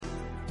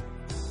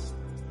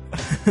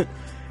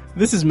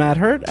This is Matt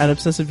Hurt at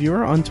Obsessive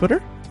Viewer on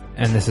Twitter.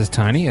 And this is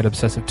Tiny at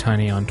Obsessive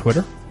Tiny on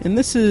Twitter. And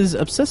this is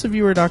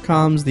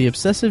ObsessiveViewer.com's The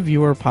Obsessive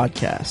Viewer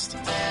Podcast.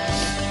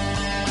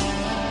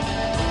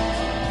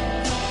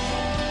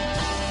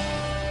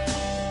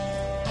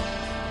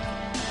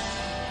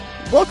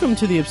 Welcome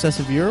to The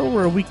Obsessive Viewer.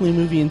 We're a weekly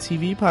movie and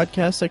TV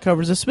podcast that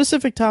covers a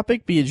specific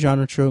topic, be it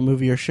genre, show,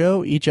 movie, or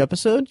show. Each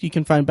episode, you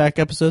can find back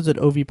episodes at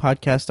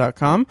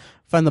OV151.com,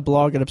 find the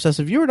blog at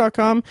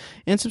ObsessiveViewer.com,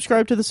 and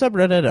subscribe to the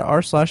subreddit at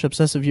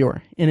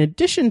r/ObsessiveViewer. In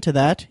addition to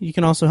that, you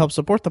can also help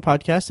support the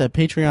podcast at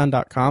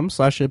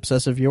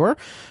Patreon.com/ObsessiveViewer,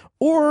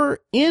 or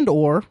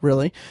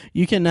really,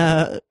 you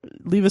can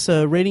leave us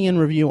a rating and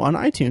review on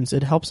iTunes.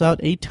 It helps out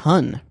a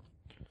ton.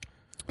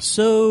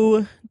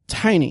 So,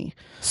 Tiny.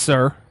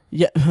 Sir.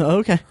 Yeah,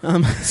 okay.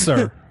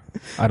 Sir.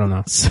 I don't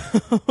know.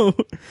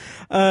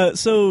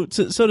 So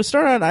to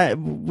start out,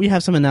 we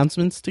have some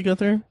announcements to go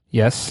through.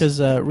 Yes. Because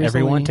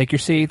everyone, take your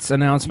seats.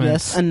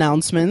 Announcements. Yes,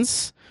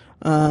 announcements.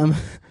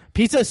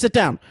 Pizza, sit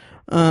down.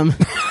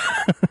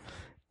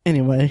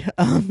 Anyway,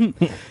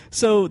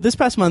 so this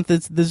past month,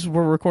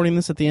 we're recording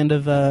this at the end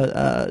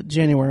of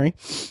January,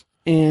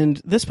 and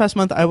this past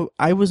month,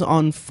 I was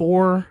on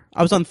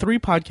three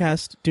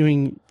podcasts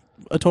doing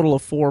a total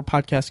of 4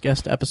 podcast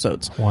guest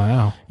episodes.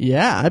 Wow.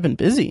 Yeah, I've been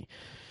busy.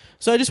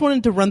 So I just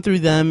wanted to run through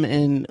them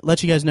and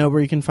let you guys know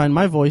where you can find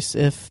my voice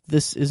if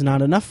this is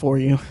not enough for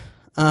you.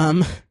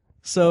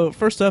 So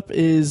first up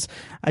is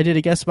I did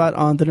a guest spot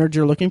on The Nerd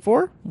You're Looking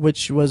For,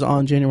 which was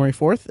on January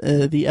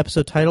 4th. The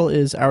episode title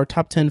is Our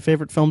Top 10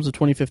 Favorite Films of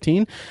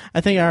 2015.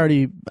 I think I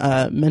already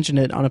mentioned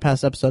it on a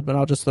past episode, but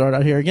I'll just throw it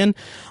out here again.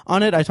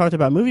 On it, I talked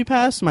about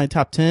MoviePass, my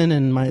top 10,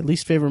 and my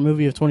least favorite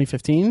movie of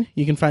 2015.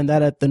 You can find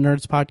that at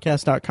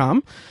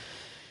thenerdspodcast.com.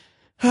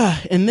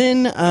 And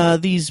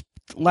then these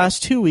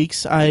last 2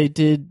 weeks, I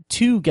did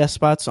 2 guest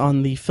spots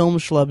on the Film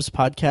Schlubs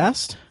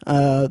podcast.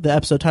 The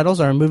episode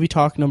titles are Movie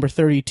Talk number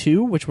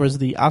 32, which was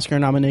the Oscar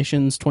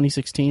nominations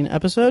 2016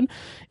 episode,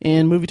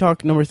 and Movie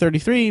Talk number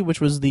 33,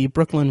 which was the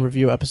Brooklyn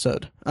review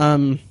episode.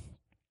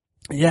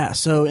 Yeah,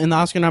 so in the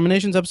Oscar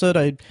nominations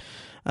episode,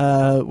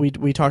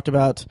 we talked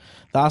about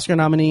the Oscar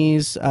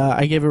nominees.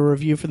 I gave a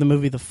review for the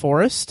movie The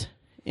Forest,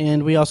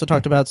 and we also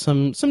talked about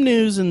some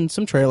news and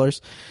some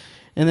trailers.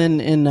 And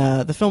then in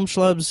the Film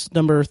Schlubs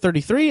number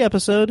 33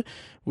 episode,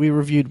 we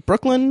reviewed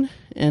Brooklyn,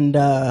 and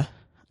I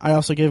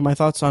also gave my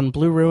thoughts on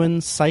Blue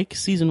Ruin, Psych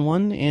Season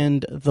 1,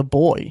 and The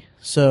Boy.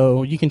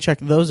 So you can check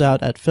those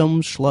out at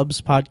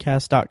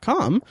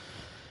filmschlubspodcast.com.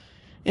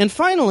 And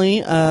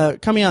finally,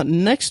 coming out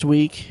next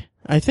week,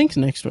 I think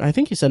you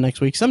said next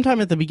week,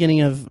 sometime at the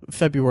beginning of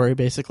February,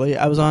 basically,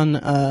 I was on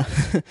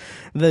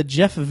the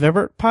Jeff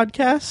Vebert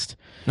podcast.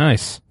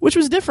 Nice. Which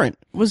was different.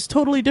 Was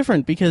totally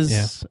different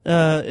because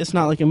it's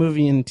not like a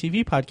movie and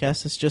TV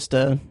podcast. It's just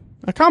a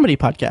comedy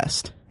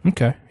podcast.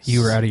 Okay.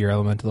 You were out of your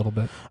element a little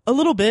bit. A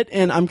little bit,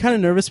 and I'm kind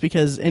of nervous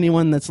because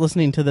anyone that's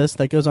listening to this,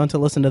 that goes on to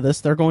listen to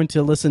this, they're going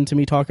to listen to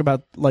me talk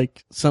about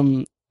like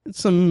some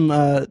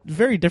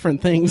very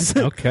different things.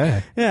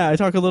 Okay. Yeah, I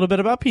talk a little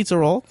bit about Pizza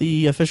Roll,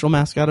 the official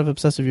mascot of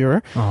Obsessive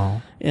Viewer.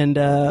 Oh. And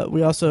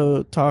we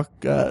also talk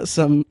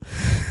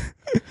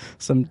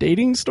some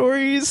dating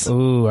stories.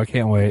 Ooh, I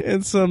can't wait.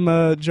 And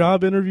some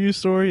job interview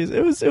stories.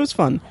 It was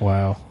fun.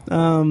 Wow.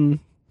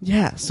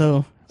 Yeah,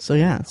 so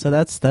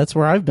that's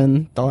where I've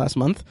been the last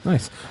month.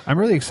 Nice. I'm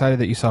really excited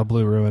that you saw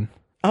Blue Ruin.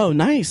 Oh,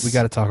 nice. We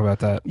got to talk about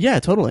that. Yeah,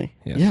 totally.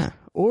 Yes. Yeah.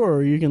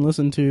 Or you can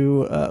listen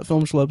to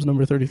Film Schlubs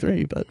number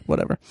 33, but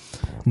whatever.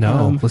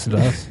 No, listen to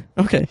us.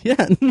 Okay,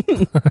 yeah.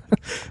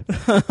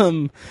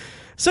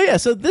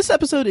 So this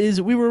episode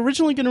we were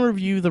originally going to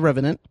review The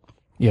Revenant.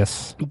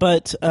 Yes.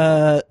 But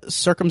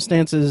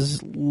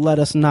circumstances led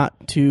us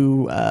not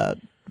to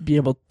be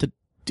able to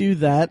do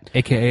that.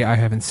 AKA, I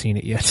haven't seen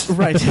it yet.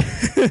 Right.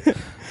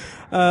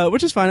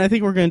 Which is fine. I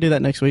think we're going to do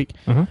that next week.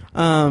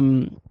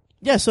 Mm-hmm.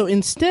 Yeah, so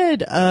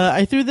instead,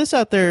 I threw this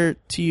out there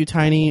to you,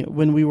 Tiny,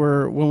 when we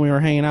were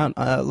hanging out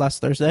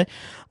last Thursday.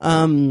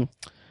 We're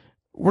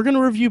going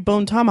to review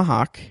Bone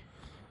Tomahawk,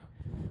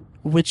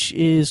 which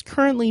is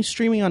currently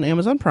streaming on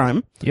Amazon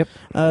Prime. Yep.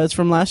 It's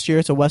from last year.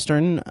 It's a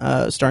Western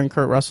starring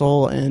Kurt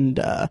Russell and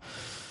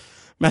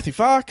Matthew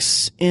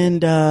Fox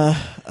and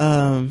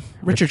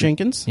Richard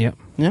Jenkins. Yep.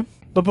 Yeah.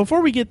 But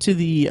before we get to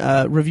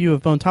the review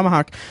of Bone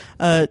Tomahawk,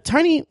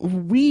 Tiny,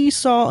 we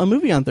saw a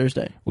movie on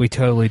Thursday. We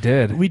totally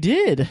did. We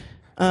did.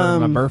 For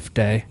my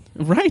birthday.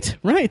 Right.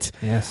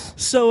 Yes.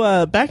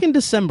 So back in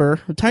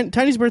December,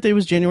 Tiny's birthday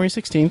was January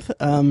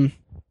 16th.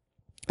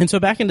 And so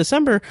back in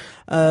December,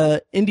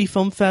 Indie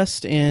Film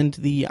Fest and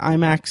the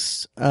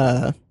IMAX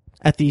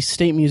at the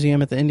State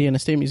Museum, at the Indiana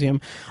State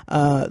Museum,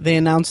 they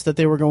announced that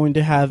they were going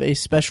to have a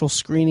special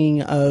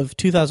screening of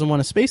 2001: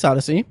 A Space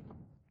Odyssey,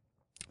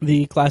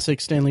 the classic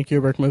Stanley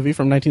Kubrick movie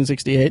from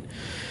 1968.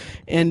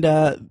 And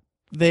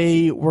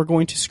they were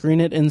going to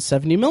screen it in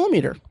 70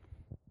 millimeter.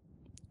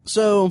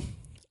 So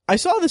I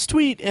saw this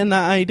tweet, and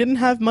I didn't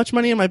have much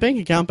money in my bank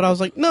account, but I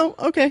was like, no,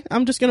 okay,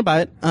 I'm just going to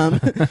buy it.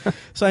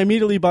 So I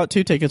immediately bought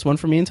 2 tickets, one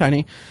for me and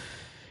Tiny.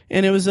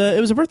 And it was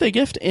a birthday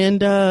gift,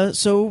 and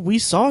so we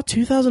saw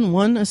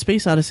 2001: A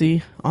Space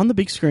Odyssey on the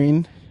big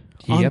screen,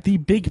 on the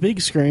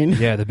big screen.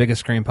 Yeah, the biggest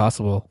screen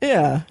possible.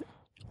 Yeah,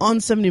 on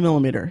 70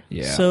 millimeter.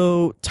 Yeah.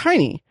 So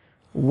Tiny,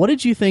 what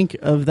did you think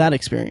of that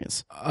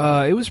experience?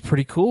 It was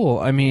pretty cool.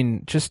 I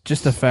mean, just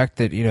the fact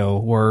that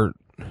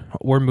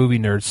we're movie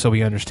nerds, so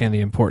we understand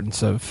the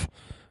importance of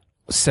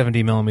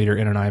 70 millimeter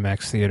in an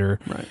IMAX theater.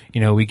 Right.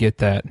 We get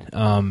that.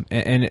 And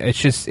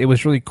it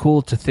was really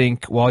cool to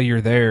think while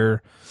you're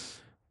there,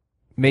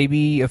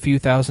 maybe a few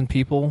thousand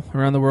people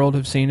around the world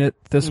have seen it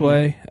this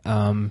way.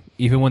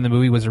 Even when the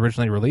movie was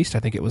originally released, I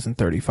think it was in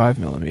 35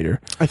 millimeter.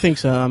 I think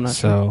so. I'm not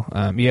sure.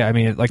 So, yeah, I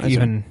mean,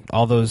 even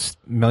all those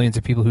millions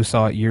of people who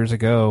saw it years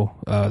ago,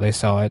 they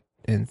saw it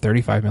in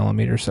 35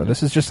 millimeter. So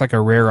this is just like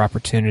a rare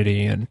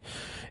opportunity, and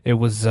it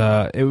was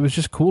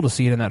just cool to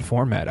see it in that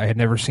format. I had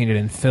never seen it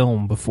in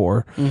film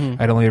before.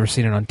 I'd only ever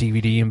seen it on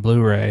DVD and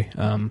Blu-ray.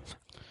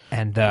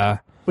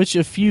 Which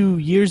a few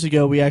years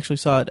ago we actually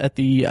saw it at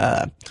the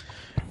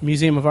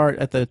Museum of Art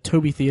at the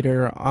Toby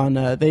Theater. On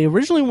they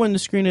originally wanted to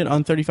screen it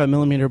on 35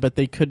 millimeter, but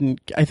they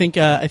couldn't. I think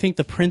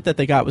the print that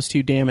they got was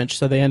too damaged,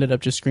 so they ended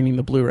up just screening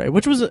the Blu-ray,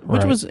 which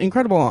was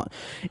incredible.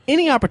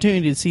 Any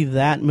opportunity to see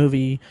that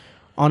movie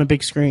on a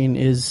big screen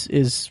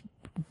is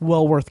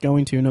well worth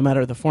going to, no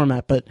matter the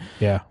format. But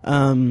yeah,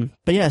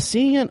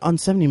 seeing it on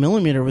 70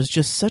 millimeter was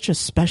just such a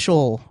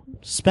special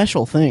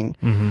thing.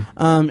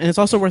 And it's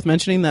also worth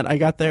mentioning that I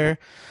got there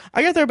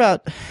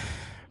about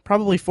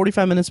probably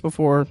 45 minutes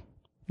before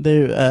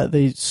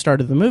they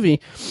started the movie,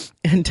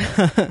 and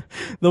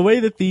the way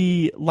that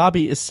the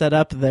lobby is set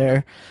up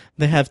there,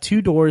 they have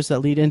two doors that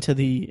lead into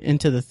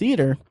the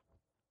theater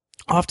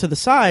off to the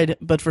side,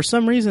 but for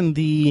some reason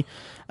the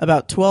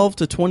about 12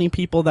 to 20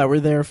 people that were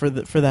there for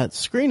that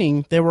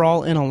screening, they were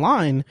all in a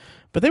line,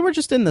 but they were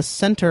just in the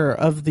center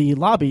of the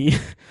lobby.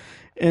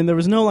 And there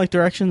was no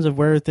directions of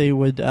where they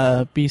would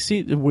be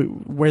seated,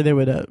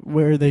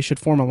 where they should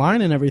form a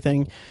line and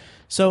everything.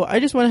 So I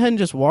just went ahead and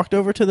just walked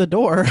over to the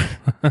door.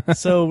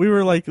 So we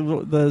were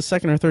the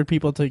second or third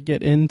people to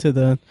get into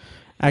the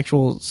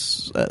actual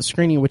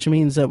screening, which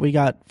means that we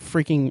got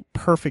freaking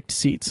perfect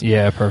seats.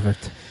 Yeah,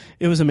 perfect.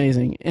 It was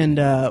amazing. And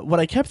what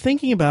I kept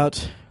thinking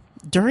about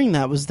during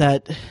that was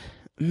that,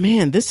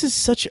 man, this is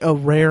such a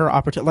rare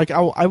opportunity.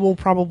 I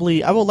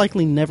will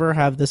likely never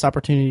have this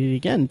opportunity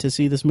again to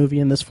see this movie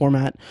in this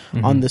format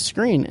on this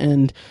screen.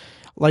 And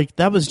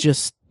that was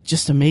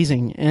just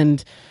amazing.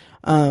 And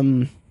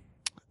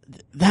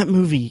that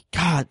movie,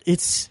 God,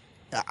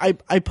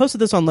 I posted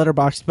this on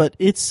Letterboxd, but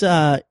it's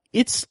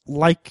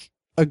like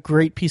a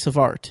great piece of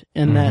art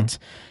in that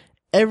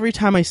every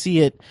time I see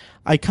it,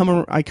 I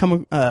come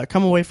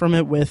away from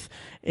it with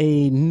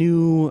a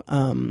new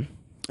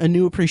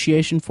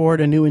appreciation for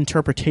it, a new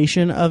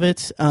interpretation of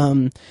it.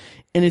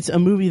 And it's a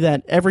movie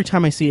that every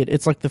time I see it,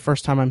 it's like the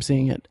first time I'm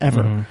seeing it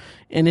ever.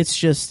 And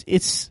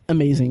it's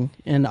amazing.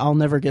 And I'll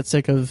never get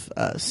sick of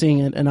seeing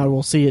it, and I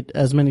will see it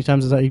as many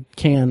times as I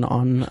can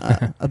on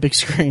a big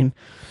screen.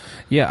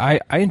 Yeah,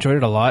 I enjoyed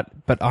it a lot,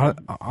 but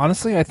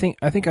honestly, I think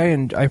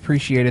I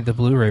appreciated the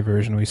Blu-ray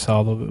version we saw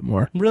a little bit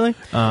more. Really?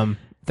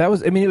 It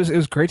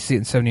was great to see it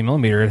in 70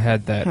 millimeter. It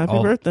had that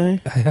Happy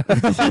birthday.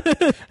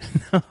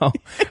 No,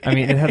 I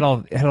mean, it had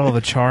all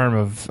the charm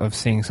of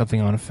seeing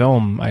something on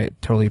film. I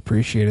totally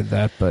appreciated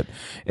that, but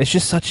it's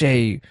just such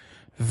a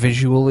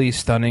visually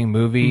stunning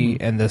movie,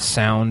 and the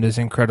sound is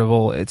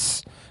incredible.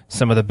 It's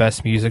some of the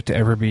best music to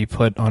ever be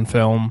put on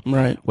film,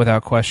 right?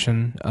 Without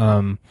question.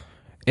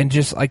 And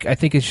just I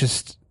think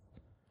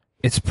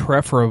it's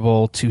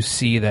preferable to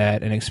see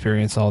that and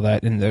experience all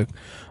that in the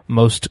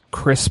most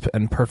crisp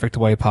and perfect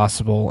way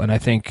possible. And I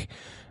think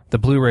the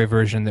Blu-ray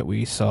version that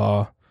we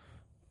saw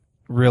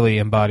really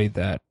embodied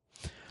that,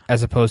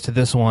 as opposed to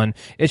this one.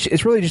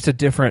 It's really just a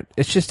different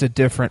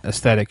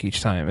aesthetic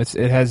each time.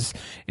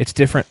 It's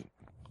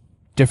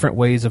different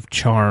ways of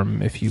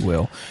charm, if you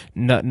will.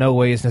 No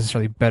way is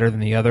necessarily better than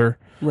the other,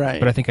 right?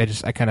 But I think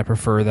I kind of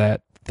prefer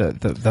that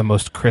the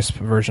most crisp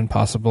version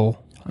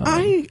possible.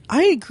 I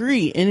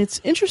agree, and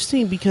it's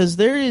interesting because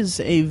there's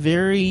a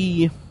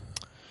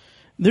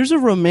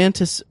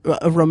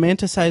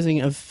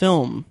romanticizing of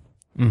film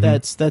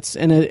that's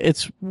and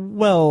it's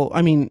well,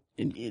 I mean,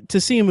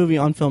 to see a movie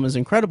on film is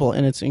incredible,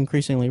 and it's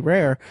increasingly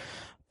rare.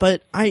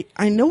 But I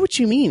know what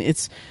you mean.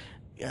 It's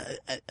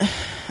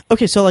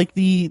okay. So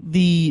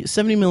the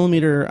 70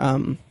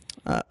 millimeter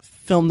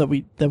film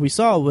that we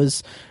saw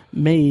was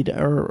made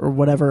or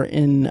whatever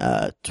in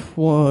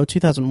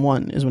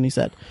 2001 is when he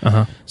said.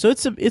 So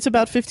it's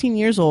about 15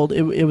 years old.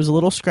 It was a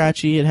little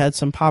scratchy. It had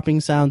some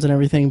popping sounds and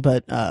everything,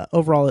 but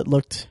overall it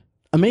looked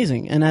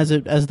amazing. And as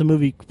the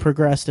movie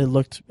progressed, it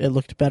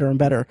looked better and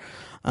better.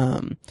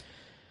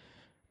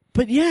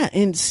 But yeah,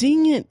 and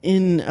seeing it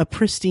in a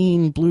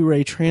pristine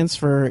Blu-ray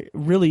transfer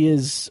really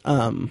is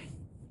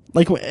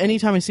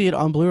anytime I see it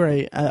on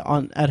Blu-ray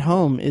at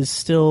home is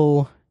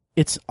still.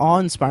 It's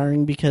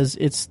awe-inspiring because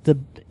it's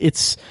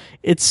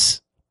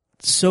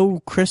so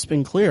crisp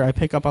and clear. I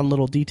pick up on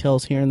little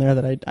details here and there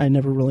that I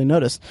never really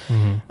noticed.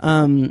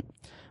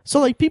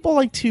 So people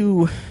like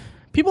to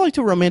people like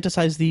to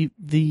romanticize the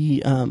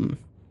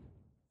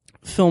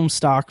film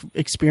stock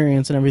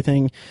experience and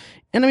everything.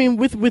 And I mean,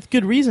 with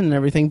good reason and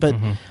everything, but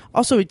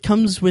also it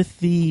comes with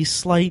the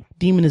slight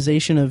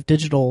demonization of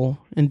digital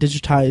and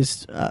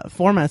digitized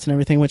formats and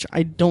everything, which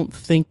I don't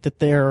think that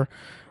they're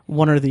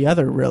one or the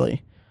other,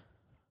 really.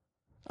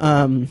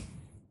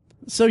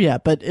 So yeah,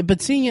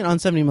 but seeing it on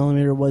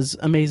 70mm was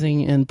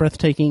amazing and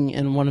breathtaking,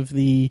 and one of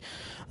the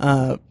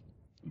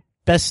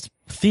best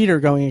theater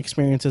going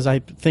experiences I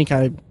think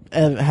I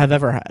have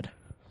ever had.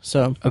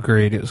 So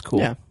agreed. It was cool.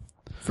 Yeah,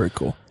 very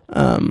cool.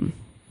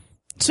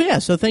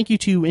 So thank you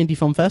to Indie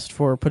Film Fest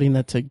for putting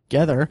that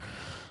together,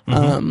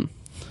 and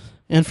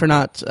for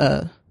not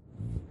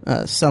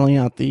selling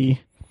out the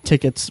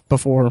tickets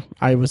before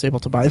I was able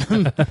to buy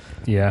them.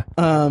 Yeah.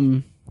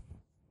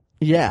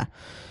 Yeah.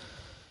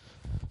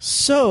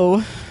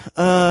 So,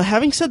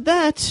 having said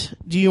that,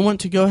 do you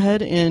want to go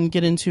ahead and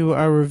get into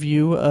our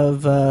review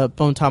of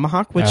Bone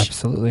Tomahawk? Which,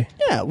 absolutely.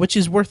 Yeah, which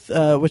is worth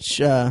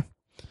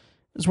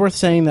it's worth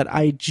saying that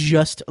I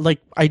just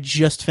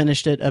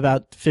finished it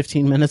about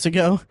 15 minutes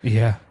ago.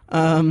 Yeah.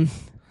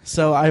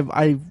 So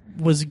I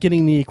was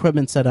getting the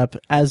equipment set up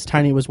as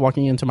Tiny was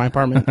walking into my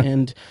apartment,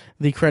 and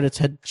the credits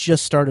had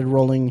just started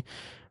rolling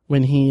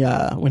when he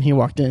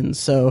walked in.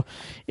 So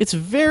it's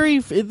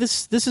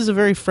this is a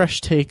very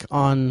fresh take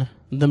on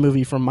the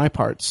movie from my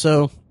part.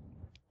 So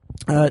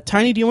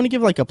Tiny, do you want to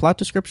give like a plot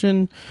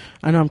description?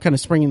 I know I'm kind of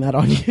springing that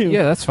on you.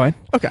 Yeah, that's fine.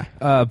 Okay.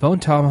 Bone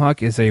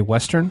Tomahawk is a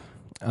Western.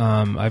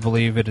 I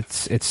believe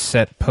it's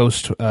set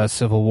post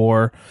Civil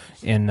War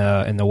in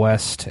the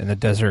West, in the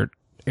desert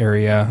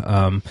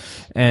area,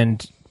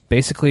 and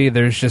basically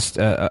there's just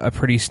a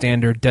pretty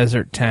standard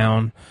desert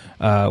town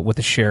with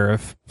a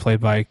sheriff played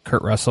by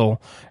Kurt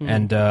Russell,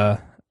 and a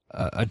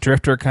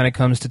drifter kind of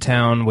comes to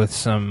town with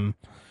some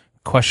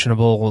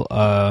questionable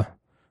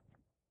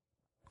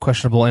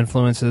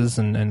influences,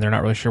 and they're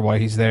not really sure why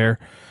he's there,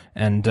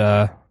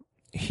 and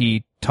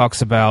he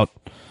talks about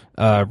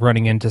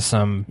running into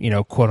some,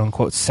 quote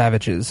unquote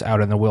savages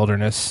out in the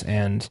wilderness,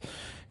 and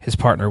his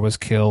partner was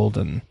killed,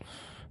 and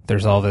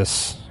there's all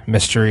this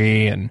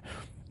mystery, and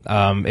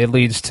it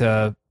leads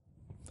to,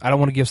 I don't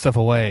want to give stuff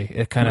away.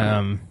 It kind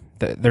of,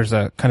 there's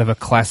a kind of a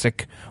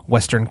classic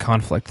Western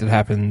conflict that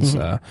happens,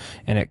 and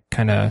it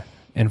kind of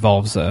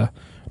involves a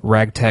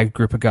ragtag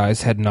group of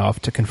guys heading off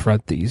to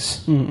confront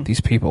these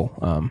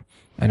people,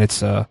 and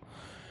it's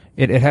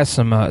it has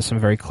some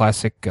very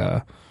classic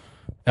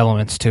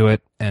elements to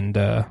it, and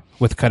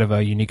with kind of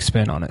a unique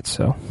spin on it.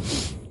 So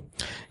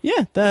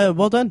yeah,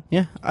 well done.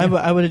 Yeah,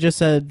 I would have just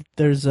said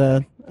there's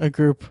a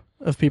group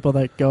of people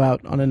that go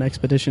out on an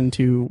expedition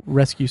to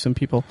rescue some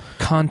people.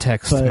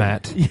 Context,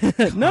 Matt.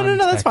 Yeah, no,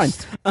 that's fine.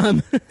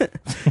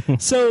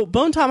 So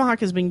Bone Tomahawk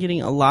has been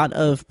getting a lot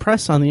of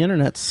press on the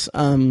internets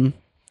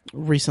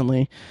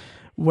recently,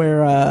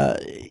 where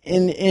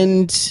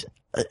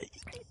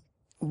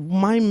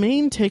my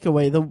main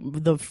takeaway,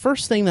 the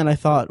first thing that I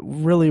thought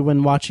really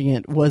when watching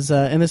it was,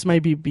 and this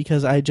might be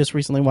because I just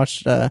recently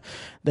watched The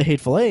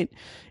Hateful Eight,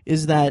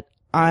 is that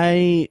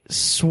I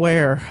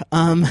swear,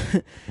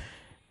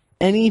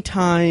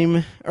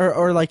 anytime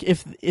or like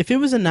if it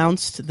was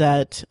announced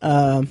that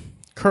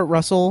Kurt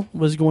Russell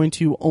was going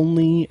to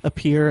only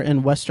appear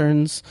in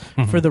Westerns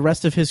for the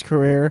rest of his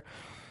career,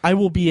 I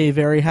will be a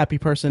very happy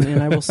person,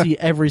 and I will see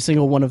every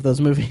single one of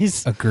those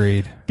movies.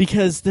 Agreed.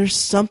 Because there's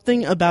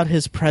something about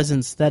his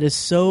presence that is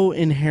so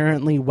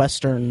inherently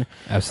Western.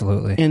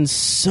 Absolutely. And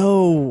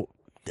so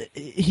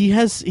he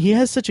has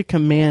such a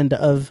command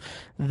of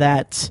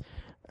that.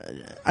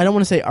 I don't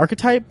want to say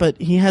archetype,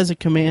 but he has a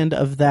command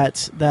of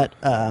that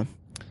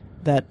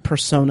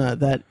persona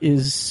that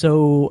is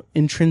so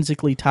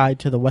intrinsically tied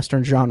to the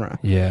Western genre.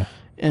 Yeah.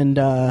 And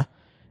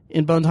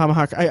in Bone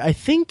Tomahawk, I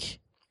think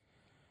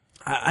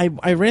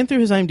I ran through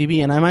his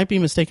IMDb, and I might be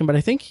mistaken, but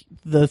I think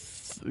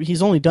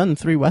he's only done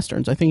 3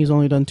 Westerns. I think he's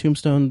only done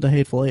Tombstone, The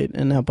Hateful Eight,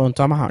 and now Bone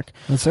Tomahawk.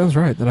 That sounds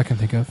right, that I can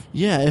think of.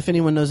 Yeah, if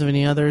anyone knows of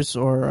any others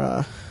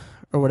or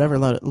whatever,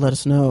 let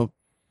us know.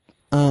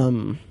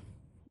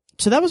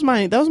 So that was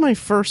my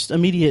first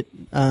immediate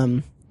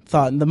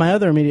thought. My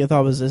other immediate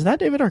thought was, is that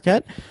David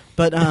Arquette?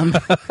 But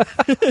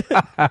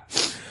I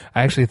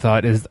actually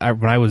thought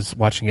when I was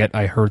watching it,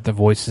 I heard the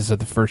voices of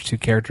the first 2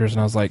 characters,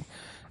 and I was like,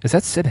 "Is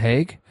that Sid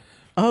Haig?"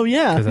 Oh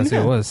yeah, because that's who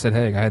it was, Sid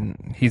Haig.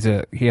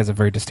 He has a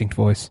very distinct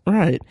voice,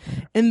 right?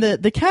 And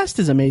the cast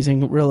is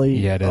amazing, really.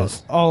 Yeah, it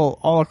is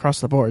all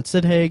across the board.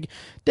 Sid Haig,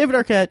 David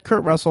Arquette,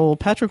 Kurt Russell,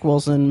 Patrick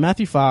Wilson,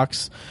 Matthew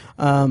Fox.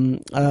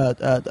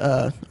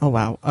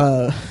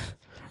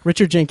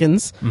 Richard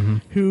Jenkins,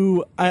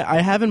 who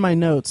I have in my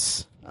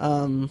notes.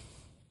 I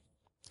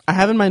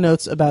have in my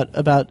notes about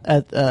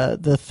at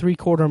the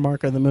 3/4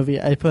 mark of the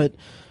movie, I put,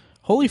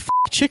 "Holy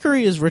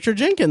Chicory is Richard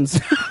Jenkins,"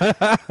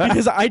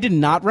 because I did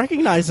not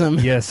recognize him.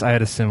 Yes, I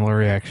had a similar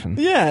reaction.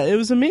 Yeah, it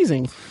was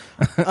amazing.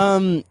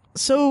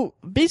 So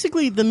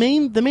basically, the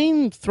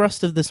main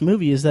thrust of this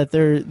movie is that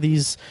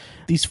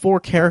these 4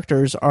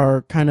 characters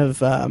are kind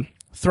of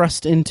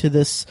thrust into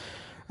this.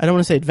 I don't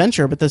want to say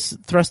adventure, but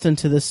thrust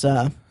into this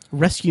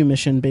rescue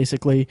mission,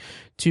 basically,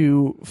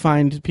 to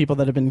find people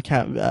that have been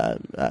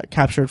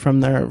captured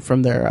from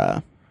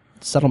their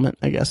settlement,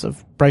 I guess,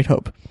 of Bright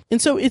Hope.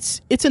 And so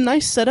it's a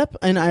nice setup,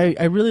 and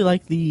I really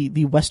like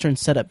the Western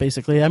setup,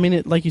 basically. I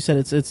mean, like you said,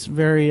 it's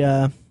very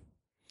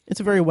it's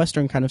a very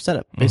Western kind of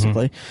setup,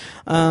 basically.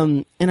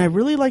 And I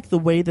really like the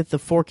way that the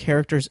four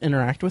characters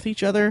interact with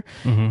each other,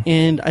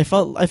 and I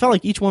felt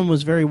like each one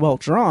was very well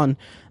drawn.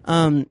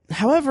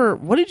 However,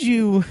 what did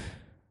you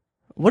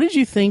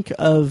think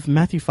of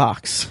Matthew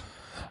Fox?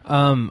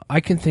 I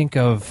can think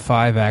of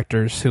 5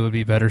 actors who would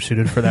be better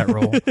suited for that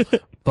role,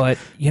 but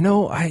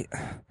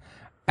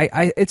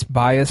I it's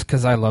biased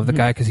because I love the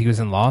guy because he was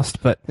in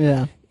Lost, but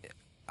yeah.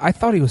 I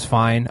thought he was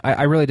fine.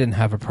 I really didn't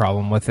have a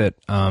problem with it.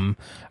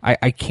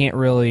 I can't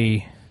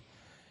really.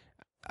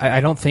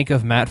 I don't think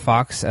of Matt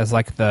Fox as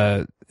like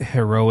the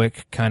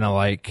heroic kind of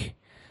like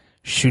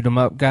shoot 'em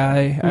up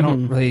guy. I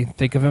don't really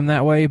think of him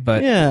that way.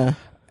 But yeah,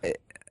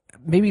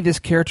 maybe this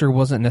character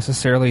wasn't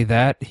necessarily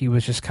that. He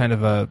was just kind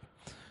of a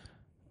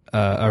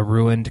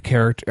ruined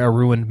character, a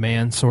ruined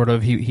man, sort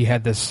of. He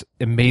had this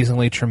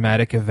amazingly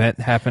traumatic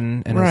event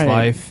happen in his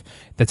life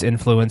that's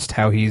influenced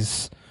how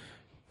he's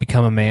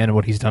become a man and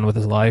what he's done with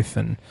his life,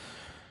 and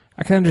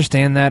I can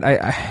understand that.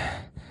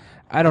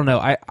 I don't know.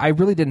 I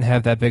really didn't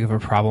have that big of a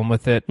problem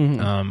with it,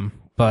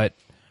 but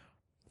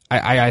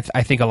I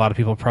think a lot of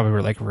people probably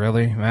were like,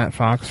 really, Matt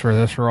Fox for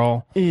this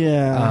role?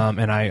 Yeah.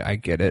 And I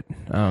get it.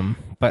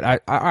 But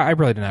I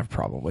really didn't have a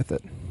problem with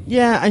it.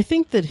 Yeah, I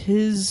think that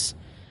his...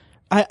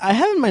 I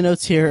have in my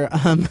notes here,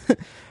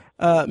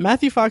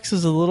 Matthew Fox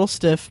is a little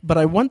stiff, but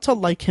I want to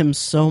like him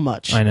so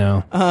much. I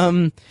know.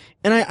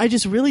 And I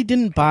just really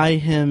didn't buy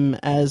him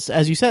as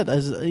you said,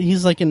 as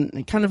he's like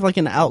kind of like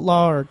an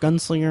outlaw or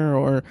gunslinger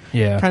or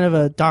kind of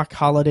a Doc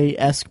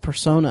Holliday-esque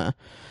persona.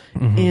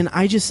 And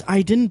I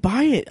didn't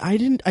buy it.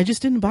 I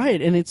just didn't buy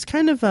it. And it's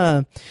kind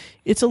of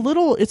it's a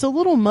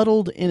little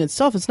muddled in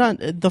itself. It's not,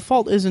 the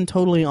fault isn't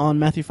totally on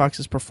Matthew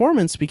Fox's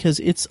performance, because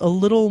it's a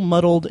little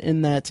muddled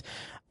in that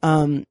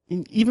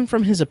even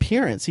from his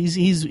appearance,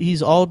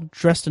 he's all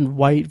dressed in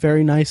white, a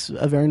very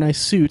nice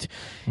suit.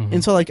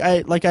 And so like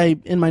I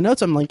in my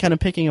notes, I'm like kind of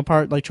picking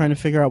apart, like trying to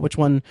figure out which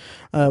one,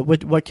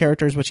 which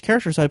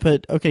characters. I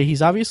put, okay,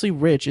 he's obviously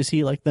rich. Is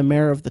he like the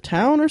mayor of the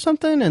town or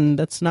something? And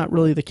that's not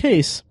really the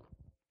case,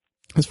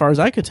 as far as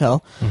I could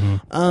tell.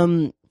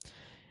 And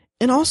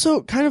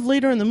also kind of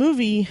later in the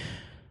movie,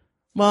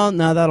 well,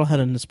 no, that'll head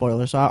into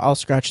spoilers, so I'll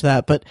scratch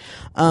that. But,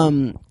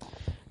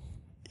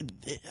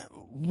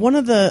 one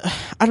of the,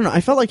 I don't know, I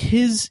felt like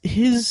his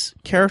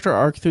character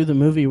arc through the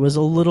movie was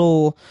a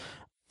little,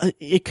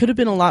 it could have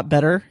been a lot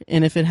better,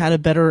 and if it had a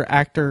better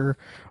actor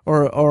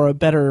or a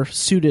better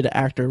suited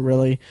actor,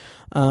 really,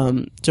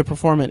 to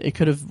perform it, it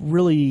could have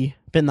really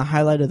been the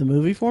highlight of the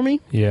movie for me.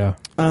 Yeah.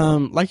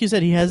 Like you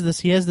said, he has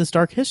this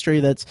dark history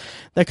that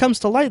comes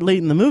to light late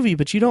in the movie,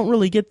 but you don't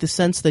really get the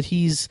sense that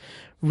he's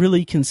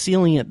really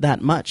concealing it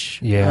that much.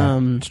 Yeah,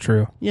 it's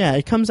true. Yeah,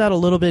 it comes out a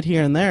little bit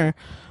here and there.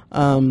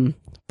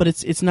 But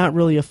it's not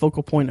really a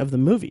focal point of the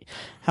movie.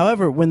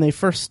 However, when they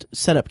first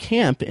set up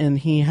camp and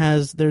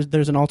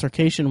there's an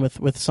altercation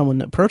with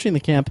someone approaching the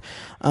camp,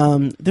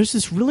 there's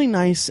this really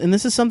nice, and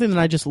this is something that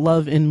I just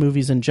love in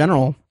movies in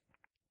general,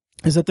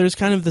 is that there's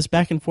kind of this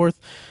back and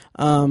forth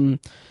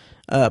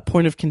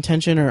point of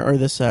contention or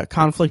this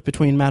conflict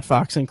between Matt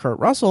Fox and Kurt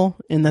Russell,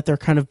 in that they're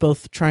kind of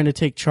both trying to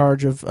take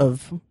charge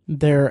of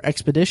their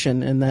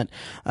expedition, and that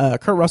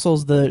Kurt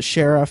Russell's the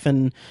sheriff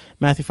and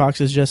Matthew Fox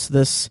is just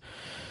this,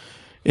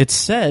 it's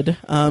said,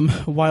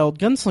 wild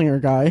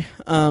gunslinger guy.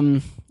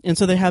 And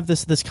so they have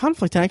this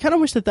conflict, and I kind of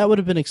wish that would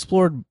have been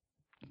explored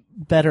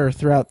better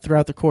throughout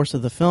the course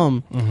of the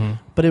film.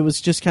 But it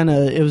was just kind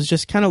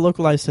of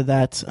localized to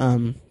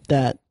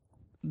that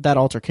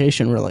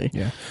altercation, really.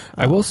 Yeah.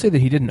 I will say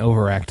that he didn't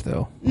overact,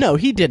 though. No,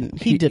 he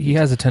didn't. He didn't. He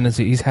has a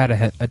tendency, he's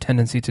had a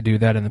tendency to do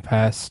that in the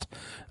past.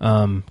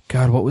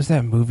 God, what was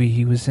that movie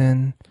he was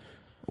in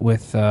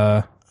with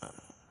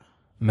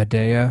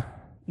Medea?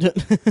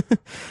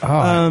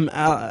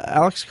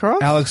 Alex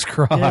Cross? Alex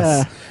Cross.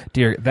 Yeah.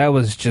 Dear, that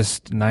was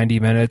just 90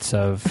 minutes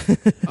of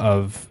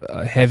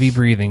heavy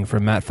breathing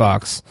from Matt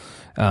Fox.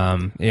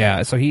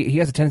 Yeah, so he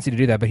has a tendency to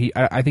do that, but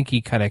I think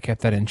he kind of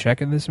kept that in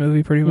check in this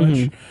movie pretty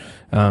much.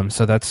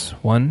 So that's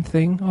one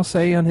thing I'll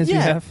say on his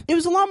behalf. It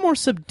was a lot more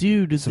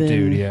subdued.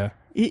 Yeah.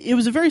 It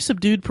was a very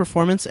subdued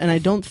performance, and I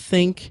don't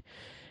think,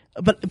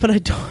 but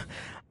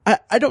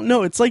I don't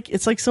know. It's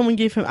like someone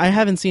gave him. I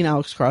haven't seen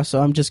Alex Cross,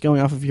 so I'm just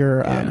going off of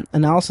your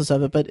analysis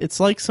of it. But it's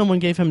like someone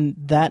gave him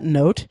that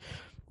note,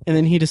 and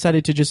then he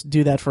decided to just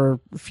do that for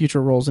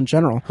future roles in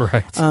general.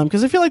 Right.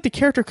 Because I feel like the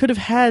character could have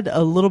had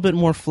a little bit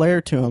more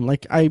flair to him.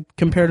 Like, I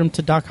compared him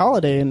to Doc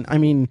Holliday, and I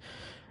mean,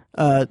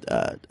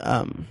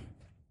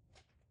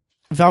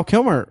 Val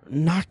Kilmer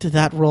knocked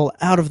that role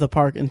out of the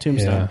park in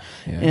Tombstone.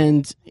 Yeah.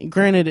 And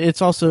granted,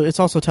 it's also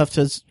tough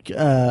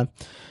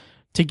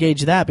to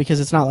gauge that, because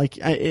it's not like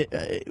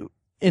in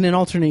an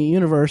alternate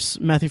universe,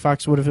 Matthew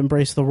Fox would have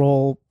embraced the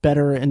role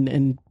better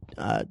and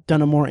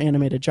done a more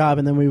animated job,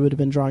 and then we would have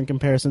been drawing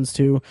comparisons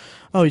to,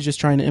 oh, he's just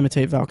trying to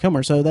imitate Val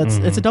Kilmer. So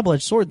it's a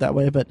double-edged sword that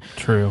way. But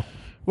true.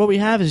 What we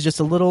have is just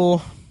a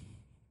little.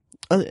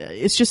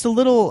 It's just a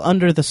little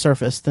under the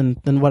surface than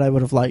what I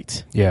would have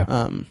liked.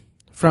 Yeah.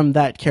 From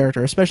that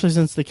character, especially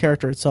since the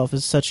character itself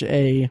is such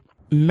a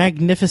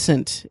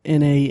magnificent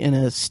in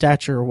a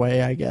stature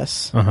way, I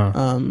guess.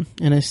 In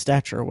a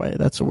stature way.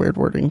 That's a weird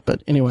wording,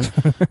 but anyway.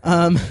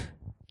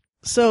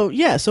 So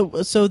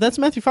that's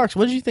Matthew Fox.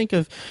 What did you think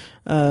of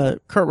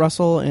Kurt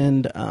Russell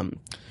and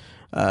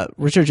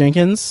Richard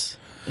Jenkins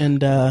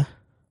and who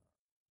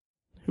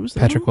was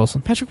that? Patrick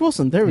Wilson. Patrick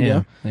Wilson. There we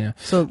go. Yeah.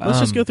 So let's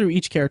just go through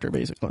each character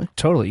basically.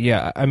 Totally.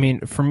 Yeah. I mean,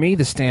 for me,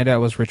 the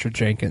standout was Richard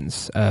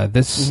Jenkins.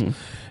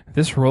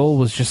 This role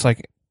was just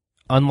like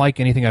unlike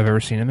anything I've ever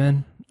seen him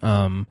in.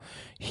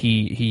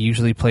 He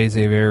usually plays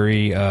he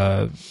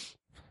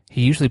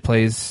usually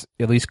plays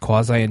at least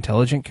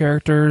quasi-intelligent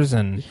characters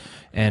and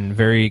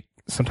very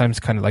sometimes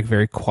kind of like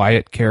very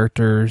quiet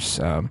characters.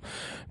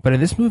 But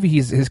in this movie,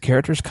 his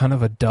character's kind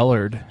of a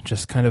dullard,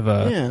 just kind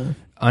of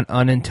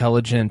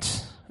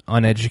unintelligent,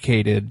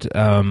 uneducated,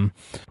 kind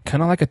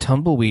of like a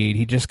tumbleweed.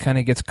 He just kind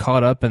of gets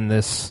caught up in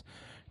this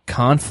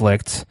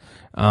conflict.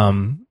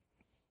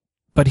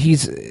 But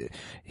he's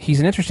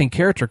an interesting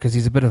character because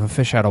he's a bit of a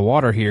fish out of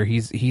water here.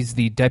 He's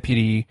the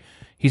deputy.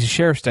 He's a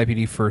sheriff's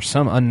deputy for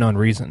some unknown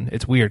reason.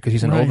 It's weird because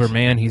he's an older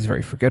man. He's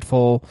very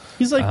forgetful.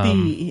 He's like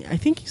I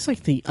think he's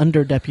like the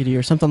under deputy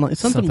or something like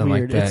weird.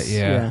 Like that.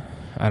 Yeah.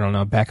 I don't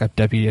know. Backup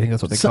deputy. I think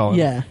that's what they call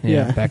him.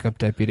 Yeah. Backup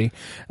deputy.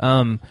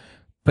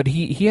 But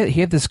he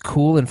had this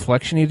cool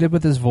inflection he did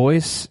with his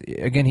voice.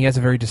 Again, he has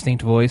a very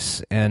distinct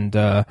voice,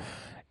 and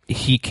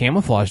he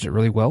camouflaged it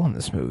really well in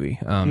this movie.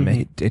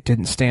 It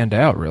didn't stand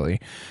out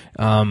really.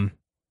 I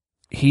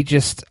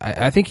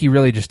think he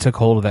really just took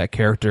hold of that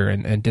character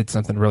and did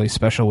something really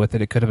special with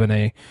it. It could have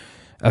been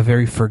a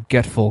very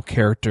forgetful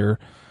character,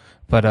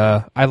 but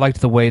I liked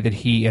the way that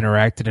he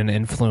interacted and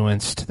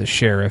influenced the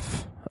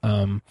sheriff.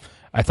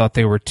 I thought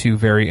they were two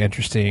very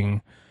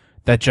interesting.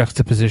 That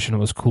juxtaposition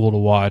was cool to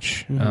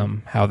watch.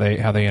 How they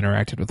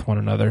interacted with one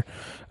another.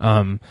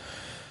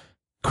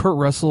 Kurt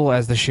Russell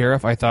as the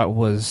sheriff, I thought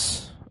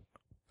was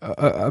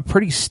a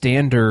pretty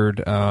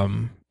standard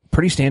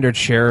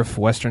sheriff,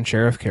 Western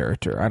sheriff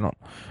character.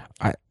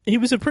 He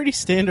was a pretty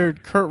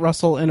standard Kurt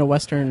Russell in a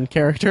Western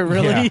character,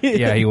 really.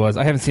 Yeah, he was.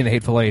 I haven't seen The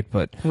Hateful Eight,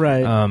 but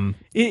right.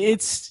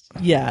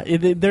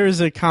 There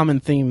is a common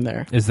theme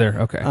there. Is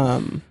there? Okay.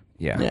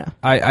 Yeah.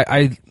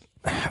 I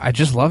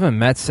just love him.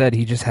 Matt said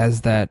he just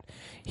has that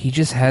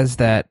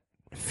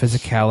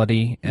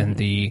physicality and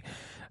the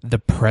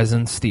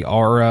presence, the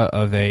aura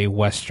of a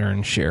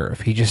Western sheriff.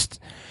 He just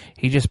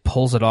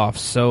pulls it off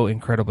so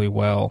incredibly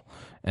well,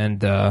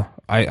 and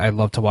I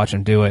love to watch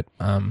him do it.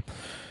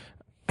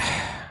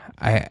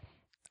 I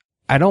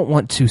don't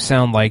want to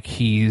sound like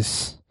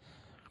he's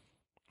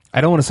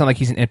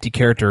an empty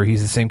character.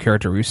 He's the same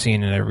character we've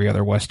seen in every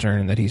other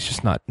Western, and that he's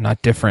just not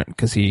different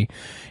because he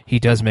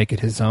does make it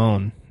his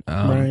own.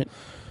 Right.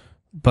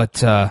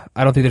 But I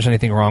don't think there's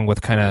anything wrong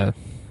with kind of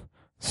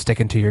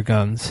sticking to your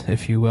guns,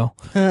 if you will,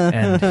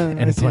 and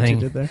playing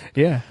the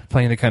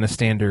kind of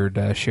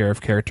standard sheriff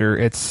character.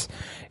 It's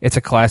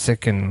a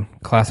classic, and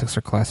classics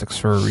are classics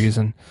for a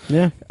reason.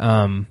 Yeah.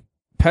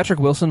 Patrick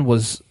Wilson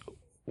was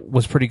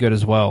pretty good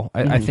as well.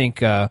 I think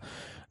the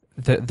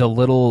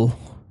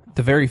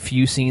very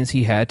few scenes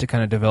he had to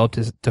kind of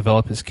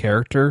develop his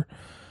character,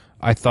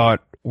 I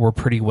thought were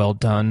pretty well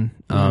done.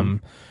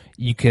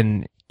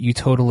 You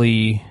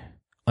totally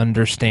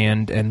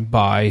understand and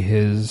buy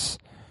his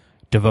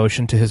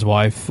devotion to his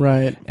wife,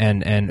 right?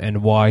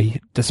 And why,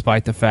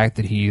 despite the fact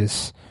that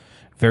he's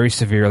very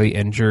severely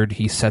injured,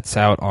 he sets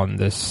out on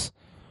this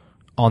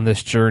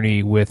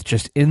journey with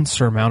just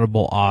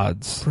insurmountable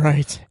odds,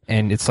 right?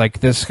 And it's like,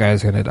 this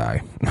guy's gonna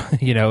die.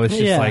 It's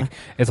just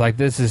it's like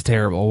this is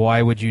terrible.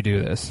 Why would you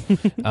do this?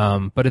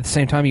 But at the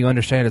same time, you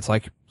understand. It's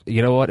like,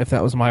 you know what? If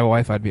that was my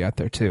wife, I'd be out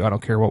there too. I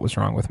don't care what was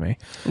wrong with me,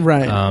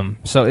 right?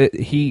 So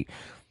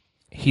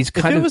he's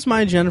kind of. If it was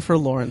my Jennifer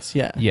Lawrence,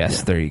 Yes, yeah.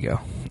 There you go.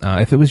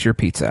 If it was your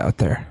pizza out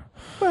there,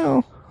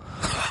 well.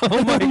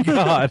 Oh my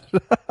God.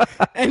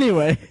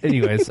 Anyways,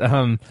 he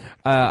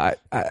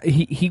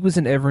was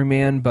an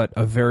everyman, but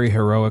a very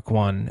heroic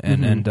one,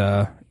 and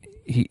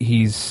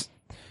his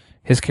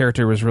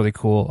character was really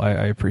cool. I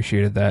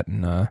appreciated that,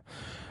 and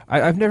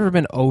I've never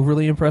been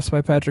overly impressed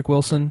by Patrick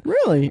Wilson.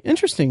 Really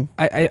interesting.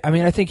 I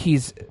mean, I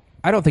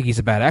don't think he's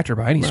a bad actor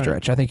by any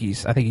stretch. I think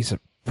he's a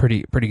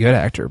pretty good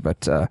actor,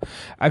 but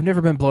I've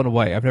never been blown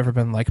away. I've never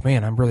been like,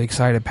 man, I'm really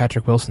excited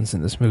Patrick Wilson's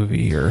in this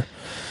movie, or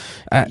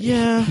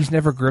he's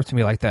never gripped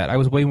me like that. I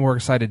was way more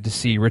excited to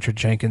see Richard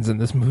Jenkins in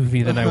this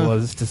movie than I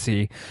was to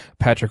see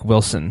Patrick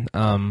Wilson.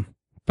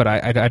 But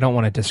I don't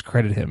want to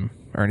discredit him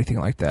or anything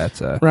like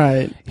that.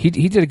 Right. He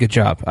did a good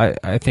job.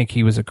 I think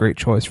he was a great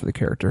choice for the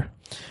character.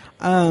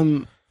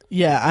 I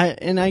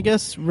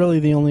guess really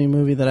the only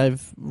movie that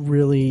I've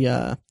really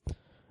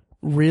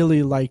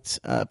liked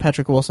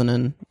Patrick Wilson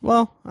in,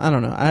 well, I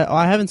don't know.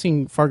 I haven't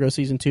seen Fargo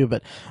season 2,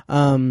 but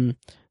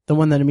the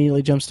one that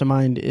immediately jumps to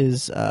mind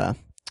is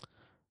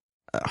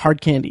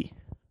Hard Candy.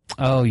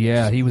 Oh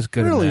yeah, he was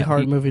good. Really in that.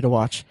 hard movie to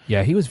watch.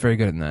 Yeah, he was very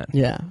good in that.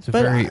 Yeah, it's a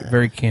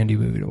very candy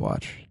movie to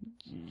watch.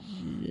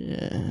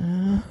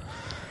 Yeah.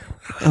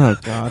 Oh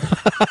God.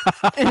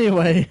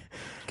 Anyway.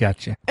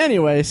 Gotcha.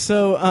 Anyway,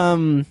 so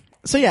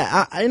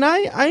yeah,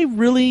 I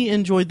really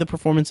enjoyed the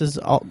performances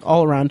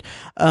all around.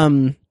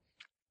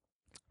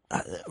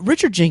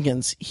 Richard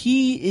Jenkins,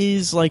 he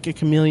is like a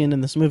chameleon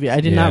in this movie.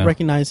 I did not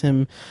recognize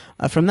him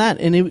from that,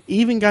 and it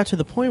even got to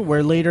the point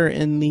where later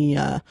in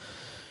the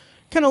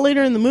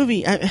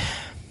movie,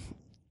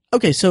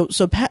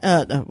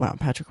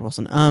 Patrick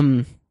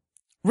Wilson.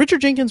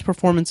 Richard Jenkins'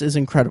 performance is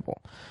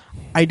incredible.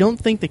 I don't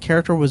think the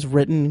character was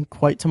written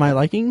quite to my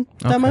liking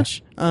that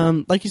much.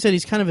 Like you said,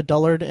 he's kind of a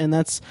dullard, and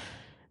that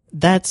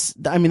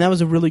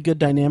was a really good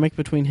dynamic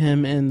between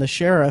him and the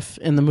sheriff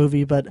in the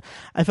movie, but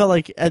I felt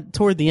like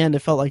toward the end, it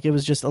felt like it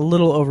was just a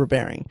little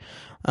overbearing.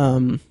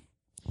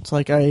 It's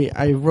like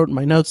I wrote in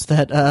my notes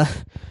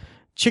that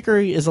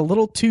Chicory is a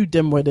little too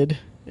dim-witted,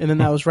 and then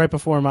that was right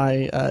before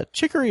my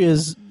Chicory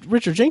is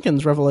Richard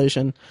Jenkins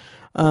revelation.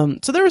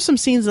 So there were some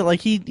scenes that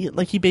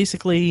he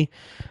basically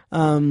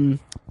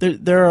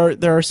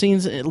there are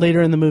scenes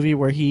later in the movie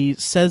where he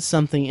says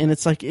something, and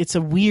it's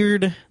a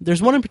weird.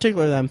 There's one in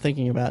particular that I'm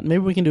thinking about. Maybe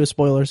we can do a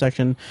spoiler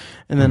section,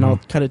 and then I'll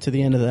cut it to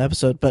the end of the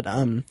episode. But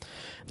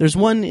there's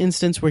one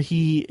instance where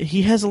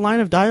he has a line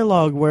of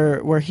dialogue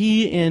where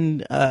he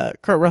and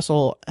Kurt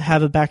Russell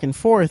have a back and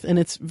forth, and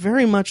it's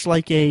very much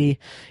like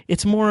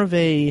it's more of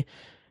a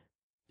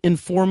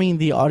informing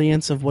the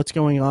audience of what's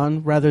going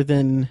on rather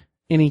than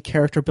any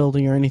character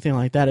building or anything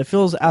like that. It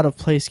feels out of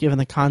place given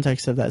the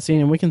context of that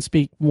scene, and we can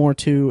speak more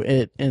to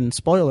it in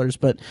spoilers,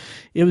 but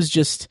it was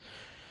just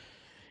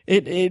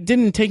it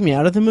didn't take me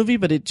out of the movie,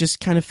 but it just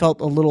kind of felt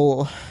a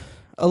little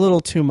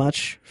too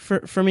much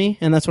for me,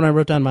 and that's when I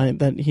wrote down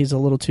that he's a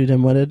little too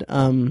dim-witted.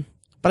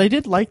 But I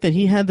did like that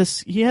he had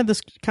this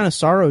kind of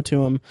sorrow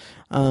to him,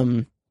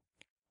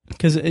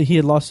 because he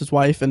had lost his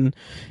wife, and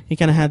he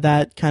kind of had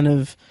that kind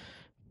of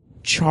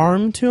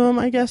charm to him,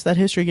 I guess. That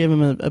history gave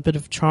him a bit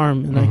of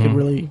charm, and I could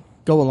really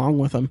go along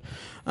with him.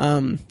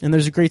 And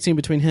there's a great scene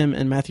between him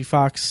and Matthew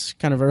Fox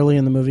kind of early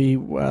in the movie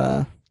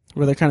where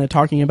they're kind of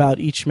talking about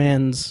each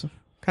man's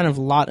kind of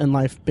lot in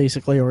life,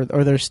 basically, or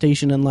their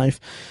station in life.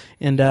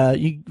 And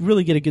you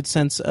really get a good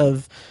sense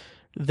of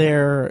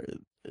their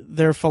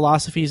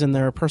philosophies and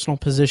their personal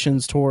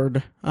positions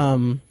toward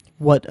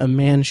what a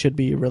man should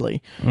be,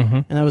 really.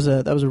 And that was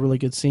a really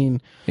good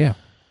scene. Yeah.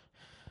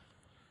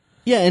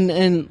 Yeah,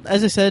 and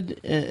as I said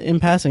in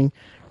passing,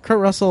 Kurt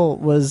Russell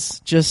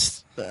was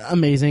just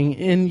amazing.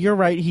 And you're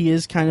right,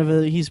 he's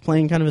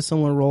playing kind of a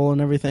similar role and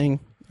everything.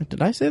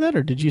 Did I say that,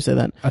 or did you say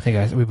that? I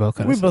think we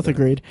both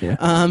agreed.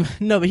 Yeah.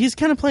 No, but he's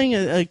kind of playing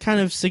a kind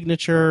of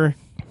signature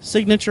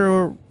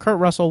Kurt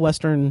Russell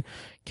Western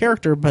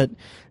character, but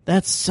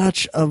that's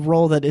such a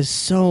role that is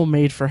so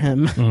made for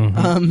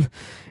him.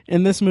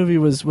 And this movie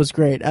was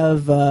great.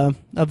 Of the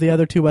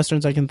other two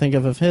Westerns I can think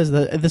of his,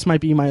 this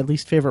might be my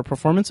least favorite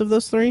performance of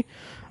those three.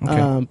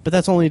 Okay. But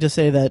that's only to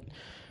say that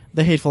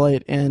The Hateful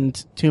Eight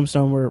and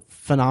Tombstone were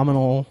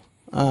phenomenal,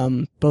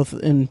 both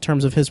in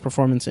terms of his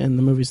performance and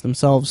the movies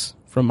themselves,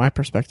 from my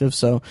perspective.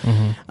 So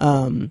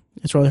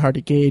it's really hard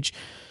to gauge.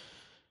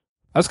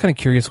 I was kind of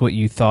curious what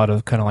you thought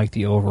of kind of like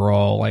the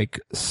overall like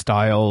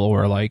style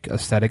or like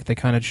aesthetic they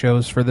kind of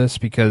chose for this,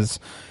 because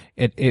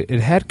it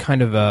had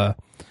kind of a...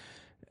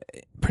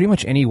 Pretty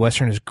much any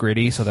Western is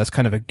gritty, so that's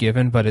kind of a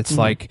given, but it's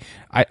like,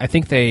 I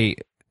think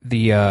like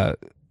a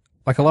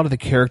lot of the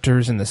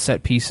characters and the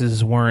set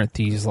pieces weren't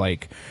these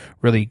like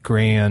really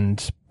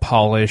grand,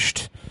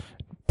 polished,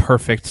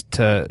 perfect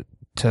to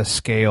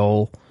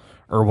scale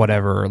or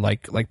whatever,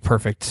 like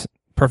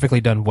perfectly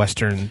done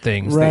Western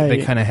things. Right.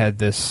 They kind of had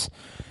this,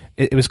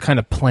 it was kind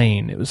of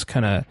plain. It was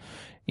kind of,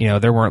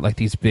 there weren't like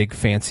these big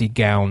fancy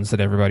gowns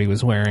that everybody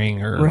was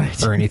wearing or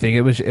anything.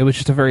 It was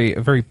just a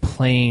very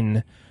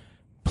plain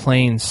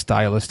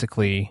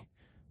stylistically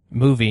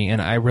movie,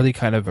 and I really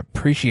kind of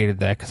appreciated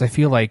that, because I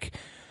feel like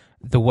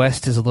the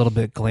West is a little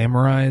bit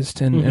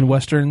glamorized in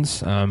Westerns,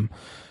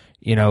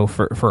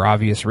 for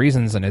obvious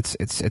reasons, and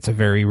it's a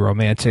very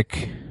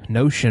romantic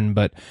notion,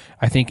 but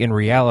I think in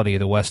reality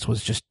the West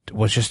was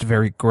just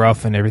very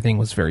gruff, and everything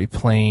was very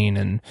plain,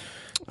 and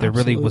there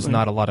really was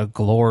not a lot of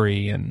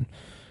glory, and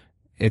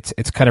it's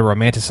kind of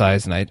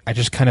romanticized, and I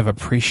just kind of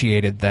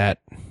appreciated that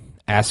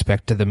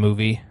aspect to the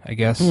movie, I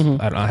guess. I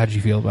don't know, how did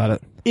you feel about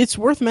it? It's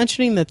worth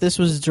mentioning that this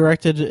was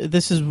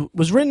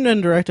written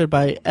and directed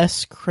by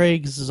S.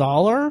 Craig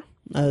Zahler,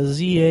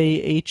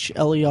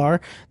 Zahler.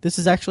 This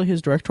is actually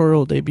his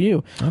directorial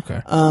debut.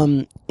 Okay.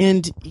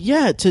 And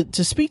yeah,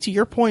 to speak to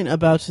your point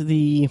about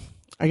the,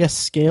 I guess,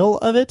 scale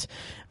of it,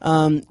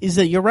 is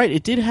that you're right.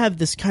 It did have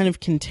this kind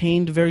of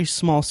contained, very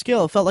small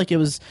scale. It felt like it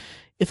was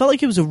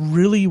a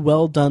really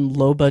well done,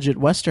 low budget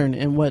Western.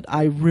 And what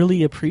I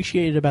really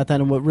appreciated about that,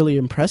 and what really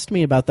impressed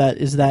me about that,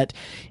 is that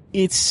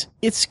it's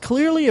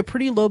clearly a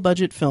pretty low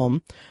budget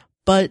film,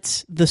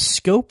 but the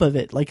scope of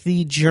it, like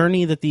the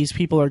journey that these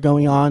people are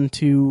going on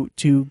to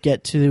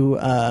get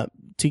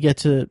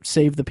to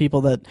save the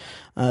people that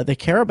they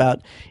care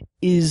about,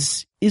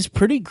 is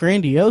pretty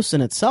grandiose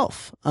in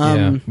itself.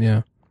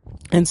 Yeah.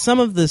 And some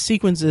of the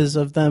sequences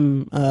of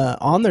them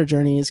on their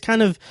journey is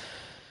kind of,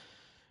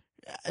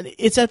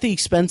 it's at the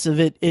expense of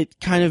it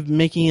kind of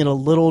making it a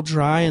little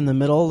dry in the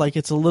middle. Like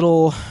it's a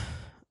little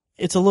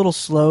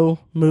slow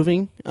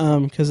moving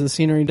because the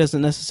scenery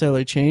doesn't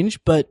necessarily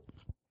change, but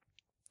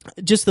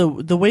just the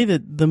way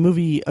that the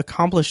movie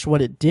accomplished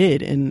what it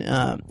did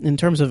in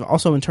terms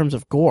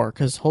of gore,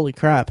 because holy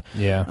crap.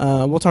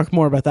 Yeah. We'll talk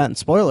more about that in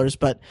spoilers,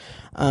 but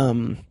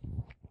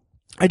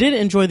I did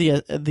enjoy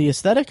the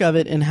aesthetic of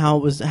it and how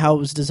it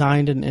was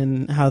designed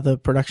and how the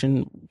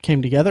production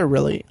came together,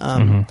 really.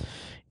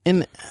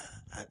 And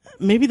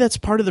maybe that's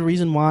part of the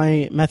reason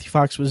why Matthew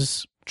Fox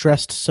was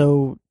dressed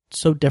so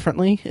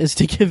differently, is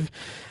to give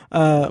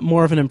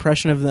more of an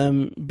impression of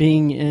them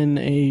being in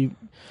a,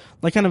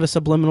 like, kind of a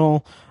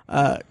subliminal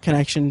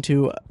connection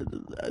to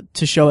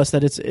show us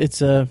that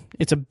it's a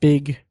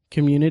big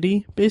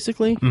community,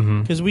 basically.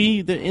 Because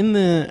in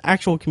the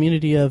actual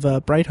community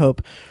of Bright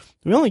Hope,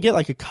 we only get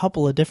like a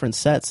couple of different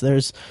sets. There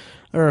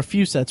are a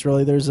few sets,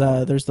 really. There's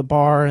the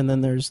bar, and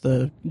then there's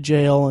the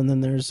jail, and then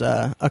there's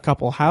a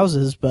couple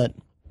houses, but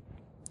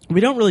we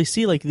don't really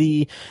see like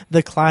the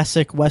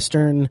classic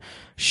Western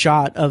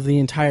shot of the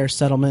entire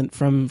settlement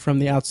from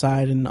the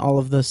outside, and all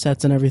of the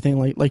sets and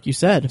everything, like you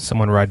said.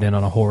 Someone riding in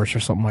on a horse or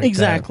something like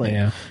exactly.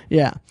 that.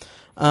 Yeah.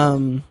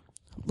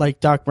 Like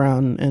Doc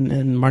Brown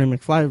and Marty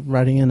McFly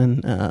riding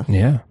in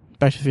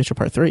Back to the Future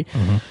Part 3.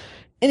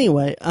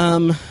 Anyway,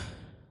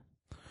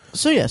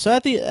 so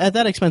at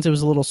that expense it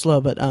was a little slow,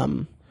 but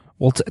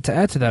well, to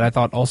add to that, I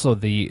thought also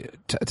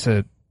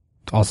to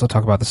also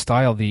talk about the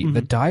style,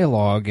 the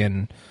dialogue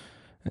and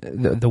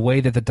the way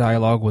that the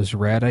dialogue was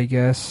read, I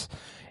guess,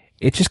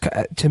 it just,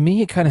 to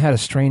me, it kind of had a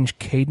strange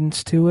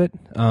cadence to it.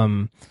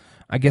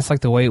 I guess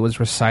like the way it was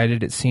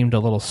recited, it seemed a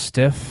little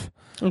stiff.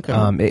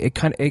 Okay.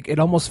 It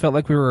almost felt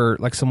like we were,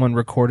 like someone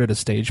recorded a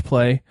stage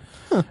play.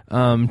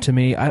 To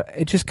me,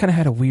 it just kind of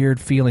had a weird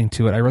feeling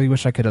to it. I really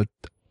wish I could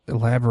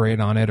elaborate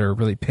on it or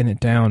really pin it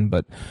down,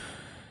 but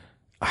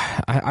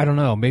I don't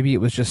know. Maybe it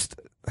was just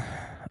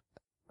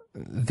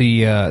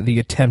the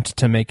attempt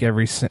to make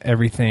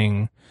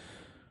everything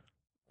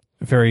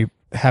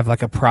have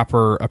like a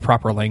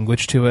proper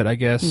language to it, I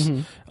guess,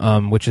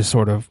 which is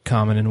sort of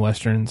common in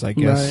Westerns, I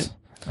guess.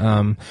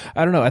 Right.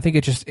 I don't know. I think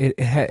it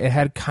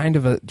had kind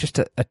of just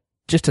a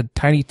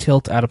tiny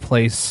tilt out of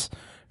place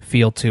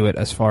feel to it,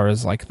 as far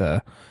as like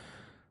the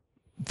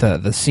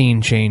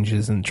scene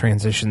changes and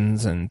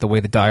transitions and the way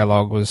the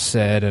dialogue was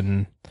said,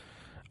 and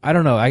I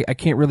don't know. I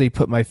can't really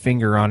put my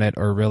finger on it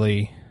or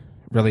really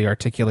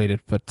articulate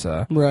it, but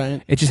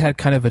right. It just had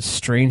kind of a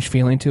strange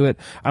feeling to it.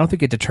 I don't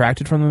think it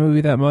detracted from the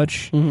movie that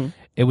much.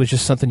 It was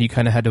just something you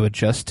kind of had to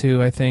adjust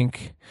to, I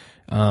think.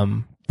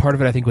 Part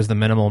of it, I think, was the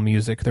minimal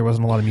music. There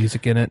wasn't a lot of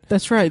music in it.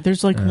 That's right.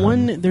 There's like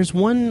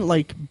one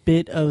like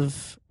bit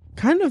of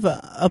kind of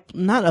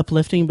not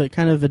uplifting, but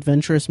kind of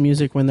adventurous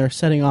music when they're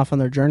setting off on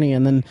their journey,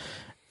 and then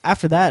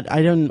after that,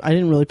 I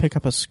didn't really pick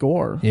up a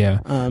score.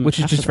 Yeah, which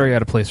is just very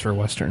out of place for a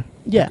Western.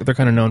 Yeah, they're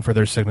kind of known for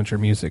their signature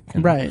music,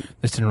 and right?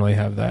 This didn't really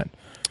have that.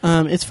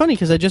 It's funny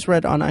because I just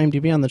read on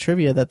IMDb on the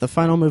trivia that the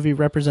final movie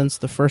represents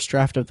the first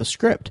draft of the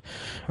script,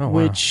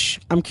 which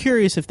I'm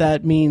curious if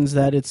that means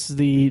that that's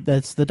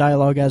the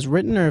dialogue as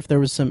written, or if there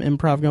was some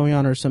improv going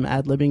on or some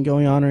ad-libbing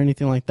going on or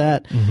anything like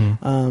that.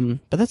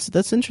 But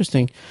that's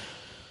interesting.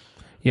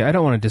 Yeah, I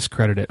don't want to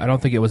discredit it. I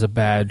don't think it was a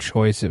bad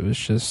choice. It was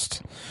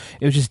just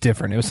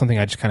different. It was something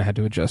I just kind of had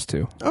to adjust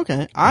to.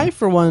 Okay, I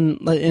for one,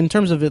 in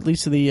terms of at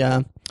least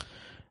the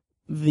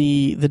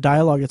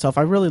dialogue itself,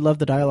 I really loved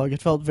the dialogue.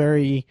 It felt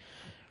very.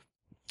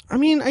 I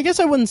mean, I guess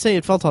I wouldn't say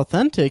it felt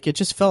authentic. It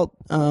just felt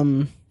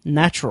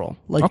natural,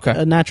 like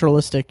a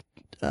naturalistic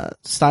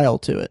style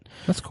to it.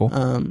 That's cool.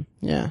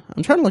 Yeah,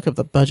 I'm trying to look up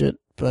the budget,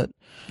 but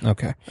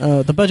okay,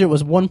 the budget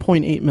was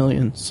 $1.8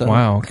 million. So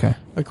wow, okay,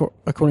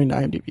 according to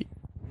IMDb.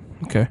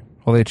 Okay,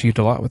 well, they achieved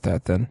a lot with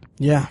that then.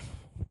 Yeah.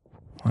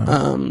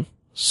 Wow.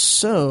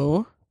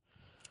 So,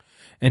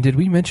 and did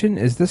we mention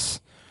is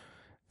this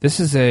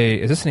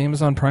an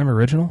Amazon Prime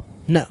original?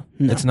 No,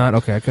 it's not.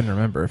 Okay, I couldn't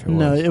remember if it was.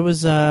 No, it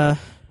was.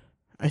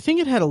 I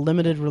think it had a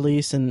limited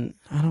release, and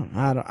I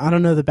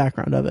don't know the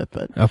background of it,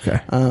 but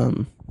okay.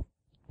 No.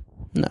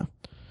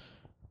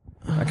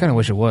 I kind of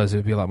wish it was. It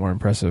would be a lot more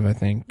impressive, I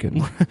think.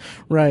 And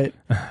right.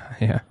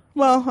 Yeah.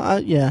 Well,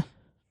 yeah.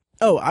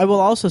 Oh, I will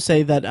also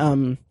say that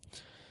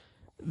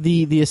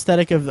the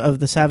aesthetic of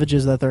the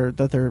savages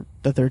that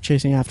they're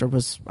chasing after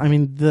was, I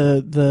mean,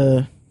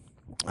 the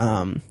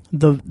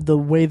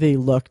way they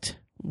looked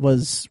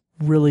was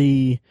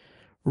really,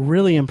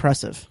 really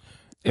impressive.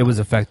 It was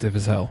effective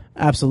as hell.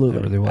 Absolutely.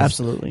 It really was.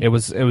 Absolutely. It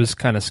was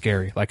kind of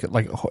scary. Like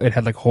it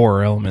had like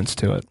horror elements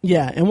to it.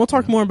 Yeah, and we'll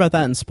talk more about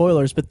that in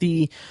spoilers, but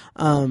there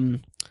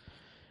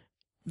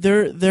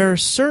are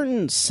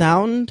certain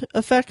sound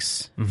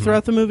effects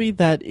throughout the movie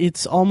that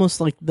it's almost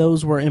like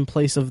those were in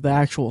place of the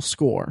actual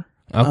score.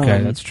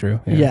 Okay, that's true.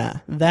 Yeah,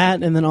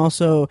 that, and then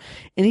also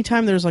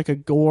anytime there's like a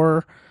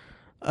gore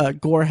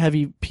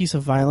heavy piece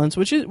of violence,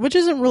 which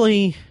isn't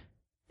really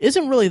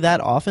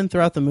that often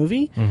throughout the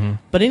movie,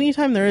 but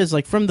anytime there is,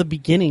 like from the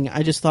beginning,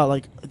 I just thought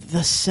like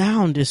the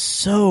sound is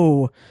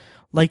so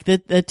like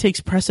that takes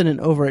precedent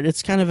over it.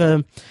 It's kind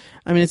of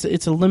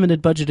it's a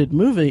limited budgeted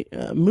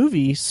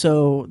movie,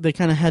 so they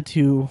kind of had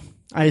to.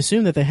 I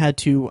assume that they had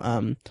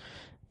to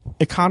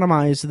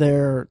economize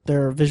their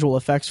visual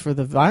effects for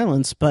the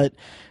violence, but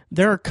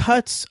there are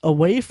cuts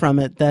away from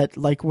it that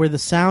like where the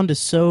sound is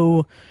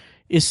so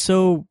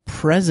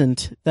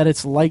present that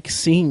it's like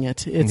seeing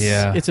it.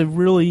 It's a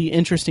really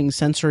interesting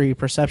sensory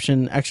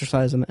perception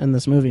exercise in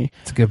this movie.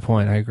 That's a good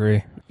point. I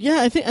agree.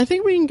 Yeah, I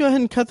think we can go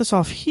ahead and cut this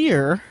off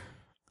here.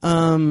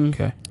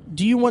 Okay.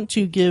 Do you want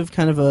to give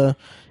kind of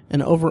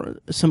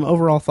some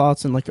overall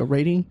thoughts and like a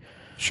rating?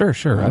 Sure,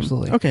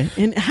 absolutely. Okay,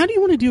 and how do you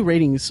want to do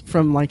ratings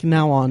from like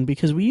now on?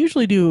 Because we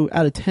usually do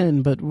out of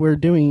 10, but we're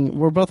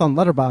both on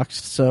Letterboxd,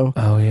 so.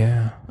 Oh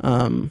yeah.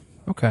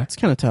 Okay. It's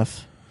kind of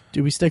tough.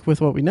 Do we stick with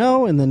what we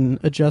know and then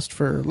adjust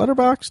for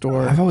Letterboxd,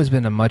 or? I've always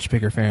been a much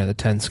bigger fan of the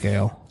 10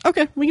 scale.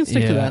 Okay, we can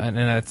stick to that. And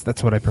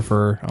that's what I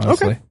prefer,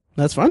 honestly. Okay,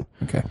 that's fine.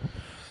 Okay.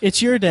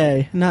 It's your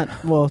day,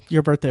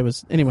 your birthday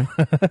was, anyway.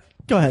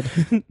 Go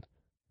ahead.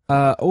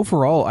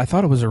 Overall, I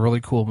thought it was a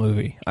really cool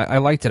movie. I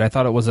liked it. I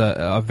thought it was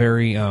a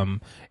very,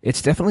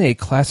 it's definitely a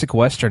classic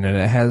Western, and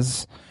it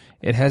has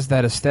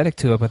that aesthetic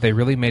to it, but they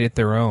really made it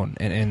their own,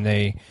 and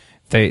they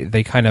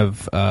kind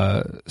of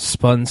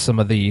spun some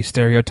of the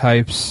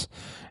stereotypes,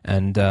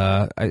 and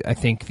I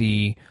think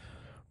we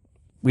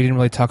didn't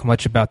really talk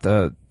much about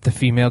the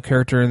female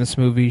character in this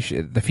movie.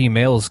 The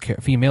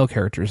female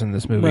characters in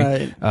this movie.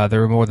 Right.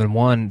 There were more than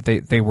one.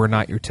 They were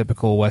not your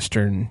typical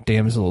Western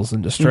damsels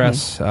in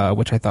distress,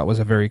 which I thought was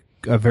a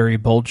very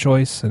bold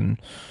choice and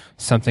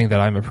something that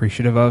I'm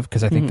appreciative of,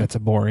 because I think that's a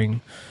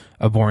boring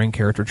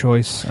character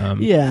choice.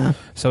 Yeah.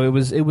 So it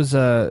was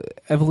a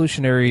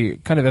evolutionary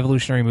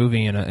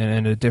movie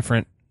and a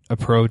different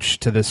approach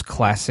to this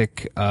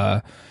classic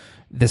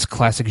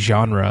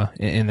genre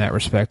in that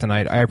respect, and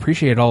I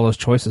appreciated all those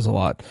choices a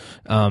lot.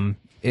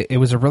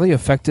 It was a really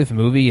effective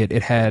movie.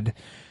 It had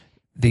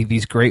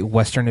these great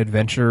Western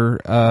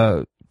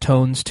adventure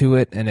tones to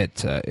it, and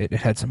it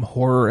had some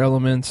horror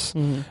elements.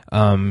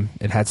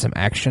 It had some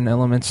action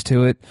elements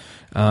to it,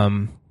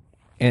 and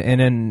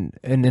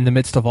in the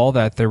midst of all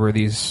that, there were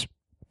these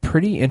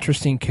pretty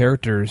interesting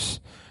characters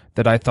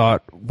that I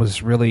thought it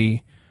was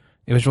really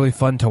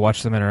fun to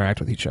watch them interact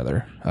with each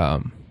other.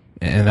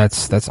 And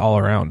that's all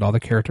around. All the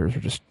characters are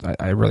just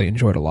I really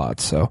enjoyed a lot.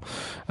 So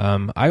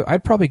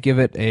I'd probably give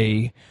it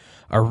a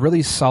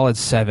really solid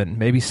 7,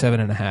 maybe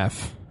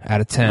 7.5 out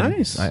of 10.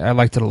 Nice. I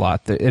liked it a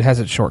lot. It has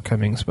its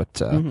shortcomings,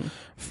 but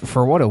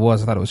for what it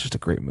was, I thought it was just a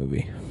great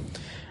movie.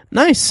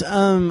 Nice.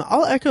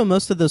 I'll echo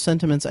most of those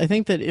sentiments. I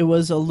think that it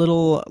was a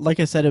little, like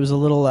I said, it was a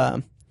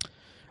little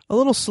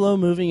slow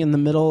moving in the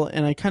middle,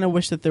 and I kind of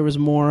wish that there was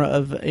more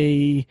of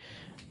a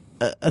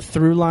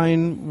through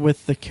line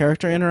with the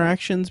character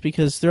interactions,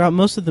 because throughout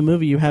most of the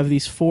movie you have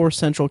these 4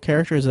 central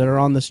characters that are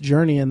on this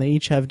journey, and they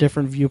each have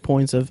different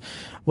viewpoints of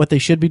what they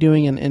should be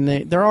doing, and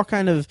they're all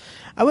kind of,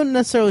 I wouldn't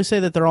necessarily say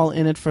that they're all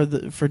in it for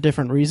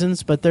different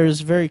reasons, but there's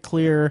very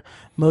clear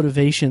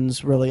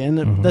motivations, really,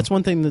 and that's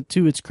one thing that,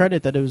 to its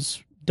credit, that it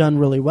was done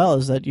really well,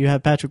 is that you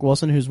have Patrick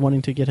Wilson, who's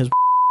wanting to get his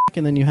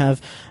and then you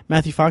have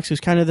Matthew Fox, who's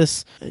kind of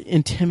this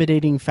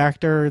intimidating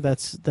factor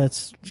that's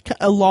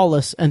a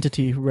lawless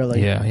entity,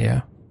 really.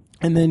 Yeah.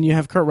 And then you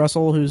have Kurt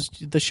Russell, who's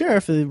the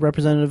sheriff, the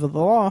representative of the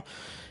law.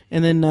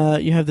 And then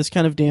you have this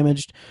kind of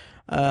damaged,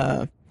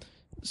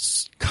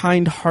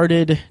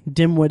 kind-hearted,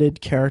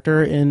 dim-witted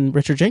character in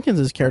Richard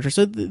Jenkins' character.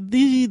 So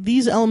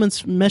these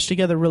elements mesh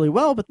together really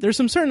well, but there's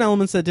some certain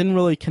elements that didn't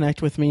really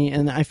connect with me,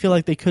 and I feel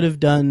like they could have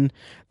been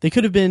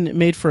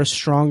made for a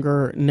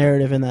stronger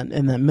narrative in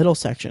that middle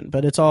section.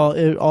 But it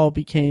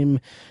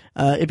became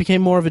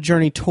more of a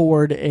journey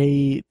toward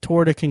a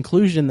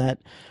conclusion that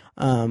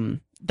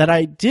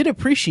I did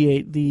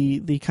appreciate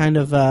the kind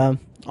of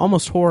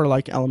almost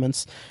horror-like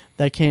elements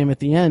that came at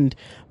the end,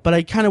 but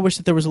I kind of wish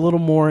that there was a little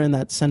more in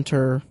that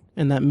center,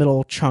 in that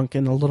middle chunk,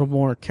 and a little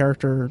more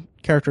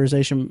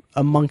characterization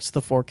amongst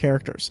the 4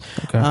 characters.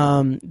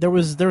 Okay. There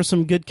was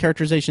some good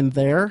characterization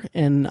there,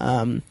 and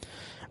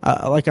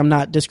like I'm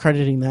not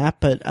discrediting that,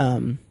 but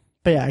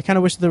yeah, I kind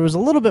of wish there was a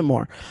little bit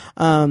more.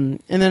 And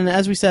then,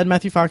 as we said,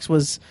 Matthew Fox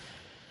was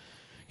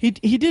he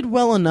did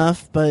well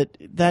enough, but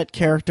that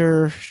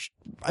character,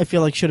 I feel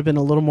like, should have been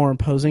a little more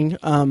imposing.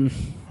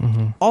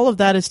 All of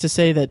that is to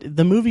say that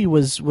the movie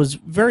was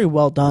very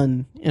well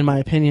done, in my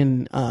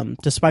opinion,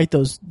 despite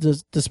those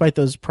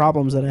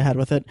problems that I had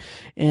with it,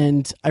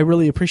 and I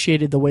really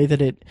appreciated the way that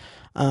it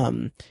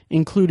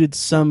included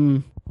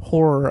some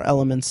horror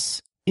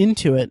elements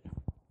into it.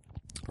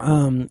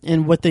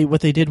 And what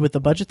they did with the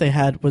budget they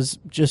had was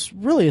just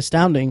really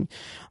astounding.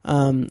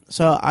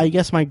 So I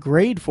guess my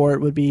grade for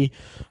it would be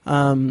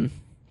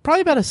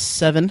probably about a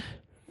 7.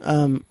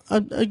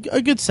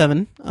 A good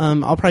 7.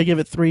 I'll probably give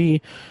it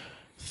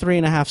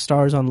 3.5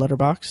 stars on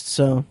Letterboxd.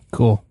 So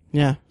cool.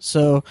 Yeah.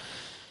 So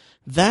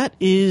that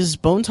is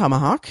Bone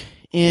Tomahawk.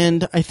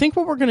 And I think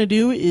what we're going to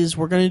do is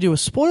we're going to do a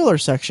spoiler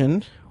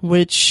section,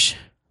 which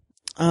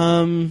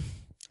I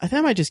think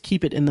I might just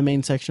keep it in the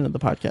main section of the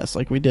podcast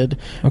like we did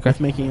with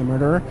Making a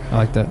Murderer. I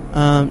like that.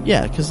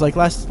 Yeah, because like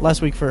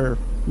last week for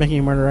Making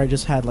a Murderer, I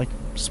just had like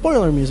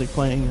spoiler music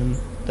playing, and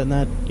then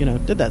that,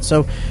 did that.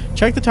 So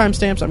check the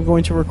timestamps. I'm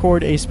going to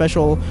record a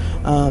special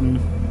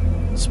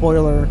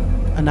spoiler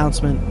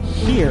announcement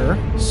here,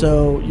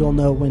 so you'll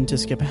know when to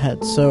skip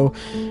ahead. So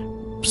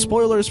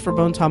spoilers for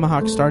Bone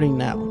Tomahawk starting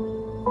now.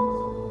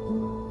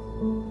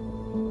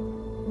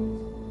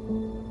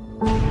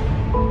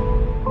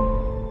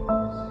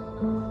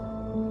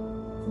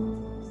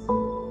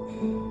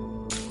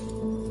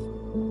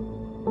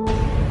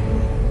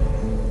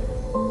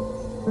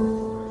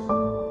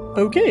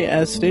 Okay,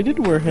 as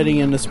stated, we're heading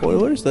into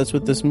spoilers. That's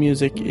what this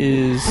music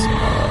is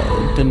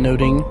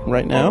denoting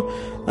right now.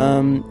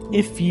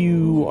 If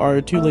you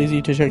are too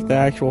lazy to check the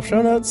actual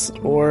show notes,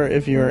 or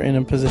if you're in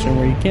a position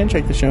where you can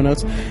check the show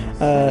notes,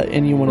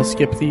 and you want to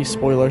skip the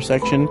spoiler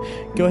section,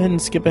 go ahead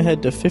and skip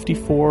ahead to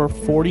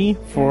 5440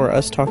 for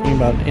us talking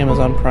about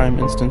Amazon Prime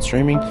Instant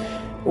Streaming.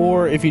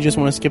 Or if you just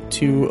want to skip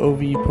to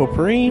OV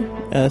Potpourri,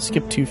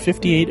 skip to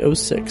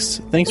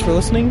 5806. Thanks for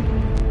listening,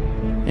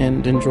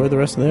 and enjoy the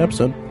rest of the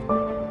episode.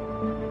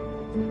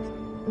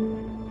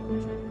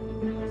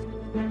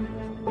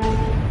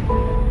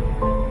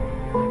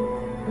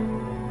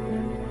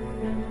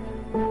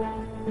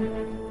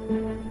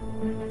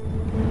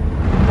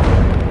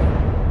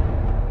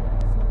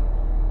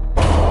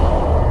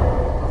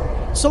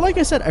 So like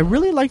I said, I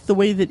really liked the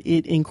way that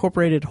it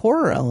incorporated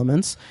horror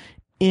elements.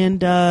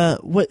 And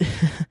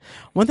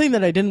one thing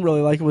that I didn't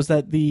really like was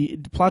that the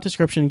plot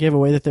description gave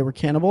away that they were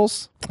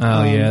cannibals.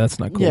 Oh yeah, that's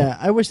not cool. Yeah,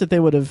 I wish that they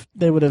would have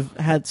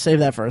had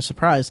saved that for a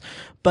surprise.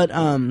 But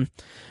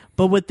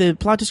what the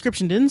plot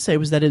description didn't say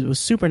was that it was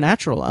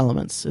supernatural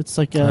elements. It's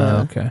like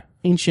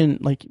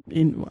ancient, like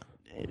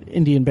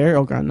Indian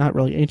burial ground. Not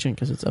really ancient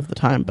because it's of the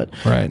time, but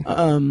right.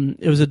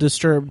 It was a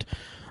disturbed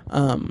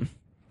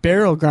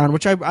burial ground,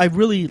 which I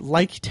really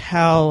liked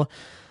how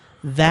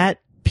that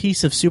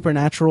piece of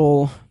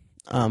supernatural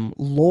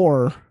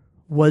lore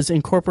was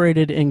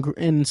incorporated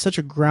in such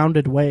a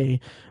grounded way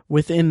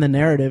within the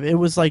narrative. It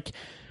was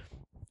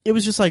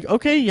just like,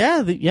 okay,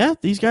 yeah,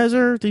 these guys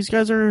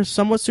are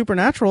somewhat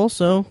supernatural,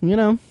 so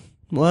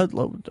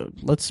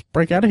let's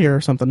break out of here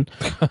or something.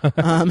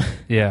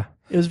 Yeah,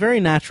 it was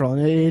very natural,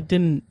 and it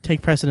didn't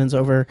take precedence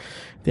over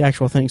the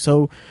actual thing.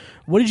 So,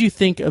 what did you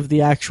think of the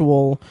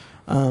actual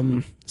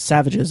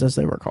savages, as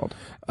they were called?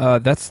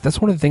 That's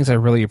one of the things I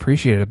really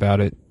appreciated about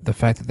it, the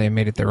fact that they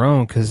made it their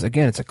own, because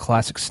again, it's a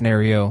classic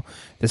scenario,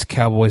 this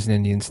cowboys and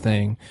Indians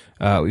thing.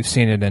 We've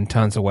seen it in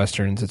tons of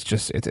westerns.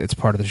 It's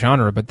part of the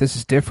genre, but this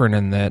is different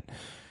in that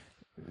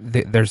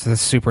there's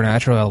this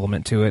supernatural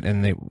element to it,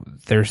 and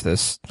there's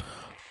this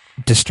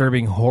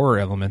disturbing horror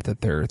element that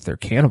they're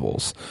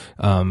cannibals.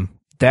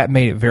 That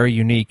made it very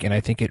unique, and I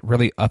think it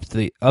really upped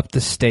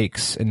the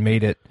stakes and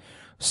made it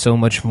so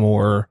much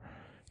more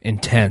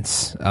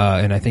intense.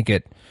 And I think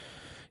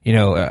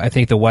I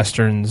think the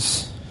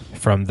westerns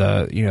from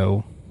the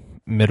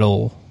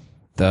middle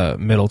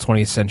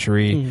 20th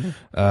century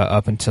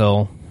up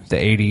until the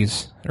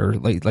 80s or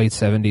late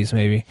 70s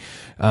maybe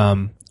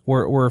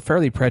were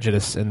fairly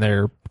prejudiced in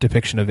their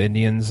depiction of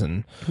Indians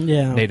and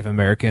Native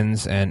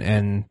Americans,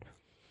 and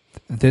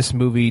this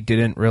movie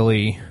didn't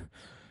really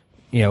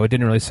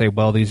say,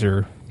 well, these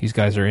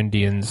guys are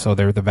Indians, so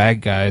they're the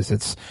bad guys.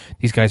 It's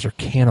these guys are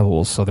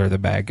cannibals, so they're the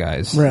bad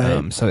guys.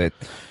 Right. So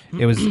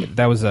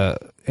that was an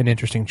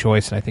interesting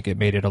choice, and I think it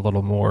made it a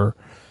little more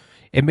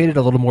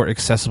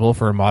accessible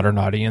for a modern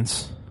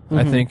audience.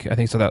 Mm-hmm. I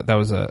think so. That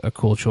was a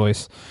cool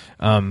choice.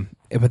 But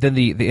then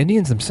the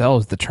Indians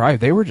themselves, the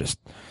tribe, they were just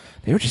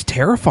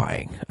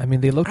terrifying. I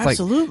mean, they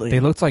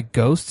looked like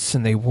ghosts,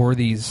 and they wore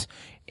these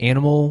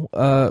animal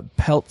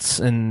pelts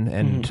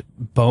and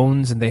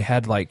bones, and they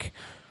had like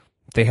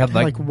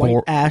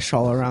white ash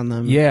all around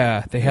them.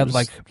 Yeah, they had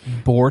like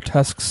boar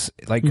tusks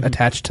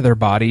attached to their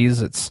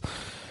bodies. It's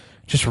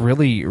just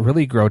really,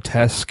 really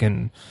grotesque,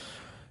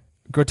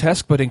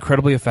 but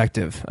incredibly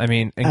effective. I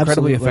mean,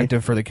 incredibly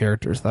effective for the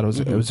characters. I thought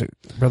it was a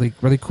really,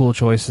 really cool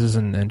choices,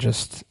 and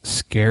just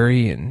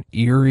scary and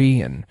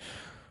eerie. And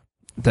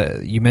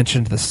you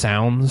mentioned the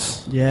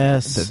sounds.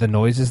 Yes, the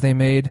noises they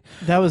made.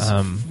 That was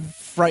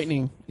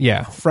frightening.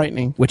 Yeah,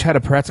 frightening. Which had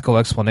a practical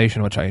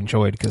explanation, which I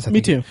enjoyed, because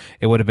Me too.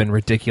 It would have been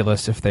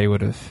ridiculous if they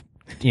would have.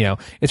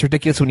 It's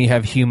ridiculous when you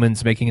have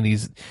humans making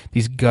these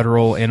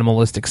guttural,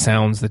 animalistic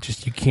sounds that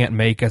just you can't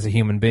make as a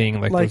human being,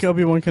 like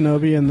Obi-Wan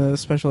Kenobi in the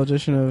special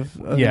edition of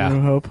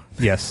New Hope.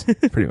 Yes,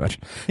 pretty much.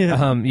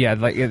 Yeah.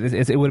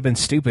 It would have been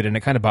stupid, and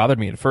it kind of bothered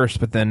me at first,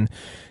 but then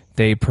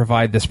they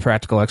provide this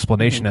practical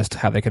explanation as to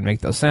how they can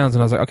make those sounds,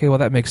 and I was like, okay, well,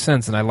 that makes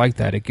sense, and I like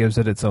that. It gives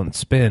it its own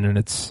spin, and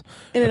it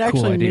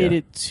actually made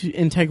it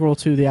integral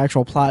to the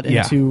actual plot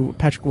and to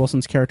Patrick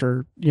Wilson's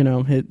character.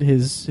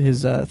 His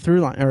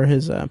through line, or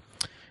his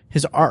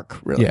his arc,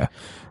 really. Yeah.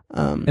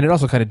 And it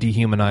also kind of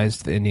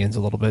dehumanized the Indians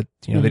a little bit.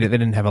 You know, they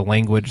didn't have a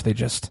language. They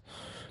just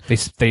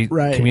they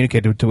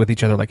communicated with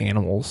each other like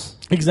animals.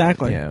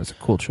 Exactly. Yeah, it was a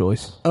cool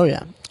choice. Oh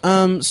yeah.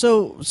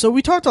 So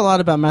we talked a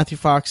lot about Matthew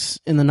Fox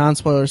in the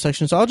non-spoiler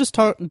section. So I'll just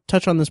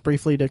touch on this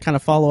briefly to kind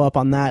of follow up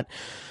on that.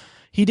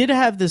 He did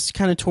have this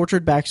kind of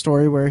tortured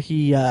backstory where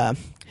he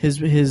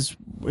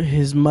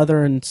his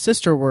mother and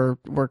sister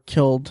were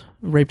killed,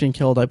 raped and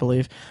killed, I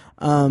believe.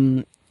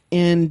 And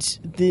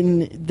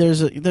then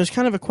there's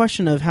kind of a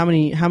question of how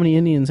many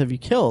Indians have you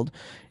killed,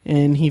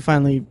 and he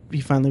finally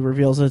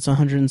reveals that it's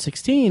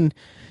 116,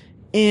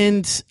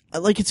 and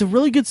like it's a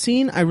really good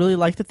scene. I really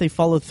like that they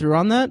followed through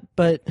on that,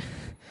 but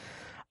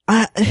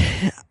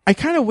I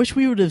kind of wish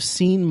we would have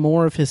seen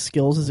more of his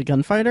skills as a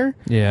gunfighter.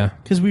 Yeah,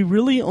 because we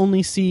really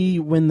only see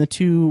when the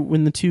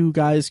two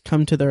guys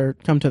come to their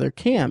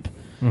camp.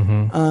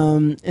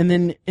 Mm-hmm. And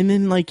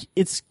then like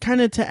it's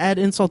kind of to add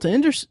insult to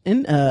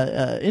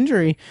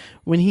injury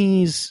when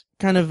he's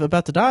kind of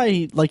about to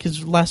die. Like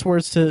his last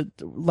words to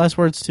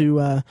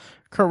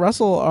Kurt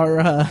Russell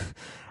are,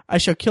 "I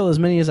shall kill as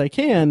many as I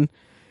can,"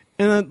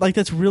 and like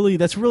that's really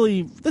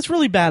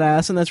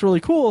badass and that's really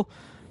cool.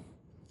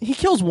 He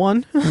kills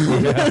one.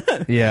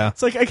 Yeah.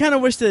 It's like I kind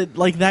of wish that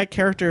like that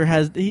character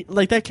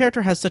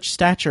has such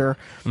stature,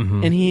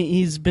 and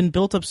he's been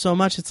built up so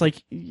much. It's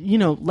like, you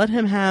know, let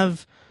him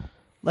have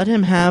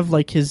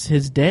like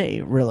his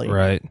day, really.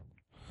 Right.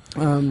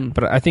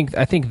 But I think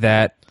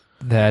that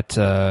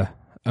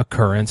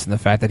occurrence and the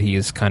fact that he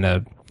is kind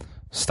of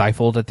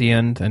stifled at the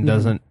end and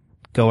doesn't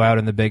go out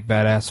in the big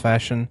badass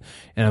fashion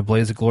in a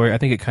blaze of glory, I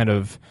think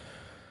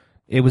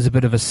it was a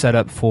bit of a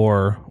setup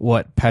for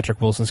what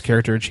Patrick Wilson's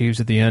character achieves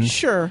at the end.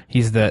 Sure.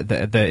 He's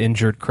the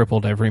injured,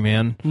 crippled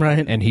everyman.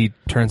 Right. And he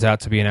turns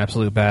out to be an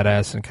absolute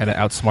badass and kind of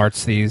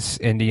outsmarts these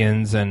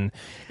Indians and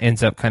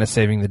ends up kind of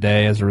saving the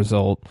day as a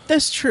result.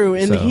 That's true.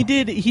 And he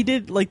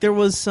did like there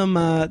was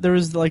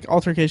like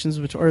altercations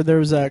or there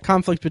was a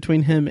conflict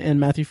between him and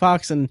Matthew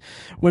Fox, and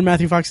when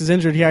Matthew Fox is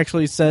injured, he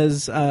actually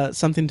says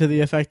something to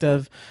the effect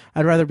of,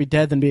 "I'd rather be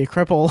dead than be a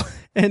cripple."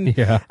 And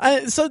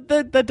so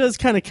that does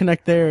kind of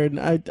connect there, and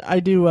I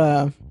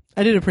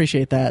did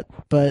appreciate that,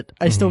 but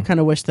I still kind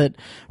of wish that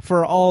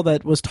for all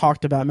that was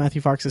talked about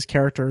Matthew Fox's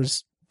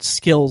character's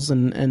skills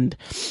and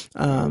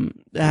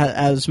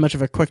as much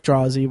of a quick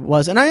draw as he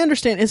was, and I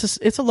understand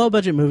it's a low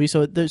budget movie,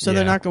 so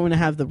they're not going to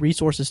have the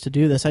resources to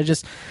do this.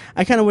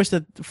 I kind of wish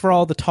that for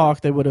all the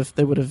talk they would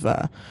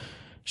have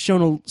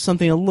shown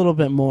something a little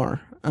bit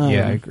more.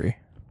 Yeah, I agree.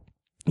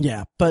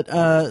 Yeah,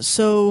 but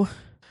so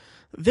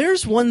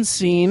there's one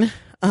scene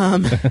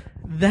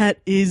that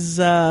is.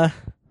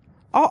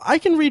 I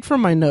can read from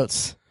my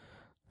notes.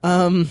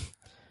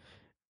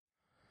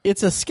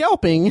 It's a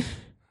scalping.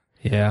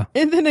 Yeah.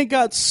 And then it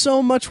got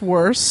so much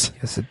worse.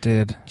 Yes, it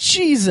did.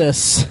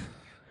 Jesus.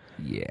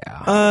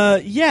 Yeah.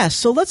 Yeah,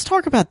 so let's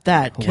talk about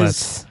that,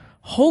 because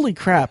holy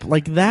crap,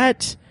 like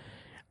that,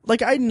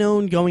 like I'd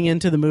known going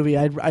into the movie,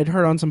 I'd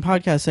heard on some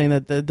podcasts saying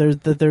that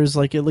there's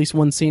like at least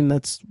one scene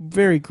that's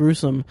very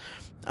gruesome.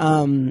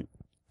 And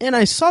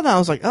I saw that, I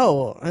was like,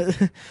 oh,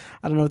 I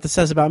don't know what this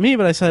says about me,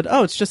 but I said,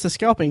 oh, it's just a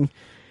scalping.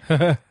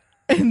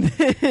 And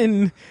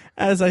then,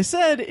 as I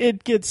said,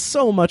 it gets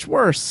so much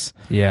worse.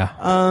 Yeah.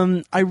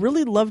 I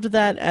really loved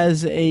that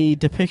as a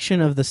depiction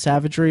of the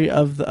savagery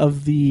of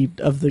the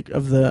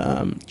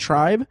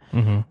tribe.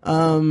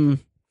 Mm-hmm.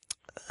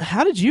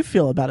 How did you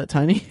feel about it,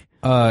 Tiny?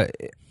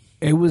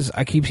 It was.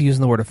 I keep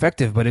using the word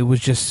effective, but it was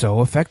just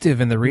so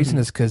effective, and the reason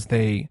is because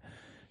they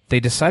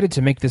decided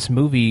to make this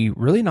movie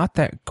really not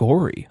that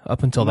gory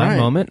up until that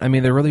moment. I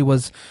mean, there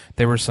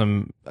were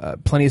some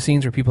plenty of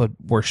scenes where people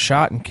were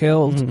shot and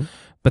killed,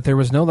 but there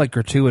was no like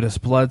gratuitous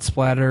blood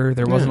splatter.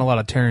 There wasn't a lot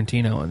of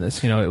Tarantino in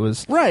this. You know, it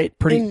was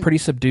pretty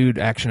subdued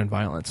action and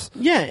violence.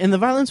 Yeah, and the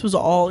violence was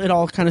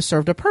all kind of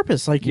served a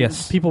purpose. Like,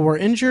 people were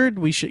injured.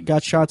 We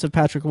got shots of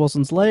Patrick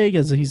Wilson's leg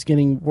as he's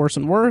getting worse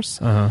and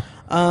worse.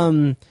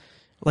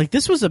 Like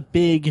this was a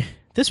big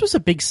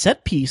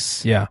set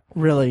piece. Yeah.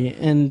 Really.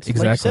 And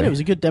like you said, it was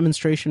a good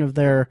demonstration of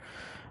their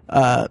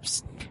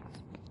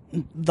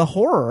the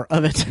horror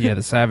of it. Yeah,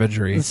 the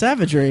savagery. It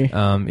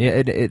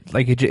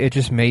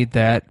just made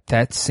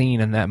that scene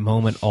and that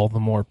moment all the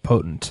more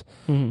potent.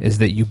 Is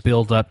that you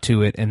build up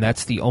to it, and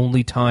that's the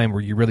only time where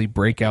you really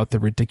break out the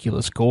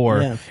ridiculous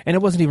gore. Yeah. And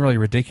it wasn't even really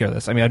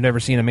ridiculous. I mean, I've never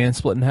seen a man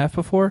split in half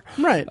before.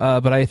 Right.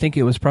 But I think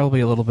it was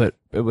probably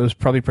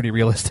pretty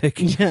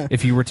realistic. Yeah.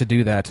 If you were to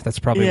do that, that's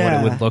probably what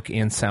it would look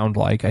and sound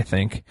like, I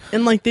think.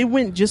 And like they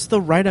went just the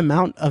right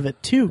amount of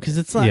it too, because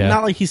it's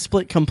not like he's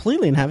split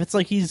completely in half. It's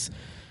like he's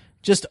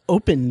just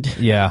opened.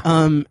 Yeah.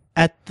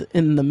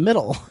 In the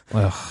middle.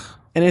 Ugh.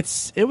 And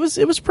it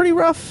was pretty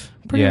rough.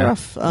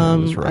 Rough. It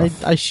was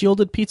rough. I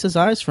shielded Pizza's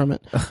eyes from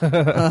it.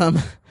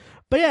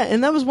 But yeah,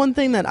 and that was one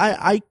thing that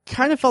I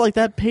kind of felt like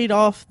that paid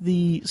off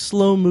the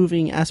slow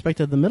moving aspect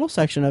of the middle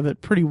section of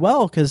it pretty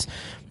well, because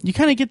you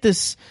kind of get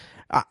this.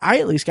 I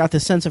at least got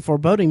this sense of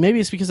foreboding.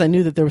 Maybe it's because I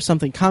knew that there was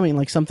something coming,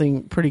 like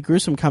something pretty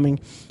gruesome coming.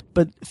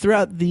 But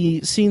throughout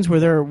the scenes where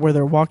they're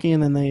walking,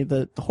 and then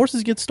the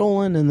horses get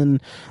stolen, and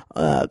then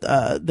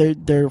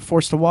they're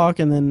forced to walk,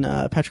 and then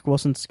Patrick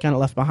Wilson's kind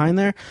of left behind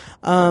there.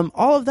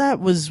 All of that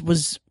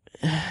was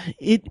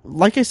it.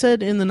 Like I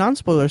said in the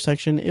non-spoiler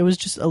section, it was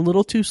just a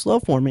little too slow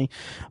for me.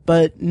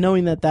 But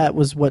knowing that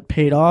was what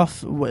paid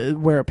off,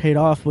 where it paid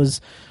off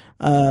was,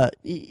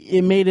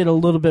 it made it a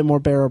little bit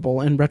more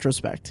bearable in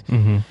retrospect.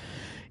 Mm-hmm.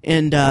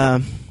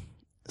 And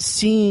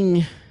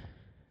seeing,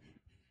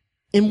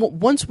 and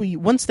once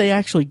they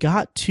actually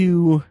got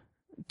to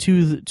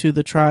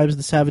the tribes,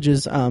 the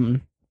savages,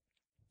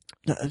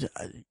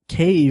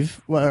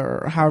 cave,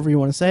 or however you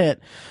want to say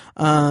it,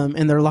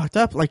 and they're locked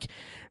up, like,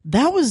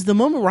 that was the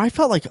moment where I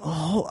felt like,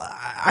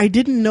 I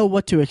didn't know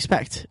what to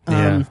expect.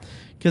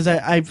 Because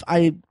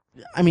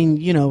I mean,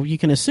 you know, you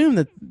can assume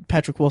that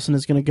Patrick Wilson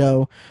is going to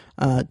go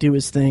do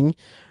his thing.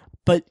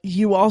 But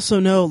you also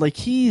know, like,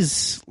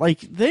 he's like,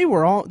 they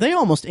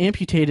almost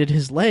amputated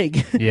his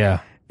leg.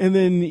 Yeah. And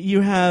then you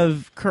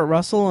have Kurt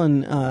Russell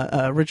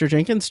and Richard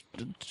Jenkins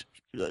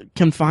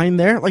confined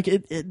there. Like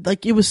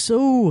it was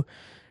so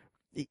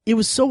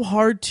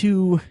hard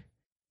to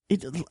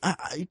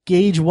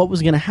gauge what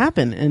was going to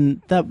happen,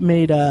 and that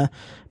made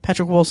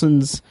Patrick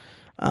Wilson's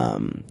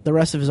the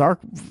rest of his arc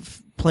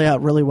play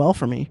out really well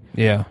for me.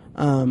 Yeah.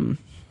 And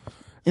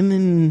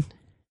then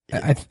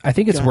I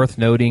think it's worth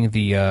noting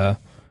the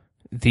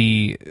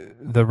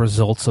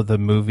results of the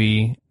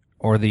movie,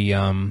 or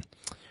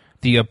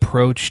the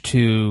approach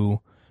to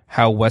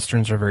how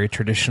Westerns are very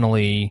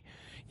traditionally,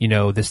 you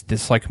know,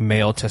 this like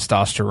male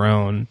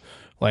testosterone,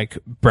 like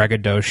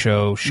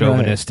braggadocio,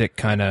 chauvinistic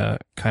kind of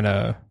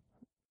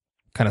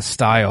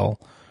style.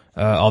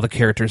 All the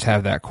characters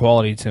have that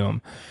quality to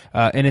them,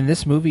 and in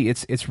this movie,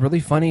 it's really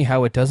funny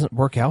how it doesn't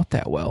work out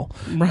that well.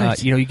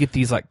 Right. You know, you get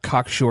these like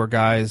cocksure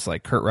guys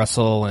like Kurt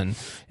Russell and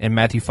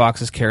Matthew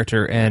Fox's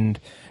character, and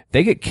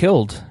they get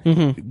killed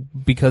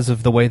because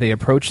of the way they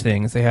approach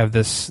things. They have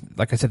this,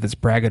 like I said, this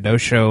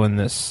braggadocio and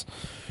this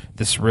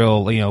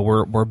real, you know,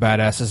 we're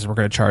badasses, and we're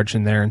going to charge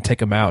in there and take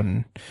them out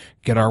and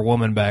get our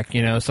woman back,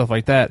 you know, stuff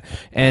like that.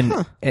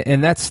 And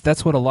and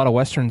that's what a lot of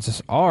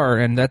Westerns are,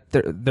 and that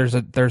there's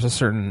a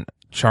certain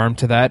charm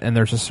to that, and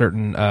there's a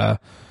certain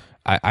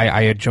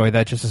I enjoy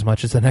that just as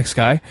much as the next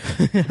guy.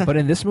 But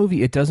in this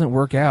movie, it doesn't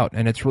work out,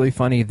 and it's really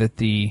funny that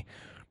the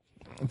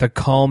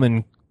calm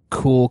and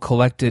cool,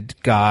 collected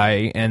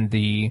guy and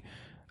the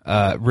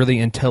really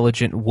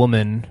intelligent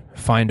woman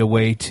find a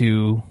way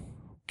to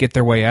get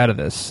their way out of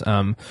this.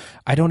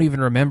 I don't even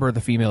remember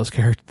the female's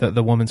character,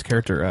 the woman's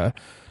character.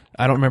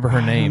 I don't remember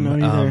her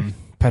name.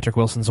 Patrick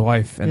Wilson's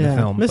wife in the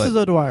film, Mrs.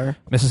 O'Dwyer.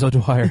 Mrs.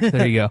 O'Dwyer.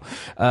 There you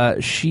go.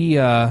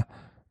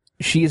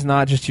 She is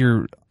not just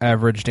your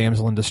average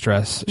damsel in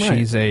distress. Right.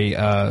 She's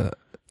a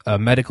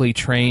medically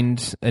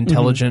trained,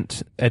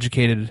 intelligent,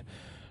 educated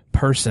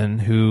person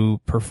who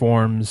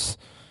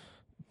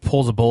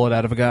pulls a bullet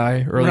out of a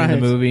guy early in the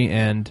movie,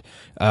 and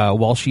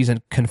while she's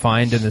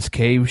confined in this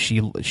cave,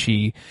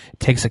 she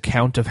takes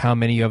account of how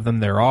many of them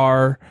there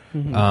are,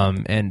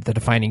 and the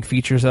defining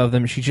features of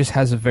them. She just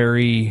has a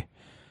very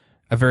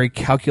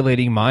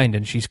calculating mind,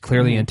 and she's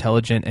clearly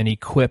intelligent and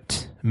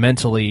equipped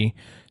mentally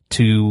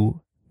to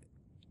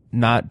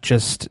not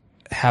just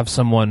have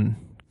someone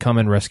come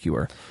and rescue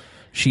her.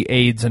 She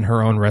aids in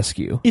her own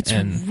rescue. It's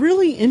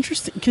really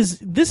interesting, because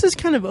this is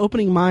kind of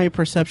opening my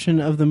perception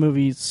of the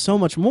movie so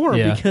much more,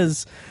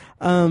 because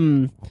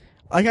like,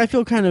 I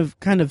feel kind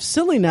of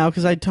silly now,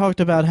 because I talked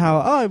about how,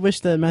 I wish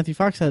that Matthew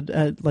Fox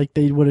had like,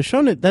 they would have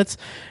shown it. That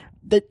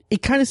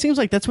it kind of seems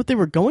like that's what they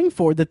were going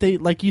for, that they,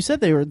 like you said,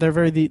 they're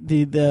very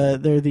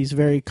they're these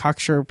very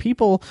cocksure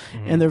people,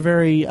 and they're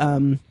very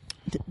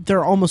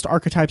they're almost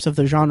archetypes of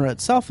the genre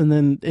itself, and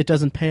then it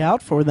doesn't pay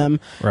out for them.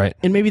 Right.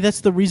 And maybe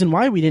that's the reason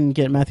why we didn't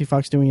get Matthew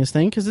Fox doing his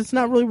thing, because it's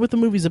not really what the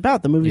movie's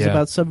about. The movie's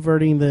about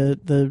subverting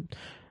the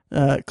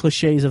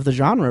cliches of the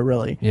genre,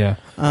 really. Yeah.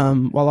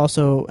 While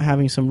also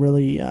having some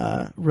really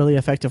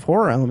effective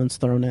horror elements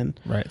thrown in.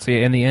 Right. So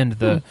in the end,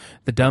 the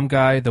dumb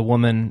guy, the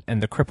woman,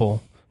 and the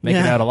cripple make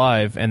it out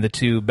alive, and the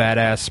two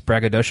badass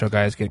braggadocio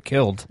guys get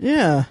killed.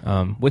 Yeah.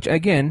 Which,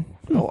 again,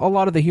 a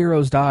lot of the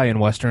heroes die in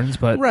Westerns,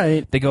 but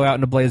they go out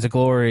in a blaze of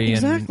glory,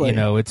 and, you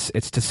know, it's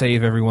to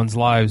save everyone's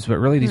lives, but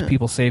really these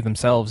people save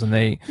themselves, and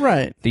the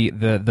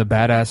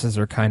badasses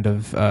are kind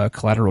of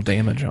collateral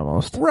damage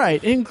almost.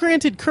 Right. And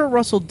granted, Kurt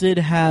Russell did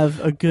have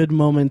a good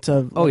moment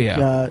of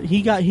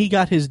he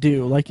got his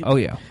due. Like,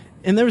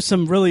 and there was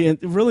some really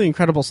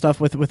incredible stuff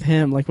with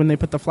him, like when they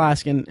put the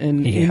flask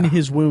in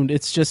his wound.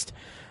 It's just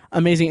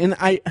amazing. And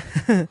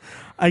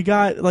I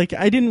got, like,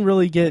 I didn't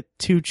really get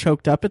too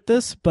choked up at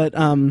this, but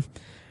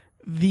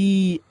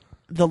the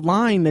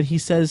line that he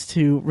says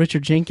to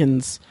Richard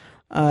Jenkins,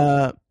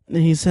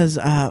 he says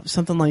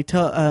something like,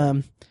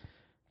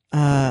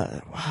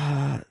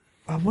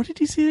 what did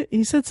he say?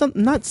 He said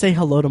something, not say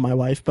hello to my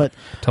wife, but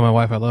Tell my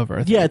wife I love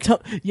her.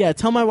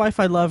 Tell my wife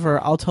I love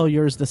her. I'll tell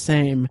yours the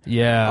same.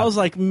 Yeah. I was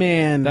like,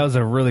 man, That was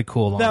a really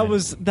cool line.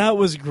 that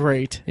was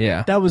great.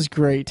 Yeah. That was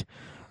great.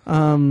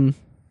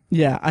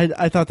 Yeah,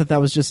 I thought that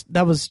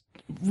was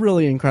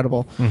really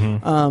incredible.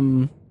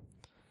 Mm-hmm.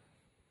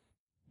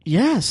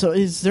 Yeah, so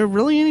is there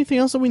really anything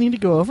else that we need to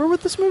go over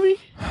with this movie?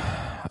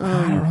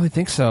 I don't really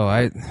think so.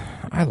 I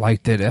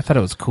liked it. I thought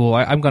it was cool.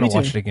 I'm going to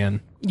watch it again.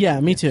 Yeah,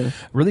 me too.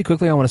 Really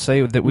quickly, I want to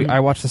say that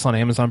I watched this on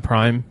Amazon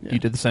Prime. Yeah. You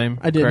did the same?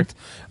 I did. Correct?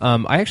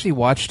 I actually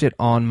watched it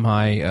on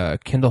my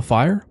Kindle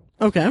Fire.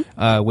 Okay.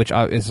 Which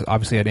is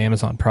obviously an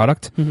Amazon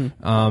product.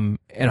 Mm-hmm.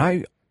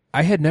 And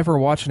I had never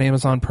watched an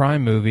Amazon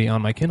Prime movie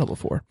on my Kindle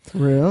before.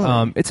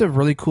 Really? It's a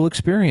really cool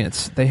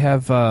experience. They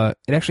have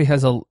it actually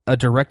has a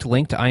direct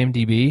link to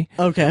IMDb.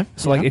 Okay.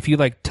 So like if you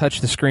like touch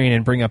the screen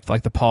and bring up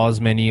like the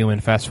pause menu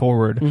and fast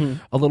forward,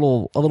 a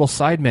little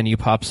side menu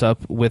pops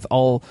up with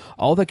all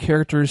the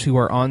characters who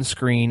are on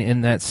screen in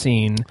that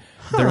scene.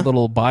 Their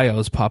little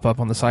bios pop up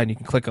on the side, and you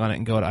can click on it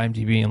and go to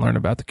IMDb and learn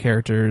about the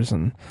characters.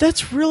 And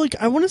that's really.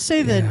 I want to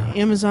say that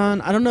Amazon.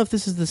 I don't know if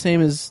this is the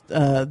same as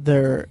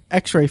their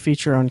X-ray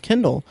feature on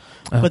Kindle,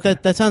 but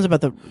that sounds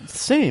about the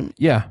same.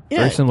 Yeah,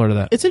 very similar to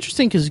that. It's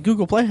interesting because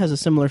Google Play has a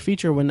similar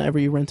feature. Whenever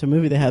you rent a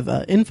movie, they have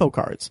info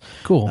cards.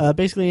 Cool.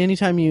 Basically,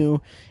 anytime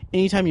you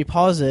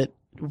pause it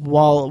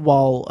while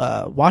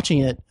watching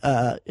it,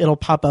 it'll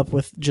pop up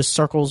with just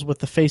circles with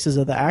the faces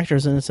of the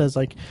actors, and it says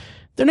like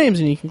their names,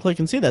 and you can click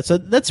and see that. So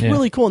that's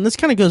really cool. And this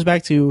kind of goes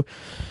back to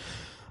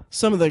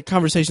some of the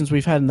conversations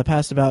we've had in the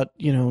past about,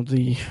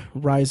 the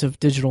rise of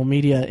digital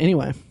media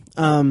anyway.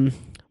 But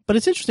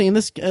it's interesting in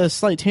this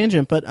slight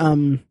tangent, but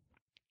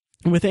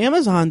with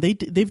Amazon,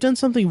 they've done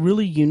something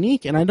really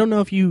unique. And I don't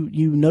know if you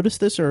noticed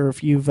this or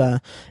if you've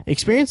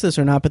experienced this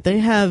or not, but they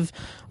have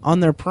on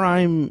their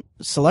Prime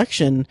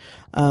selection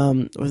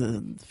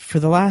for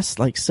the last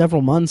like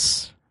several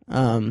months,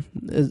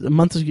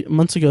 months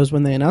ago is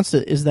when they announced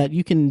it, is that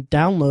you can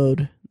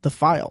download the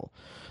file.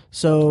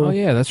 So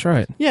yeah, that's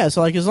right. Yeah,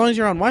 so like as long as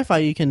you're on Wi-Fi,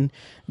 you can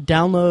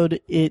download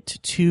it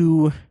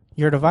to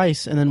your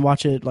device and then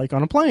watch it like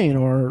on a plane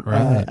or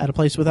at a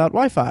place without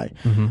Wi-Fi,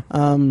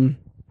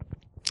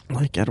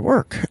 like at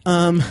work.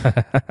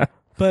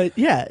 But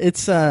yeah,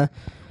 it's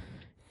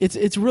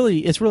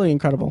really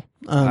incredible.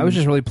 I was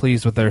just really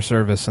pleased with their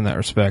service in that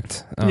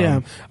respect.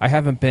 I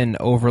haven't been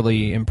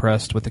overly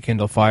impressed with the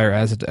Kindle Fire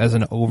as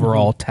an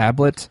overall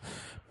tablet,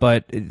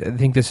 but I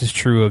think this is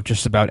true of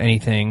just about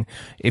anything.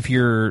 If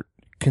you're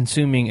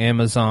consuming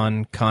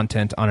Amazon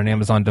content on an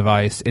Amazon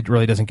device, it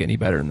really doesn't get any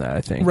better than that,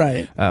 I think.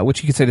 Right.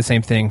 Which you could say the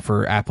same thing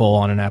for Apple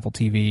on an Apple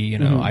TV,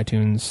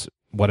 iTunes,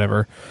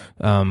 whatever.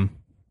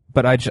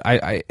 But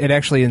it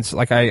actually is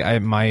like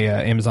my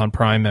Amazon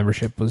Prime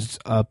membership was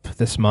up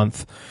this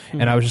month,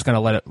 and I was just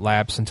gonna let it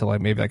lapse until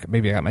maybe I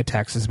got my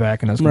taxes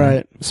back and I was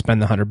gonna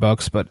spend the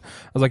 $100. But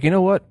I was like, you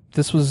know what,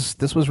 this was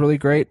really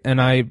great, and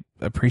I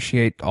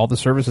appreciate all the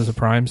services of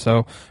Prime,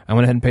 so I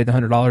went ahead and paid the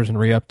 $100 and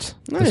re-upped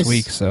this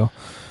week. So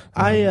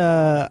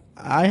I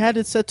had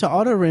it set to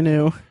auto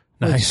renew.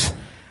 Nice. Which,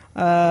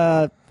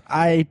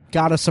 I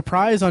got a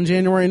surprise on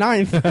January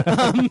 9th.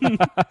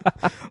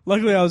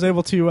 Luckily, I was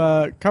able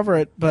to cover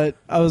it, but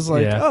I was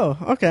like, oh,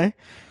 okay.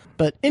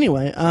 But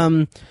anyway,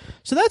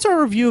 so that's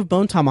our review of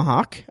Bone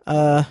Tomahawk.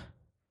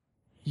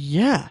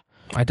 Yeah.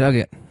 I dug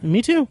it.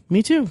 Me too.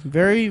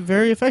 Very,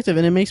 very effective.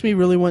 And it makes me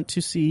really want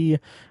to see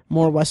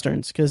more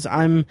Westerns, because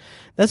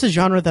that's a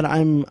genre that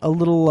I'm a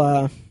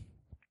little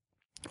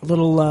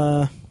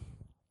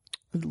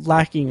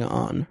lacking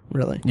on,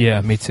 really.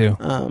 Yeah, me too.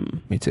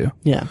 Me too.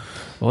 Yeah.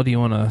 Well, do you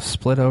want to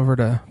split over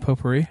to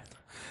potpourri?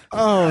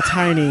 Oh,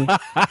 Tiny.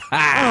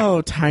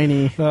 Oh,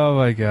 Tiny. Oh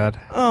my God.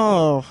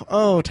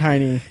 Oh,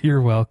 Tiny.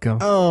 You're welcome.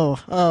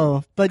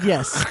 Oh. But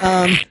yes.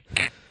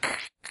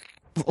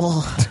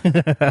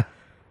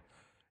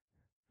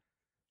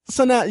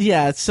 So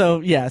now,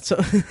 so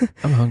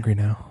I'm hungry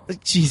now.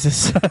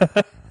 Jesus.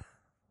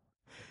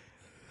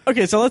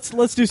 Okay, so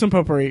let's do some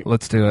potpourri.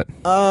 Let's do it.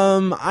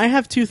 I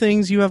have two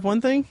things. You have one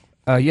thing?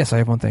 Yes, I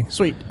have one thing.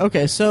 Sweet.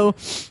 Okay, so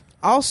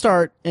I'll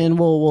start, and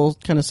we'll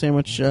kind of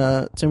sandwich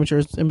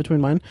yours in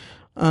between mine.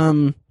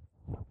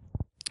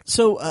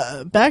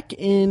 So back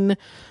in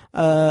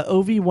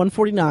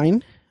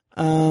OV149,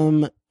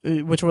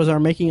 which was our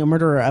Making a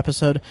Murderer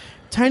episode,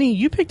 Tiny,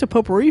 you picked a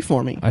potpourri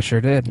for me. I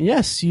sure did.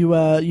 Yes,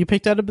 you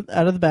picked out of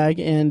the bag,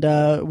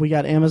 and we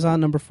got Amazon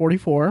number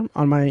 44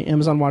 on my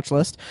Amazon watch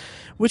list,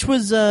 which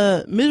was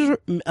Misery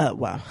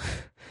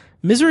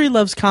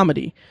Loves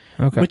Comedy,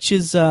 which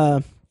is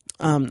Kevin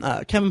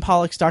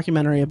Pollak's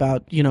documentary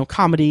about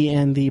comedy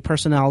and the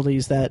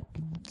personalities that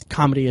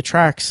comedy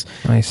attracts.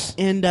 Nice.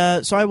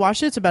 And so I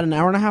watched it. It's about an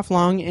hour and a half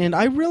long, and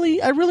I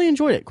really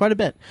enjoyed it quite a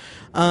bit.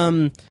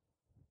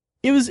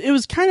 It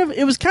was kind of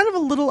a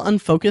little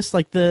unfocused.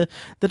 Like the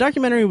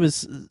documentary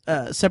was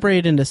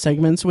separated into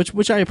segments,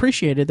 which I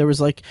appreciated. There was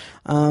like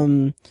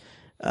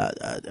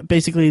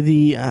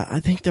basically I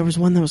think there was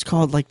one that was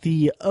called like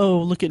the "Oh,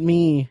 look at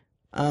me"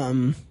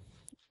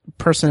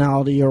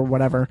 personality or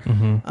whatever.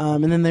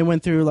 And then they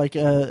went through like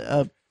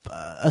a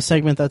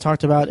segment that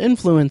talked about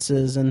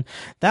influences, and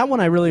that one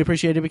I really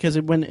appreciated because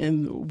it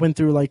went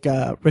through like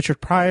Richard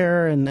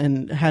Pryor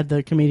and had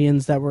the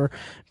comedians that were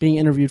being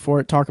interviewed for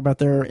it talk about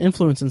their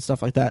influence and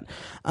stuff like that.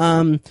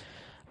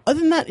 Other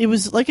than that, it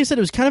was, like I said,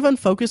 it was kind of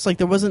unfocused. Like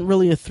there wasn't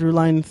really a through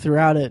line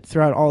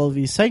throughout all of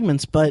these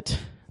segments. But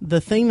the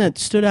thing that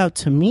stood out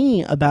to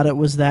me about it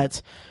was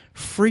that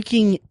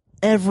freaking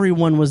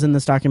everyone was in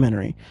this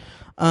documentary.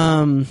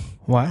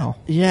 Wow.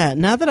 Yeah.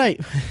 Now that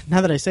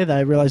I say that,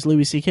 I realize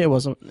Louis C.K.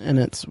 wasn't in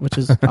it, which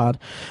is odd.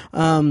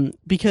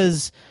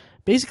 Because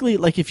basically,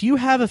 like if you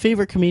have a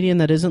favorite comedian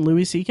that isn't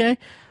Louis C.K.,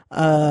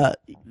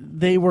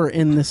 they were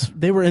in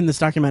this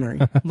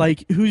documentary.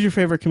 Like, who's your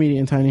favorite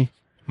comedian, Tiny?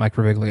 Mike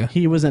Birbiglia.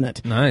 He was in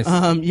it. Nice.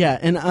 Yeah,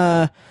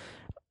 and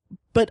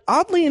but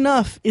oddly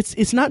enough,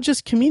 it's not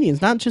just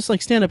comedians, not just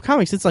like stand-up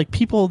comics. It's like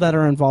people that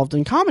are involved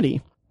in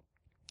comedy.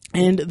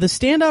 And the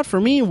standout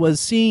for me was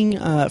seeing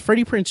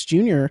Freddie Prinze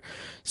Jr.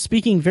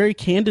 speaking very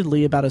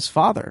candidly about his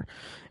father,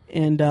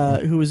 and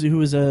who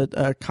was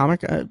a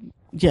comic.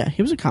 Yeah,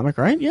 he was a comic,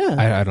 right? Yeah,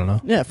 I don't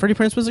know. Yeah, Freddie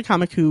Prinze was a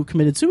comic who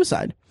committed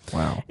suicide.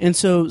 Wow. And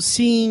so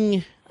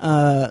seeing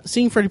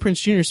Freddie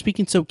Prinze Jr.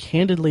 speaking so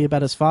candidly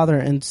about his father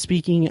and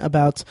speaking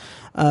about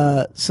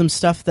some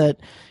stuff that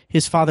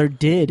his father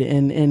did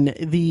and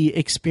the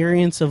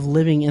experience of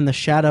living in the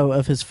shadow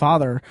of his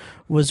father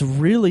was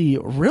really,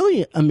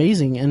 really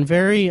amazing and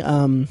very,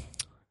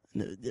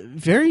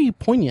 very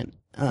poignant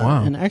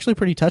Wow. and actually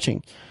pretty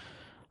touching.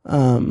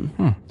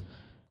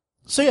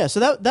 So yeah,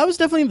 so that was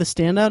definitely the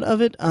standout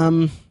of it.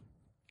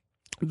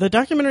 The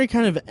documentary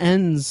kind of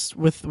ends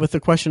with the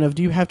question of,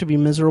 do you have to be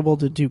miserable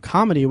to do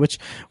comedy, which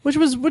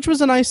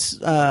was a nice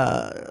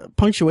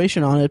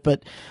punctuation on it,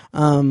 but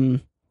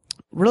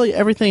really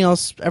everything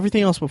else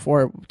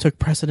before it took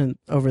precedent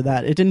over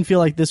that. It didn't feel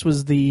like this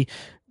was the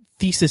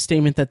thesis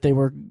statement that they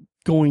were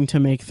going to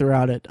make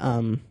throughout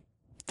the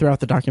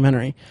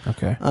documentary.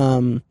 Okay.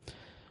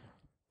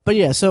 But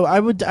yeah, so I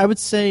would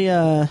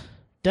say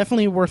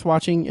definitely worth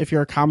watching if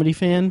you're a comedy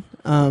fan.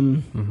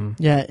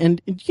 Yeah,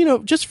 and you know,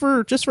 just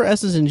for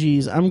S's and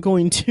G's, I'm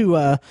going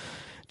to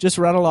just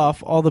rattle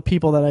off all the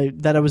people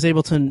that I was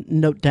able to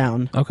note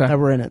down that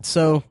were in it.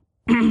 So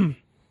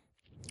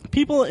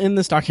people in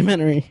this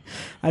documentary,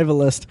 I have a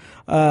list.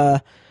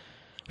 Here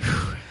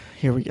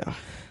we go.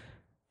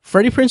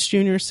 Freddie Prinze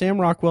Jr.,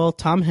 Sam Rockwell,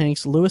 Tom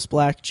Hanks, Louis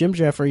Black, Jim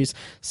Jeffries,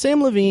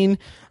 Sam Levine,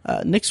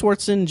 Nick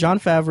Swartzen, Jon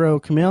Favreau,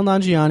 Kumail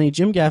Nanjiani,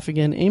 Jim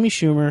Gaffigan, Amy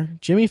Schumer,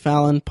 Jimmy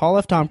Fallon, Paul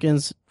F.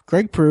 Tompkins,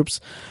 Greg Proops,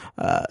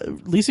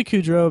 Lisa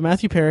Kudrow,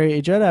 Matthew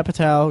Perry, Judd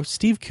Apatow,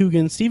 Steve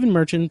Coogan, Stephen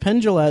Merchant,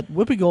 Penn Jillette,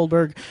 Whoopi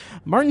Goldberg,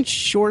 Martin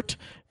Short,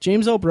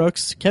 James L.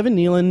 Brooks, Kevin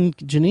Nealon,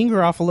 Janine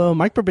Garofalo,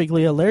 Mike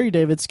Birbiglia, Larry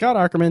David, Scott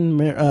Ackerman,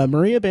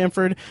 Maria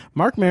Bamford,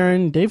 Mark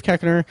Maron, Dave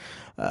Koechner,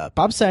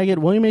 Bob Saget,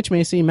 William H.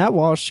 Macy, Matt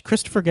Walsh,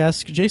 Christopher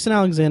Guest, Jason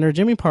Alexander,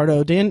 Jimmy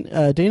Pardo,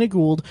 Dana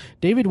Gould,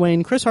 David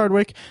Wayne, Chris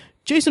Hardwick,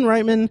 Jason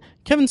Reitman,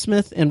 Kevin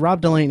Smith, and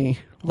Rob Delaney.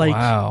 Like,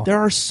 wow. There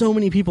are so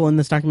many people in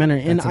this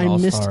documentary, and I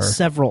missed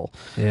several.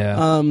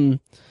 Yeah.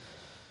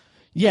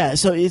 Yeah,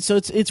 so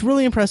it's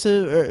really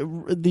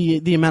impressive,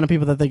 the amount of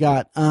people that they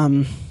got.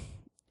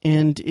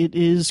 And it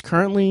is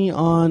currently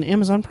on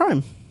Amazon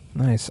Prime.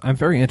 Nice. I'm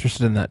very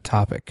interested in that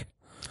topich.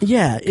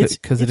 Yeah,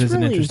 because it is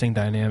really an interesting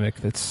dynamic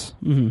that's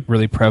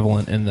really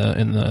prevalent in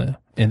the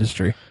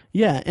industry.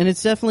 Yeah, and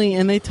it's definitely,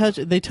 and they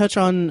touch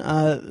on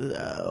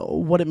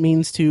what it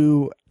means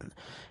to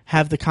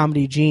have the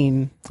comedy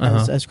gene,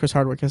 as Chris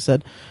Hardwick has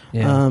said.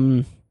 Yeah.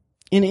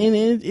 And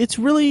it's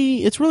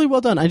really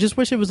well done. I just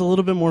wish it was a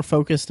little bit more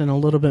focused and a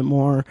little bit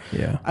more.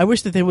 Yeah. I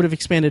wish that they would have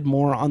expanded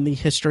more on the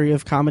history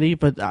of comedy,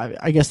 but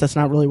I guess that's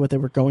not really what they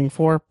were going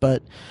for.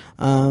 But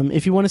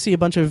if you want to see a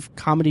bunch of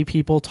comedy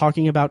people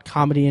talking about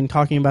comedy and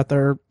talking about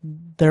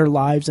their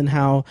lives and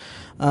how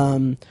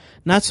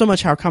not so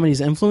much how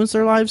comedy's influenced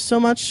their lives so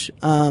much,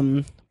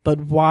 but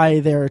why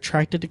they're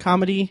attracted to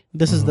comedy,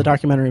 this is the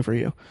documentary for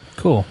you.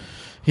 Cool.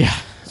 Yeah.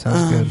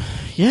 Sounds good.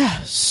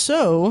 Yeah.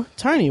 So,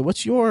 Tiny,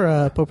 what's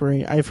your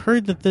potpourri? I've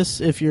heard that this,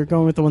 if you're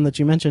going with the one that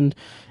you mentioned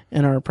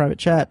in our private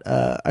chat,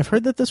 I've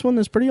heard that this one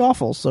is pretty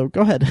awful. So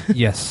go ahead.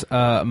 Yes.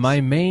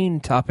 My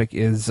main topic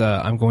is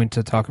I'm going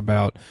to talk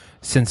about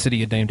Sin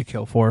City: A Dame to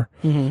Kill For.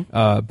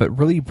 But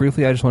really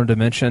briefly, I just wanted to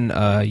mention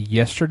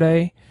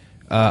yesterday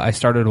I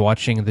started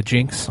watching The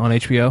Jinx on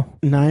HBO.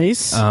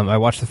 Nice. I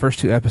watched the first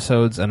 2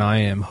 episodes and I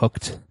am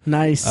hooked.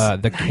 Nice.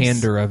 The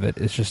candor of it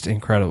is just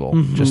incredible.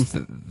 Just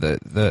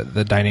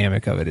the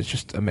dynamic of it is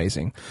just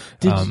amazing.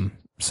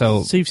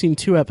 So you've seen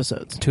 2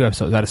 episodes. 2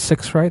 episodes out of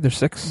 6, right? There's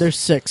 6. There's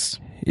 6.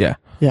 Yeah.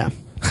 Yeah.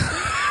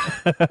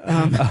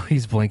 Oh,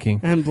 he's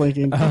blinking. I'm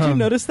blinking. Did you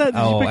notice that? Did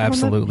you pick up on that?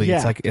 Absolutely.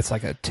 Yeah. It's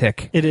like a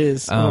tick. It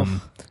is.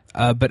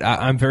 But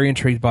I'm very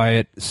intrigued by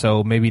it.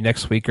 So maybe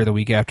next week or the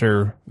week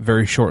after,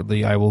 very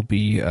shortly, I will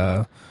be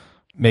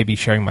maybe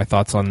sharing my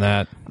thoughts on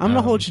that. I'm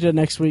gonna hold you to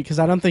next week because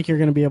I don't think you're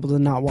gonna be able to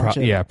not watch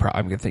it. Yeah,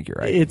 I'm gonna think you're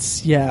right.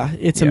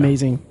 It's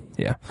amazing.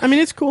 Yeah. I mean,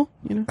 it's cool,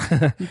 you know.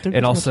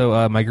 And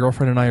also, my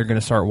girlfriend and I are going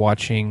to start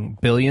watching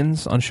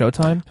Billions on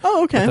Showtime.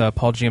 Oh, okay. With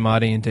Paul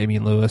Giamatti and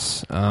Damian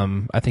Lewis.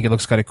 I think it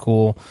looks kind of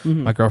cool.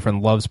 Mm-hmm. My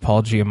girlfriend loves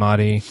Paul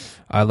Giamatti.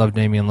 I love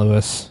Damian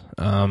Lewis.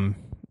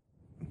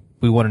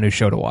 We want a new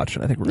show to watch,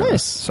 and I think we're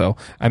nice. So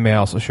I may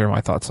also share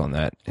my thoughts on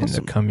that in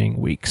the coming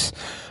weeks.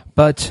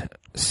 But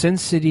Sin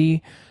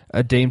City,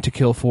 A Dame to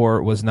Kill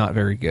For was not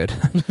very good.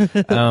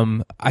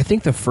 I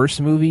think the first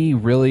movie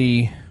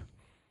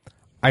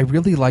I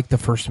really like the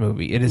first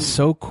movie. It is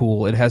so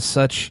cool. It has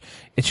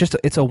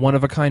it's a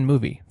one-of-a-kind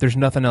movie. There's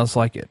nothing else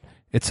like it.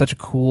 It's such a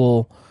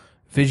cool,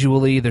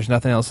 visually, there's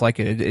nothing else like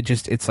it.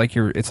 It's like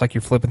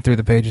you're flipping through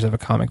the pages of a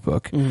comic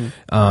book.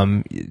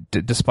 Mm-hmm.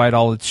 Despite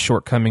all its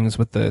shortcomings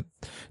with the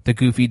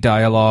goofy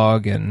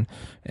dialogue and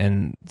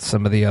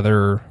some of the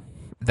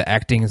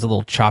acting is a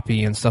little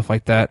choppy and stuff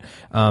like that.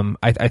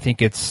 I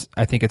think it's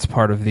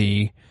part of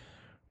the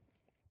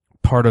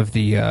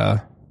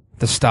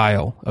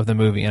style of the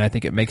movie, and I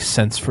think it makes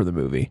sense for the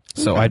movie.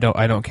 So I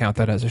don't count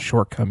that as a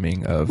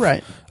shortcoming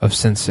of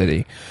Sin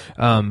City.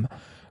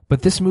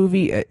 But this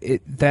movie,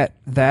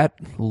 that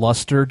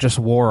luster just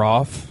wore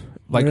off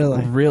right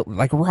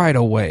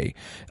away.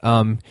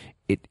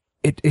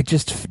 It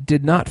just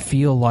did not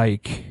feel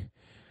like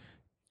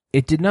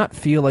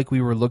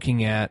we were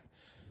looking at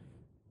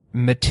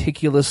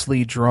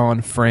meticulously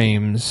drawn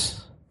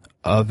frames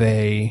of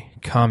a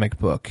comic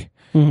book.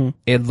 Mm-hmm.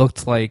 It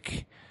looked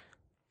like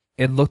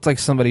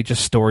somebody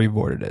just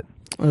storyboarded it.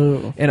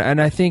 Ooh. And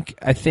I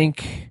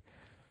think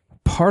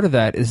part of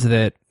that is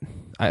that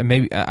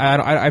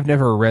I've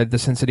never read the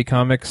Sin City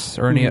comics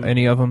or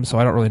any of them, so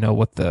I don't really know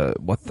what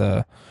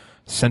the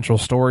central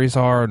stories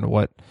are and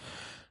what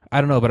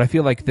I don't know. But I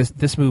feel like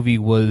this movie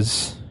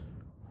was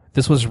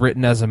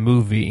written as a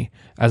movie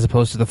as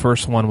opposed to the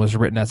first one was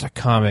written as a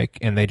comic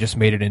and they just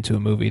made it into a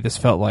movie. This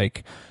felt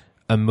like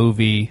a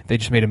movie. They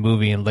just made a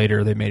movie and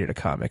later they made it a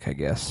comic, I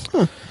guess.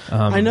 Huh.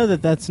 I know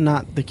that that's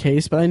not the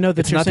case, but I know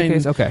that you're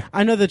saying... Okay.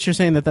 I know that you're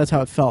saying that that's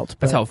how it felt.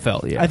 That's how it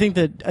felt, yeah. I think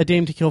that A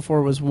Dame to Kill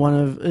For was one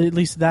of... At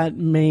least that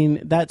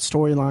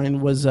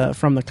storyline was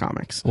from the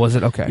comics. Was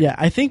it? Okay. Yeah,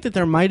 I think that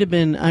there might have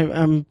been...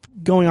 I'm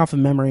going off of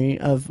memory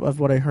of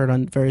what I heard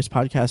on various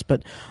podcasts,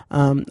 but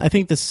I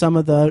think that some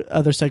of the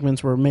other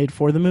segments were made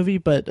for the movie,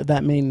 but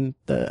the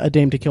A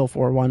Dame to Kill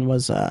For one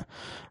was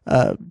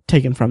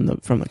taken from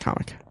the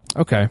comic.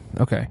 Okay.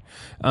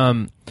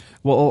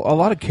 Well, a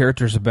lot of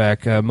characters are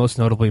back. Most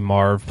notably,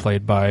 Marv,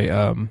 played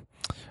by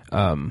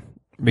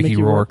Mickey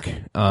Rourke.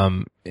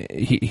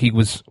 He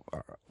was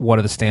one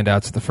of the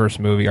standouts of the first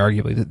movie,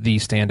 arguably the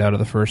standout of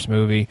the first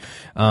movie.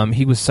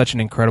 He was such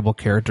an incredible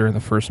character in the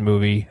first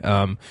movie.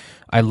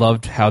 I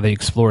loved how they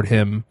explored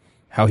him,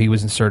 how he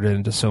was inserted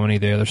into so many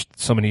of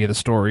the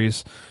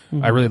stories.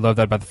 Mm-hmm. I really loved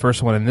that about the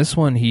first one. And this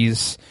one,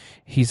 he's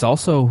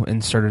also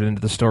inserted into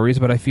the stories,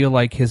 but I feel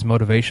like his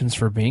motivations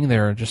for being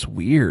there are just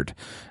weird.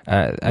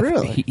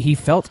 Really? He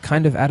felt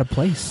kind of out of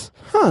place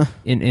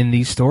in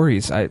these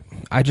stories. I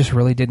just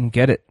really didn't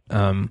get it.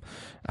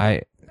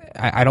 I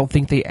don't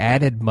think they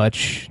added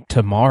much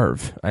to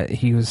Marv.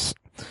 He was,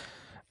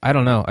 I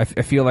don't know. I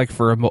feel like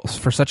for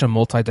such a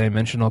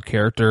multi-dimensional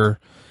character,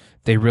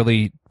 they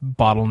really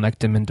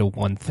bottlenecked him into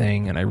one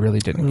thing, and I really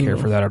didn't care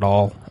for that at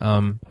all.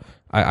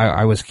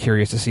 I was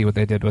curious to see what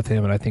they did with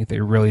him, and I think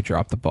they really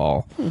dropped the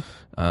ball.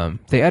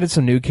 They added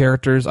some new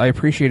characters. I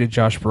appreciated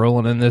Josh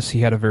Brolin in this. He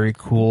had a very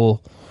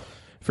cool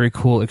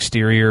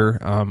exterior.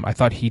 I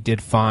thought he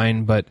did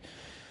fine, but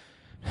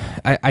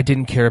I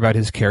didn't care about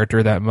his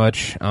character that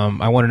much.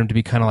 I wanted him to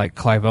be kind of like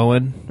Clive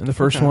Owen in the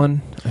first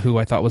one, who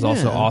I thought was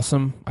also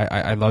awesome.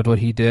 I loved what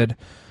he did.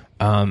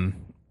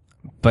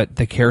 But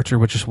the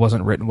character just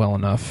wasn't written well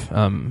enough,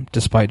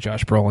 despite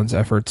Josh Brolin's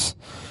efforts.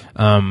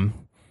 And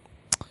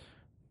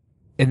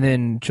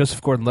then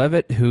Joseph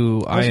Gordon-Levitt,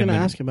 who I was going to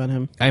ask about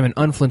him. I'm an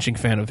unflinching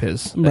fan of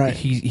his. Right.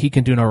 He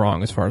can do no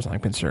wrong as far as I'm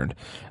concerned.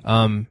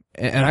 And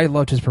I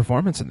loved his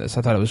performance in this.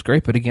 I thought it was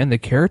great. But again, the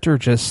character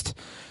just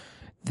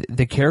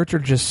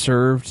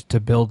served to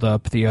build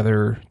up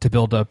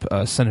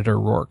Senator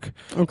Rourke,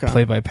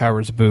 played by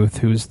Powers Booth,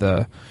 he's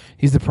the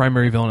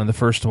primary villain in the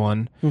first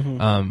one.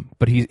 Mm-hmm.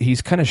 But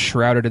he's kind of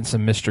shrouded in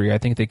some mystery. I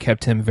think they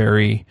kept him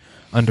very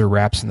under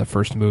wraps in the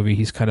first movie.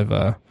 He's kind of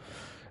a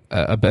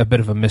bit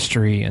of a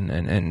mystery and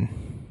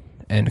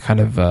kind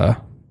of I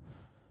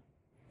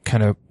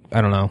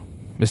don't know,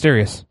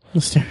 mysterious.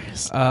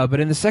 But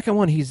in the second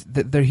one, he's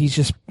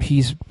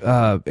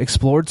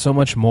explored so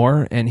much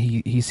more, and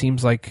he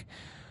seems like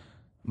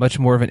much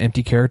more of an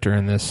empty character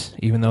in this,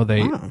 even though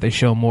they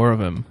show more of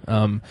him.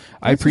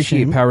 I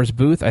appreciate Powers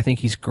Booth. I think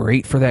he's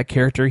great for that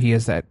character. He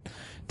has that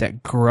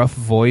gruff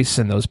voice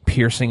and those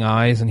piercing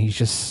eyes, and he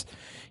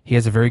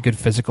has a very good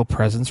physical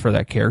presence for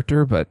that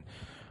character, but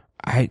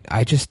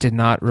I just did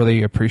not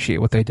really appreciate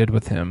what they did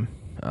with him.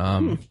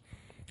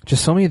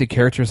 Just so many of the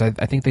characters, I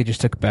think they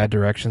just took bad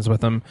directions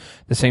with them.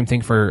 The same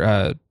thing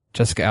for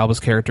Jessica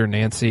Alba's character,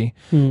 Nancy.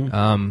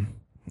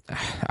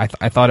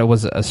 I thought it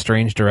was a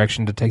strange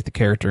direction to take the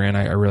character in.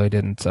 I really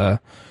didn't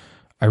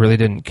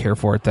care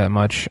for it that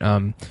much.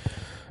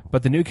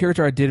 But the new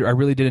character I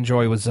really did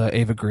enjoy was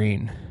Ava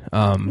Green.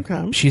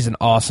 Okay. She's an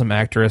awesome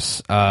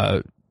actress,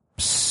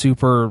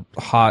 super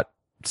hot,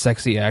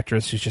 sexy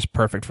actress who's just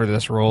perfect for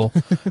this role.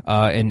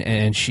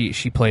 And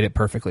she played it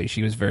perfectly.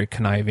 She was very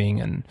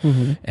conniving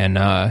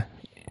and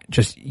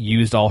just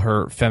used all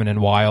her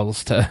feminine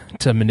wiles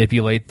to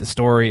manipulate the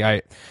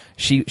story.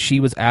 She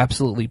was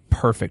absolutely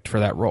perfect for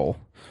that role,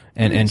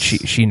 and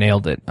she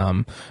nailed it.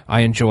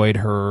 I enjoyed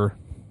her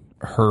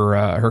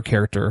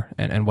character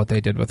and what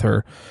they did with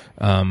her.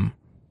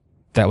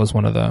 That was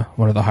one of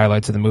the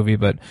highlights of the movie.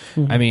 But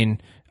I mean,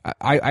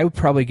 I would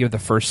probably give the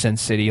first Sin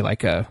City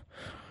like a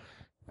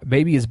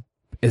maybe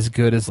as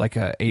good as like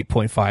a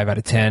 8.5 out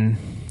of 10.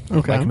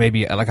 Okay. Like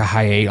maybe like a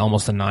high 8,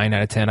 almost a 9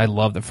 out of 10. I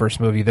love the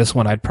first movie. This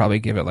one I'd probably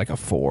give it like a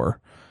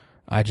 4.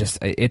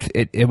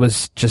 It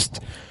was just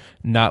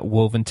not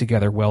woven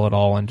together well at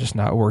all and just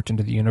not worked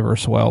into the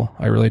universe well.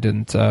 I really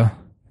didn't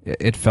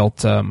it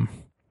felt it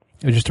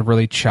was just a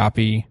really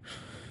choppy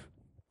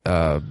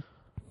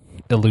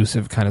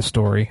elusive kind of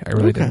story. I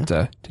really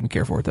didn't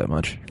care for it that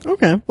much.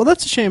 Okay. Well,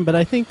 that's a shame, but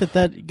I think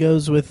that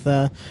goes with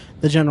the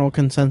general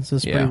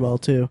consensus pretty well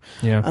too.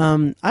 Yeah.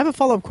 I have a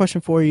follow-up question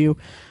for you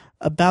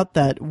about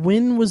that.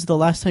 When was the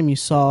last time you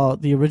saw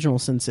the original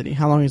Sin City?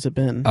 How long has it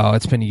been? Oh,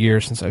 it's been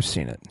years since I've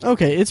seen it.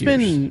 Okay, it's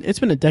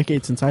been a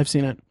decade since I've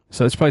seen it.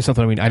 So it's probably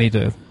something I need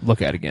to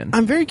look at again.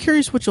 I'm very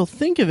curious what you'll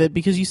think of it,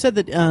 because you said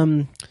that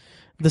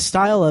the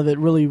style of it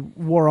really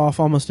wore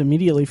off almost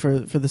immediately for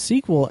the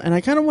sequel, and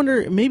I kind of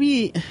wonder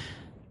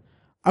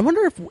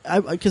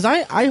because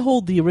I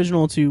hold the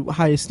original to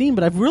high esteem,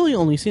 but I've really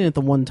only seen it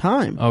the one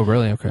time. Oh,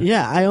 really? Okay.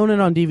 Yeah, I own it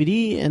on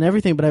DVD and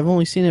everything, but I've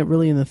only seen it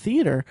really in the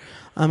theater.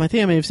 I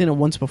think I may have seen it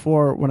once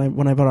before when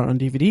I bought it on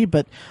DVD,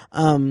 but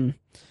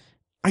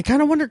I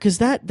kind of wonder, because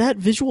that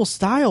visual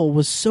style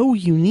was so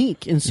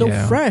unique and so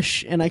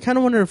fresh, and I kind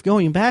of wonder if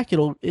going back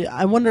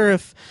I wonder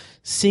if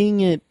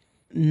seeing it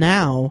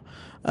now,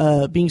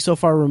 being so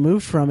far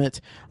removed from it,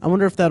 I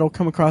wonder if that'll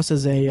come across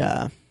as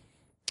a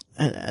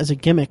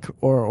gimmick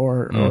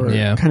or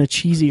kind of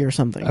cheesy or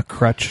something. A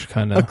crutch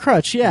kind of. A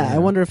crutch, yeah. I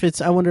wonder if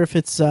it's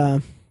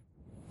and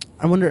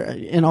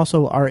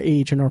also our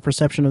age and our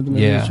perception of the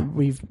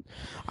movies.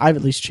 I've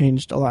at least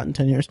changed a lot in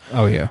 10 years.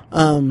 Oh yeah.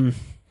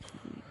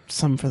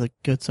 Some for the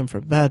good, some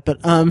for the bad, but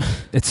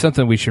it's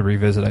something we should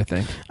revisit, I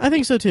think. I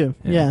think so too.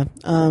 Yeah.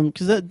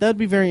 Because that'd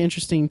be very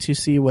interesting to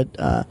see what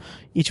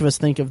each of us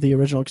think of the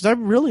original. Because I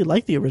really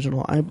like the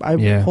original.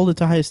 I hold it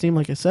to high esteem,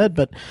 like I said,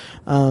 but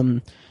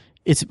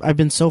I've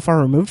been so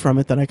far removed from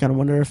it that I kind of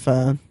wonder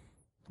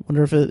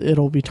if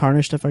it'll be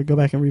tarnished if I go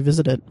back and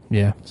revisit it.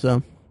 Yeah.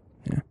 So,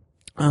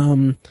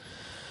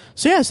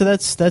 So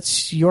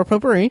that's your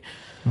potpourri.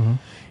 Mm-hmm.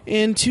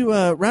 And to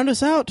round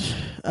us out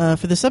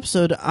for this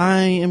episode, I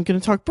am going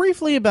to talk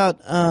briefly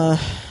about a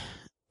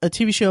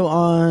TV show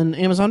on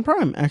Amazon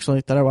Prime,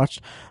 actually, that I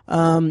watched.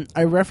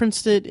 I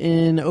referenced it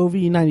in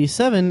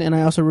OV151, and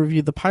I also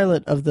reviewed the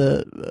pilot of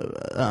the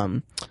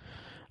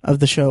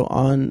show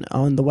on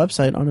the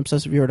website on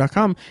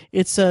obsessiveviewer.com.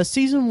 It's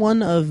season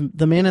 1 of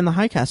The Man in the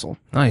High Castle.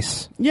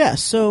 Nice. Yeah,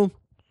 so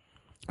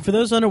for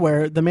those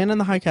unaware, The Man in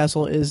the High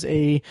Castle was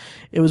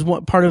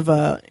part of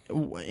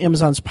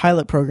Amazon's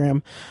pilot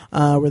program,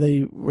 where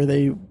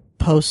they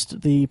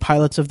post the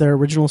pilots of their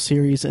original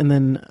series and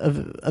then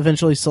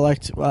eventually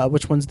select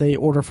which ones they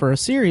order for a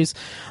series.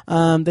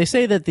 They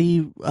say that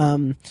the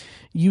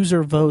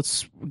user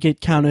votes get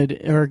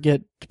counted or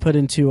get put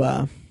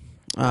into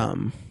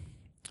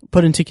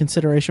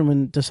consideration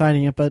when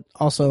deciding it, but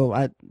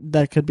also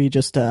that could be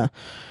just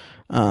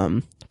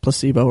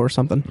placebo or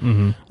something.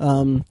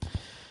 Mm-hmm.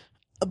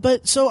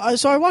 But so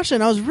I watched it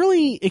and I was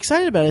really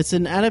excited about it. It's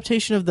an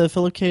adaptation of the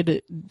Philip K.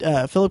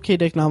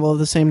 Dick novel of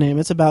the same name.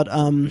 It's about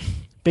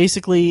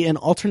basically an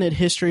alternate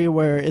history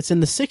where it's in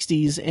the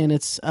 60s, and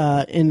it's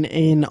in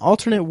an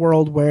alternate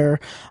world where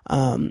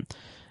the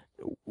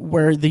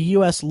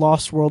U.S.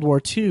 lost World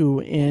War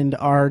II and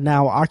are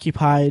now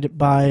occupied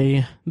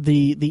by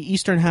the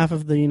eastern half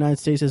of the United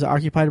States is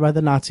occupied by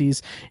the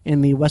Nazis,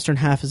 and the western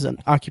half is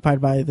occupied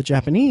by the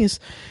Japanese.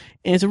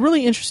 And it's a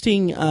really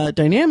interesting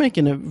dynamic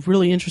and a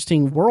really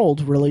interesting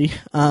world, really,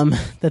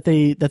 that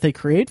they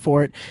create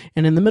for it.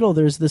 And in the middle,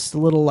 there's this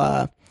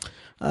little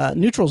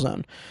neutral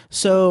zone.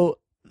 So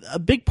a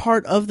big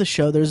part of the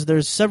show,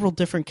 there's several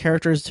different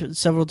characters,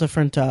 several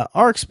different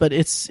arcs, but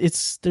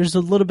there's a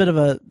little bit of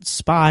a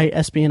spy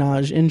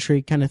espionage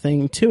intrigue kind of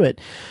thing to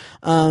it.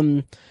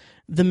 The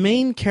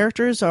main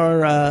characters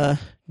are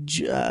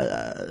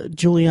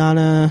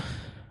Juliana,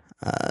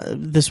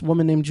 this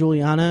woman named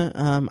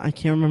Juliana, I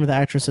can't remember the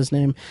actress's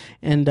name,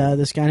 and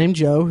this guy named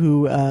Joe,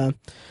 who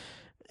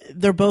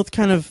they're both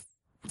kind of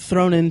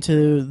thrown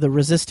into the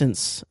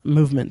resistance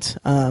movement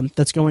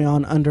that's going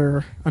on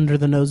under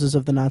the noses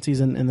of the Nazis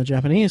and the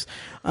Japanese.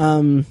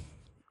 And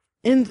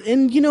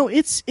you know,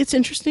 it's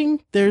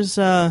interesting. There's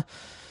I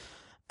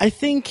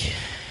think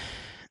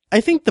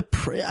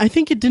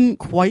it didn't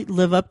quite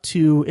live up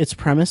to its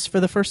premise for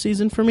the first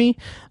season for me.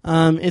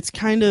 It's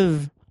kind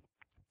of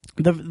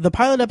The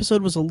pilot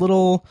episode was a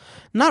little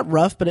not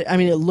rough, but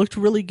it looked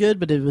really good,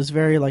 but it was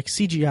very like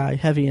CGI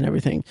heavy and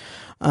everything.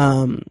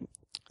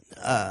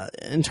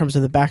 In terms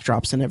of the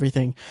backdrops and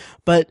everything,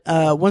 but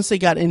once they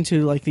got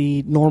into like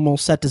the normal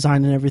set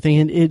design and everything,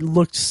 and it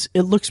looks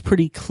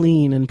pretty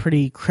clean and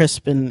pretty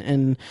crisp,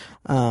 and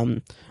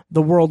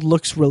the world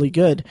looks really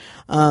good.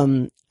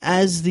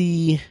 As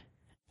the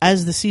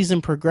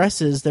season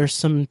progresses, there's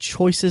some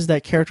choices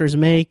that characters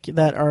make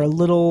that are a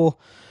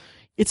little.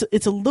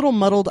 It's a little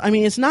muddled. I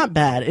mean, it's not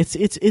bad.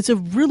 It's a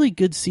really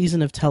good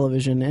season of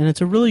television, and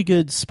it's a really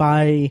good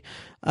spy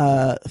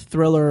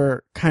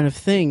thriller kind of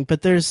thing.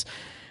 But there's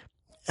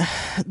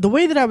the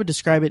way that I would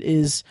describe it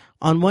is,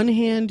 on one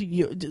hand,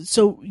 you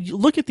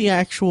look at the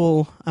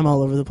actual. I'm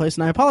all over the place,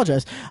 and I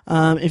apologize.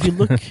 If you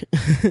look,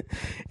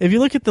 if you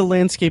look at the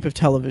landscape of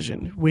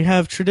television, we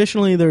have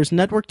traditionally there's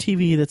network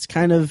TV that's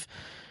kind of.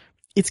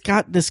 It's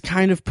got this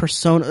kind of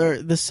persona,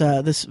 or this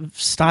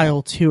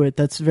style to it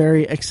that's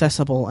very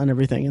accessible and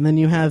everything. And then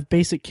you have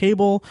basic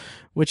cable,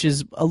 which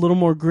is a little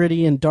more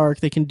gritty and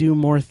dark. They can do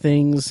more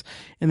things.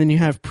 And then you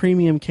have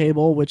premium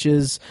cable, which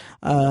is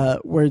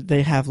where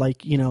they have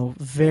like,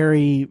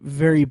 very,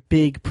 very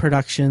big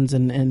productions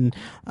and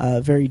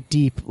very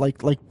deep,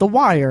 like The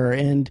Wire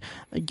and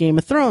Game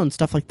of Thrones,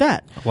 stuff like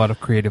that. A lot of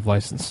creative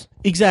license.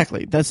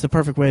 Exactly. That's the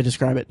perfect way to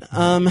describe it.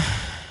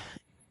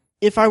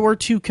 If I were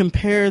to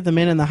compare The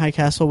Man in the High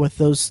Castle with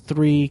those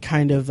three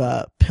kind of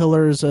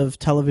pillars of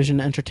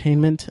television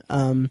entertainment,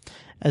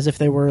 as if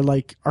they were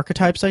like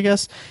archetypes, I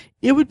guess,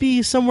 it would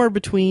be somewhere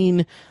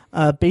between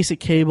basic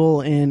cable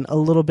and a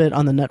little bit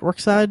on the network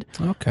side.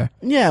 Okay.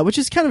 Yeah, which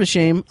is kind of a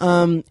shame.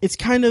 It's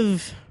kind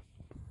of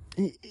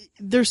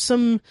there's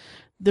some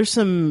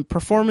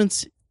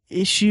performance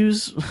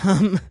issues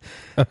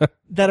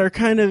that are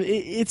kind of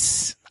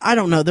I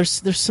don't know.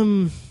 There's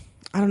some.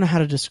 I don't know how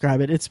to describe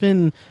it. It's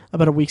been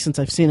about a week since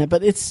I've seen it,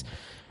 but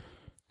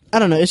I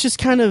don't know. It's just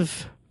kind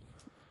of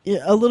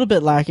a little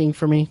bit lacking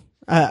for me.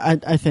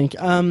 I think.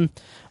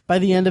 By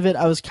the end of it,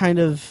 I was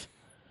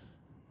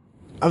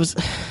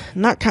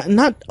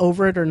not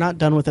over it or not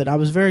done with it. I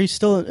was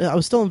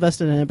still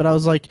invested in it, but I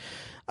was like,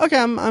 okay,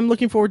 I'm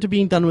looking forward to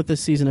being done with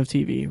this season of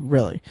TV,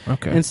 really.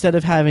 Okay. Instead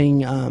of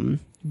having,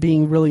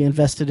 being really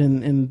invested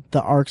in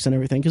the arcs and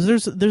everything, because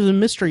there's a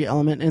mystery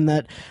element in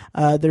that.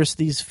 There's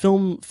these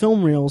film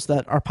reels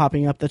that are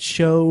popping up that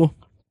show.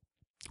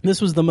 This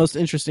was the most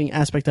interesting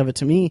aspect of it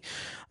to me,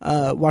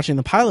 watching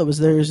the pilot, was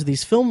there's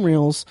these film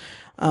reels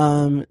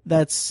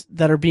that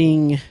are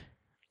being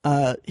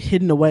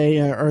hidden away,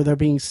 or they're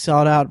being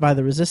sought out by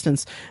the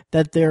resistance,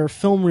 that they're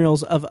film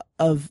reels of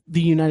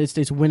the United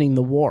States winning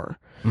the war.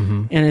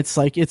 Mm-hmm. And it's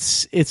like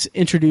it's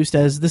introduced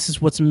as this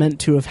is what's meant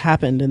to have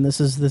happened, and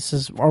this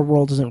is our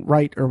world isn't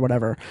right or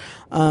whatever.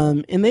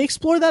 And they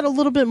explore that a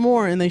little bit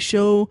more, and they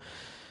show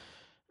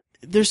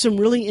there's some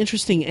really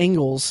interesting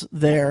angles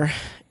there,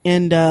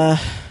 and there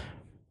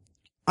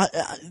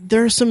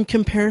are some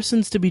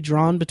comparisons to be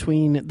drawn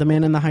between The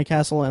Man in the High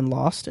Castle and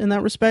Lost in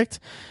that respect.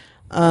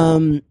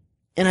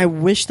 And I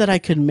wish that I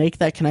could make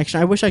that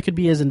connection. I wish I could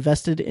be as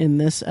invested in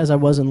this as I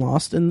was in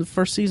Lost in the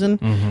first season.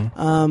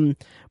 Mm-hmm.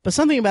 But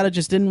something about it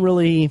just didn't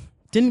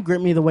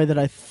grip me the way that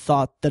I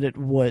thought that it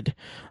would.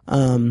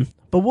 But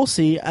we'll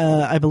see.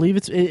 I believe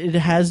it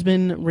has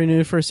been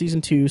renewed for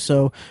season 2,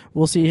 so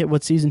we'll see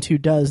what season 2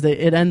 does.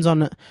 It ends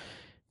on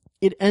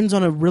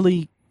a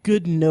really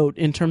good note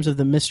in terms of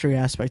the mystery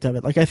aspect of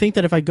it. Like, I think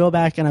that if I go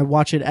back and I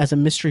watch it as a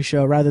mystery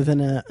show rather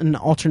than an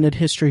alternate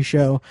history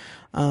show,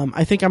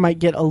 I think I might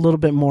get a little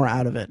bit more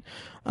out of it.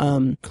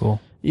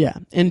 Cool. Yeah.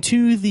 And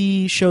to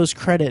the show's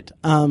credit,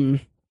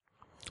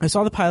 I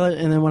saw the pilot,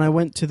 and then when I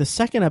went to the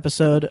second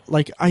episode,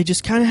 like, I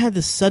just kind of had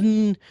this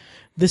sudden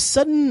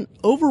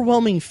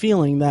overwhelming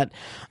feeling that,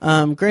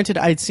 granted,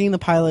 I'd seen the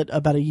pilot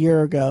about a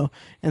year ago,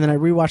 and then I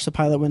rewatched the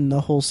pilot when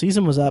the whole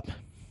season was up.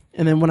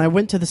 And then when I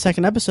went to the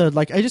second episode,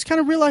 like, I just kind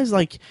of realized,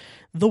 like,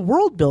 the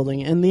world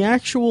building and the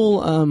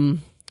actual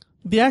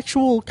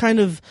kind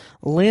of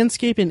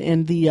landscape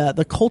and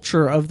the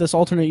culture of this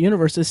alternate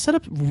universe is set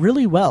up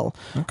really well.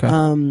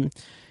 Okay.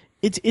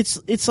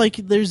 It's like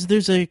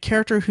there's a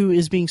character who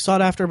is being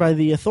sought after by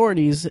the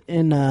authorities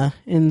in I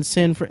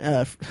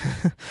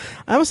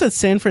almost said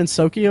San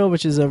Francisco,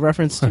 which is a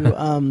reference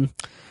to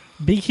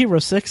Big Hero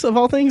 6 of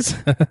all things,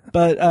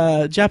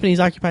 but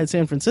Japanese occupied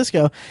San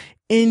Francisco.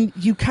 And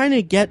you kind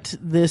of get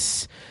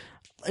this,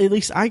 at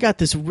least I got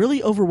this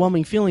really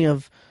overwhelming feeling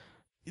of,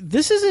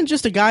 this isn't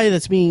just a guy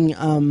that's being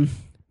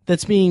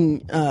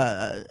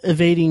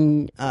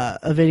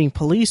evading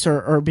police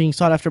or being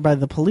sought after by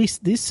the police.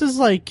 This is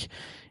like,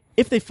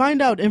 if they find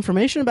out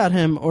information about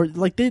him, or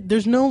like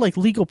there's no like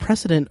legal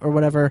precedent or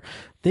whatever,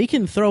 they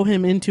can throw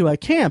him into a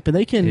camp and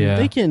they can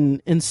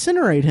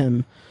incinerate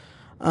him.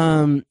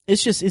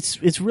 It's just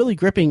it's really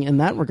gripping in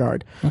that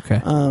regard. Okay.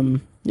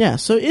 Yeah.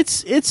 So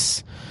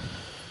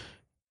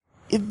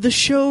the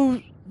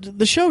show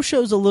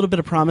shows a little bit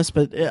of promise,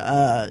 but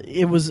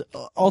it was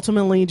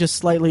ultimately just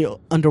slightly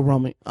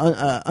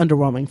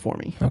underwhelming for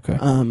me. Okay.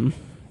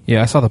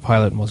 Yeah, I saw the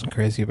pilot and wasn't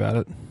crazy about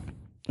it.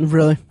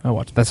 Really? I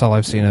watched. That's all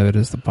I've seen of it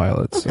is the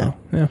pilot. Okay. So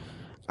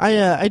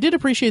yeah, I did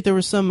appreciate there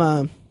were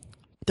some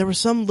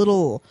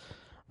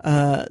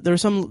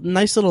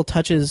nice little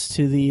touches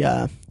to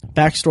the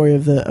backstory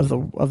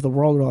of the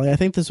world. Really, I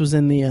think this was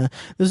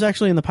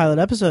actually in the pilot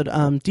episode.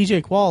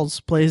 DJ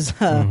Qualls plays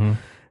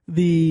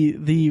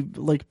the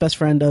like best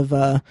friend of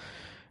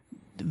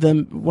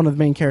one of the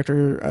main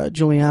character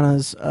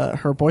Juliana's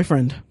her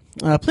boyfriend,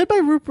 played by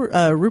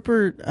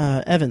Rupert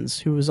Evans,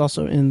 who was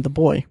also in The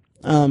Boy,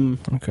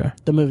 the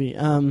movie.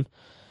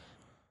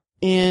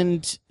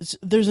 And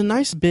there's a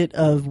nice bit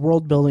of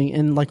world building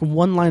and like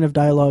one line of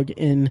dialogue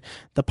in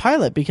the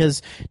pilot,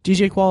 because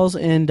DJ Qualls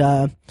and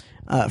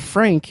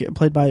Frank,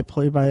 played by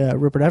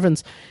Rupert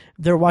Evans,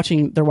 they're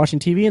watching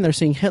TV and they're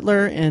seeing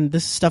Hitler, and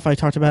this is stuff I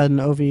talked about in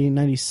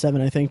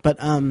OV151, I think. But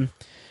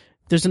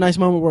there's a nice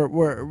moment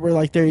where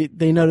like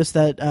they notice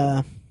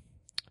that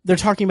they're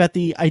talking about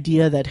the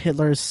idea that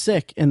Hitler is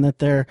sick and that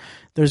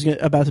there's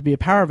about to be a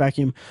power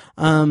vacuum.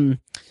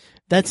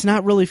 That's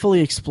not really fully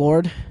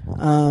explored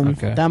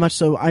that much,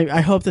 so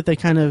I hope that they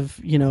kind of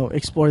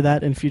explore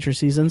that in future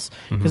seasons,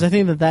 because I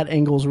think that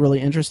angle is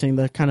really interesting,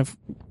 the kind of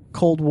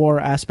Cold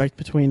War aspect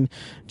between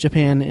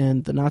Japan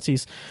and the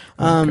Nazis.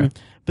 But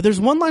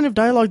there's one line of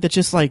dialogue that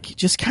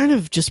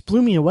just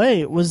blew me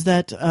away. Was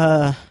that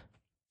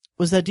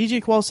DJ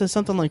Qualls says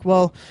something like,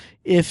 "Well,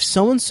 if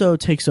so and so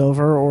takes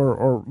over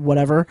or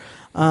whatever,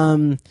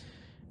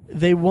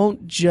 they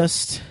won't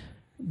just."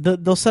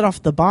 They'll set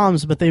off the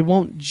bombs, but they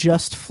won't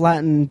just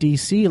flatten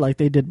DC like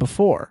they did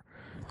before.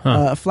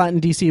 Flatten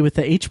DC with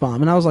the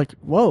H-bomb. And I was like,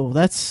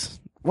 It's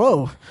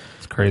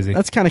crazy.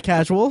 That's kind of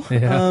casual.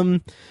 Yeah.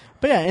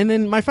 But yeah, and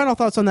then my final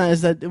thoughts on that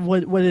is that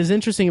what is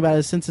interesting about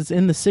it, since it's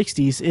in the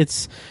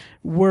 60s,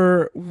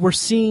 we're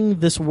seeing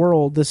this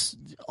world, this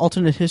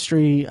alternate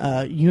history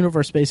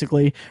universe,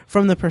 basically,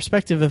 from the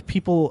perspective of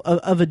people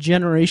of a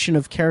generation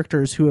of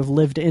characters who have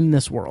lived in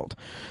this world.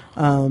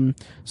 So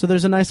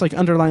there's a nice like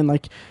underline,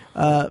 like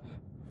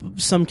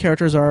some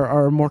characters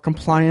are more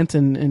compliant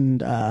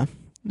and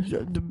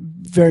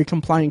very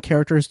compliant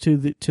characters to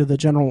the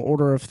general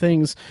order of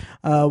things,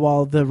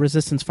 while the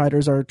resistance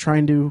fighters are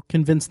trying to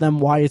convince them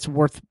why it's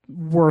worth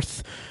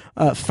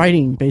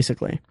fighting,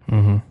 basically.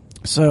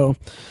 So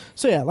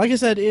yeah, like I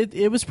said,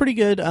 it was pretty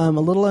good. A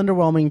little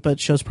underwhelming, but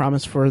shows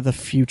promise for the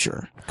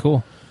future.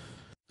 Cool.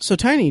 So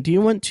Tiny, do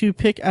you want to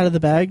pick out of the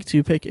bag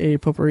to pick a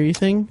potpourri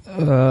thing?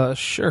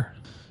 Sure.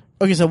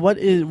 Okay, so what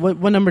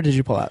number did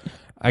you pull out?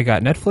 I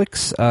got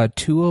Netflix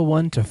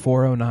 201 to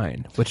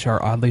 409, which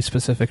are oddly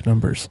specific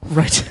numbers.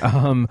 Right.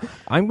 I'm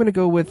going to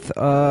go with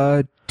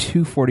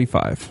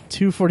 245.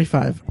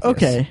 245.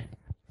 Okay.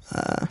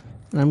 Yes.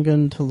 I'm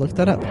going to look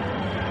that up.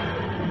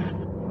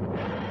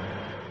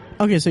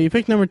 Okay, so you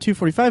picked number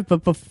 245,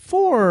 but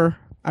before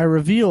I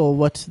reveal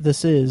what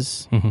this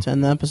is to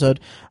end the episode,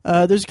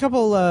 there's a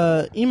couple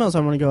emails I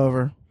want to go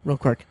over real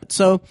quick.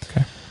 So,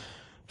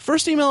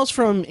 first email is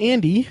from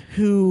Andy,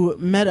 who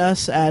met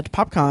us at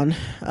PopCon.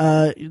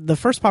 The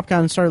first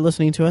PopCon, started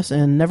listening to us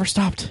and never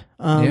stopped.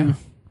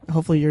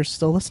 Hopefully you're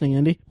still listening,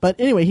 Andy. But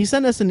anyway, he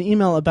sent us an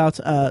email about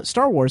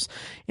Star Wars,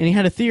 and he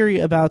had a theory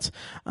about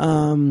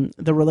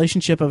the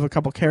relationship of a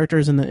couple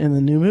characters in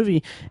the new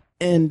movie.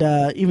 And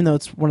even though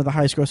it's one of the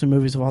highest grossing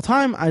movies of all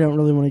time, I don't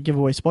really want to give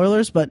away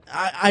spoilers, but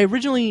I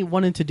originally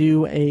wanted to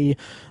do a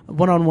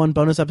one-on-one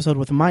bonus episode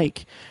with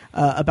Mike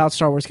about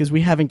Star Wars, because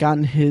we haven't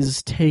gotten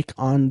his take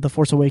on The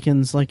Force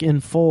Awakens like in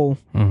full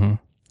on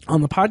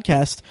the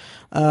podcast.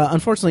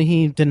 Unfortunately,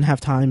 he didn't have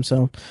time.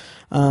 So,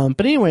 but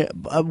anyway,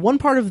 one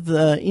part of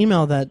the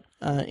email that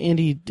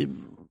Andy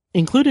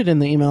included in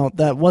the email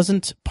that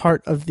wasn't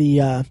part of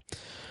the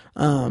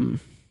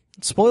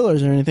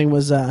spoilers or anything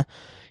was...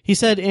 he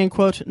said, and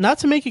quote, "Not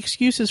to make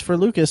excuses for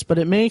Lucas, but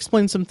it may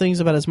explain some things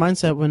about his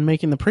mindset when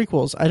making the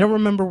prequels. I don't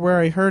remember where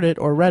I heard it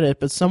or read it,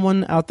 but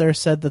someone out there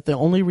said that the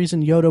only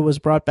reason Yoda was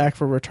brought back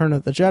for Return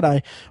of the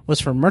Jedi was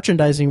for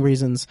merchandising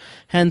reasons,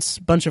 hence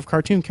bunch of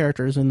cartoon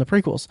characters in the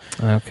prequels."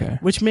 Okay.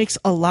 Which makes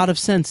a lot of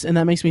sense, and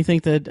that makes me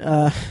think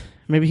that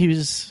maybe he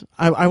was...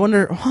 I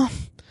wonder...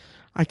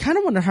 I kind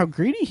of wonder how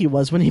greedy he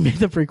was when he made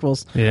the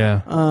prequels.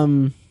 Yeah.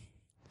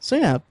 So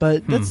yeah,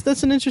 but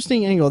that's an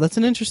interesting angle. That's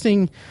an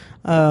interesting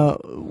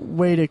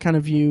way to kind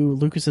of view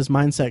Lucas's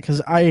mindset,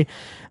 because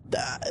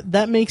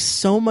that makes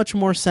so much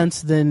more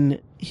sense than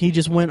he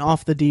just went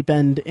off the deep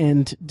end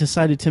and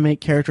decided to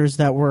make characters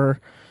that were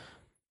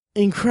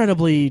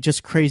incredibly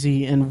just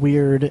crazy and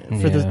weird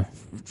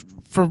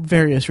for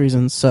various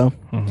reasons. So.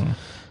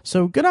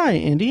 So good eye,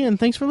 Andy, and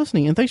thanks for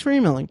listening, and thanks for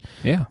emailing.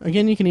 Yeah.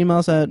 Again, you can email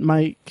us at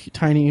Mike,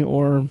 Tiny,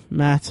 or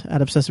Matt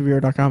at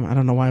obsessiveviewer.com. I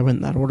don't know why I went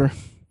in that order.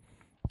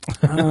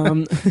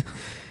 And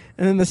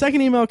then the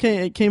second email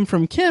came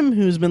from Kim,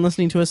 who's been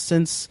listening to us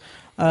since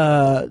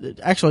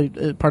actually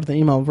part of the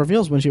email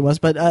reveals when she was,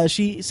 but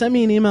she sent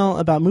me an email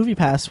about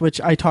MoviePass, which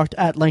I talked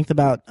at length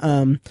about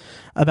on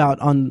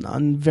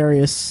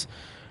various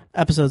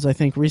episodes, I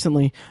think,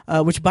 recently.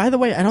 Which, by the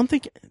way, I don't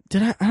think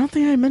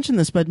I mentioned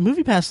this, but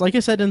MoviePass, like I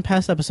said in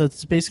past episodes,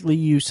 it's basically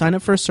you sign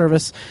up for a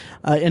service.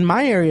 In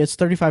my area, it's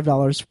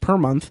 $35 per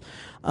month.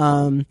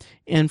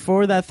 And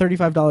for that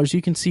 $35,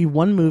 you can see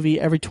one movie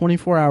every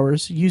 24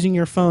 hours using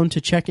your phone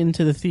to check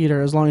into the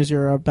theater. As long as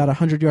you're about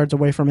 100 yards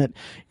away from it,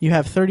 you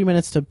have 30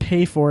 minutes to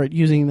pay for it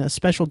using a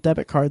special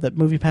debit card that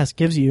MoviePass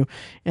gives you,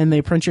 and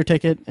they print your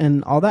ticket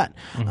and all that.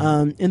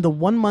 In the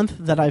 1 month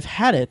that I've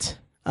had it,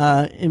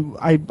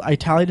 I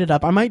tallied it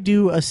up. I might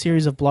do a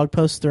series of blog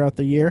posts throughout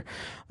the year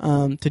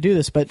to do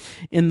this, but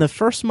in the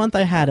first month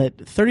I had it,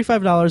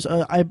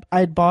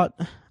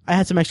 $35. I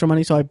had some extra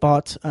money, so I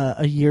bought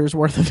a year's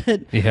worth of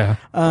it. Yeah.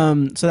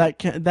 So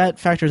that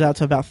factors out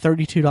to about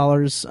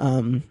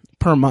 $32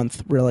 per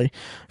month, really,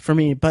 for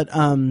me. But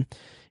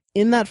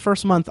in that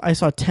first month, I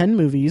saw 10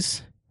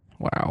 movies.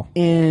 Wow.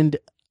 And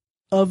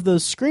of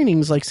those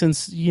screenings, like,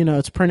 since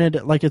it's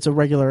printed like it's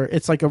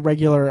like a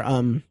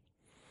regular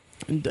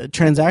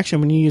transaction,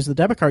 when you use the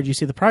debit card, you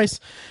see the price.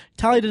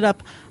 Tallied it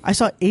up, I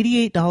saw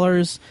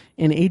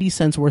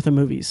 $88.80 worth of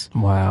movies.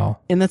 Wow.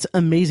 And that's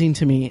amazing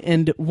to me.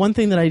 And one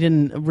thing that I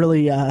didn't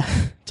really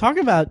talk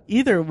about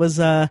either was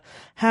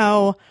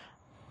how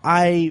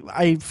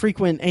I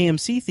frequent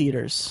AMC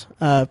theaters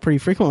pretty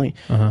frequently.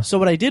 So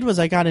what I did was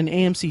I got an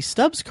AMC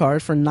Stubs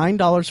card for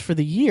 $9 for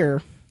the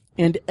year,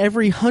 and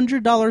every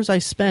 $100 I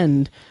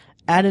spend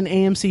at an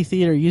AMC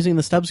theater using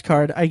the Stubs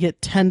card, I get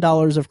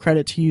 $10 of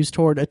credit to use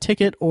toward a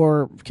ticket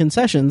or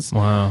concessions.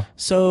 Wow.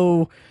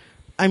 So,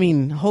 I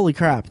mean, holy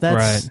crap.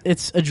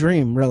 It's a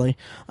dream, really.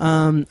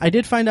 I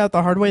did find out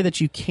the hard way that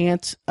you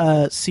can't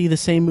see the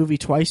same movie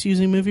twice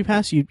using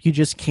MoviePass. You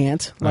just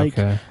can't. Like,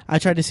 okay. I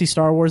tried to see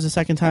Star Wars a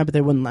second time, but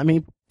they wouldn't let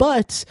me.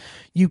 But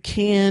you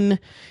can.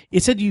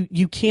 It said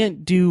you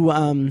can't do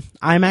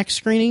IMAX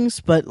screenings,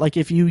 but like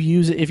if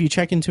you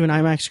check into an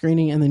IMAX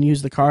screening and then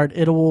use the card,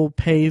 it will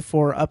pay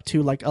for up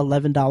to like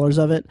 $11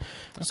 of it.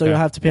 Okay. So you'll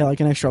have to pay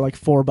like an extra like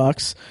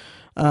 $4.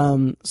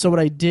 So what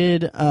I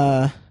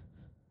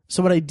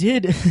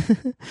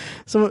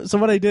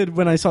did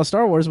when I saw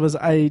Star Wars was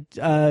I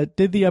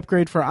did the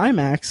upgrade for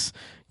IMAX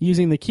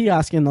using the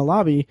kiosk in the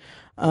lobby,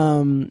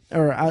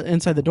 or out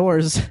inside the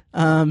doors,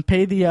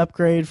 paid the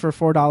upgrade for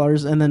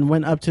 $4, and then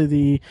went up to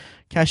the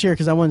cashier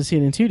because I wanted to see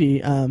it in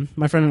 2D.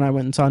 My friend and I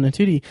went and saw it in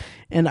 2D,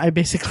 and I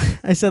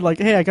said like,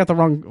 hey, I got the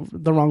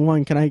wrong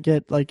one. Can I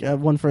get like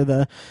one for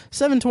the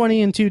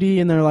 720 in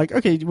 2D? And they're like,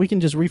 okay, we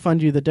can just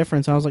refund you the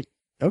difference. And I was like,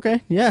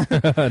 okay, yeah.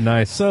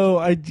 Nice. So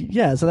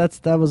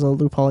that was a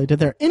loophole I did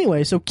there.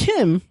 Anyway, so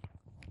Kim,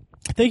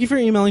 thank you for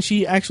emailing.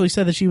 She actually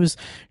said that she was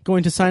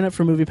going to sign up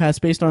for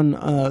MoviePass based on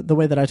the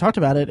way that I talked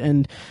about it,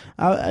 and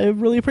I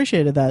really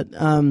appreciated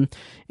that.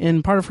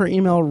 And part of her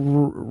email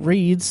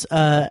reads,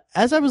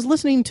 as I was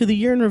listening to the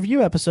Year in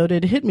Review episode,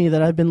 it hit me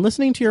that I've been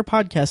listening to your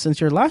podcast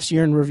since your last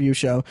Year in Review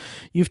show.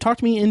 You've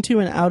talked me into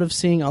and out of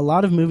seeing a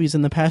lot of movies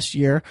in the past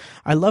year.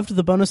 I loved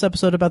the bonus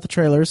episode about the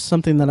trailers,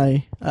 something that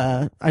I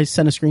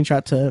sent a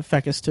screenshot to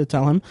Fecus to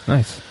tell him.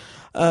 Nice.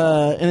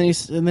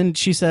 And then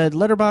she said,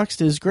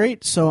 Letterboxd is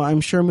great, so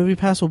I'm sure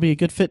MoviePass will be a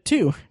good fit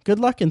too. Good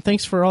luck, and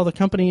thanks for all the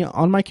company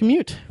on my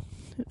commute.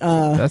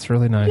 That's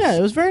really nice. Yeah,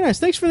 it was very nice.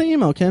 Thanks for the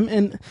email, Kim.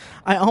 And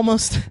I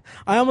almost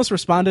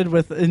responded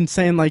in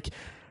saying like,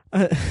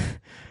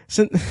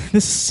 so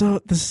this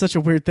is such a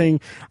weird thing.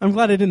 I'm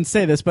glad I didn't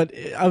say this, but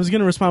I was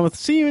going to respond with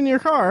 "see you in your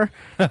car,"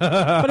 but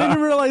I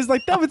didn't realize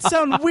like that would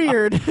sound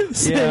weird.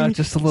 Yeah,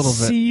 just a little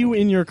bit. See you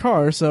in your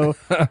car. So.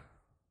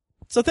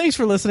 So thanks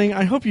for listening.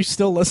 I hope you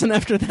still listen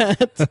after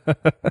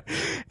that.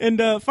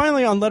 And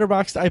finally, on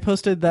Letterboxd, I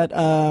posted that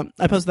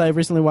I've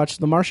recently watched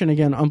The Martian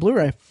again on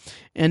Blu-ray.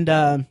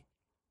 And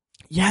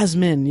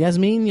Yasmin,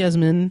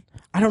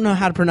 I don't know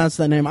how to pronounce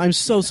that name. I'm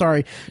so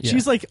sorry. Yeah.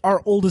 She's like our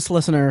oldest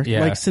listener,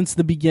 like since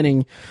the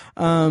beginning.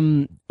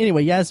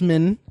 Anyway,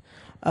 Yasmin,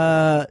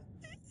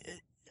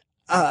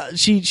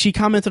 she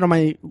commented on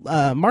my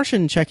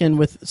Martian check-in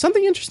with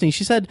something interesting.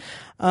 She said,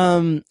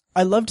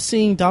 I loved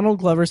seeing Donald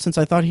Glover since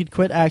I thought he'd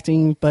quit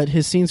acting, but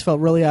his scenes felt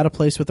really out of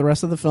place with the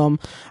rest of the film.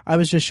 I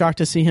was just shocked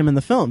to see him in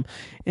the film.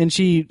 And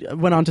she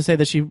went on to say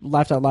that she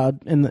laughed out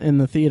loud in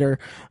the theater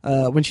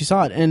when she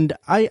saw it. And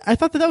I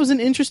thought that was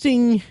an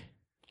interesting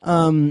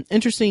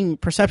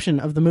perception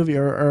of the movie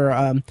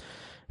or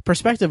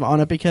perspective on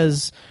it,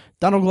 because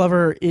Donald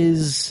Glover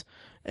is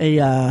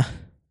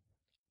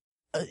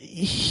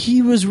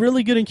he was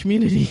really good in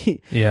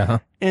Community. Yeah.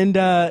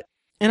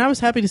 And I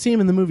was happy to see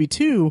him in the movie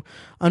too.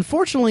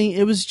 Unfortunately,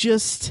 he was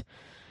just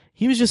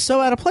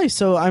so out of place.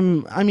 So I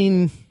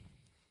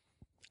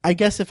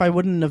guess if I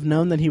wouldn't have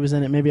known that he was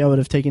in it, maybe I would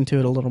have taken to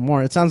it a little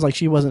more. It sounds like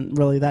she wasn't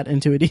really that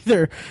into it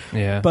either.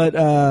 Yeah. But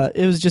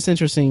it was just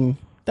interesting.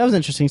 That was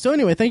interesting. So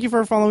anyway, thank you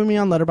for following me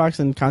on Letterboxd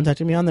and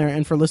contacting me on there,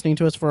 and for listening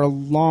to us for a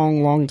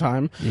long, long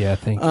time. Yeah,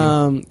 thank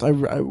you.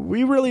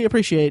 We really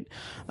appreciate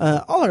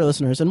all our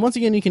listeners. And once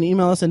again, you can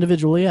email us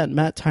individually at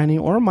Matt, Tiny,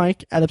 or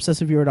Mike at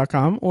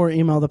obsessiveviewer.com, or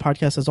email the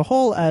podcast as a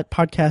whole at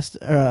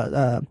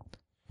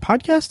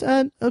podcast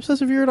at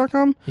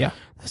obsessiveviewer.com? Yeah.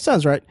 That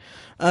sounds right.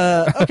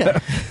 Okay.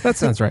 That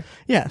sounds right.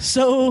 Yeah,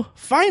 so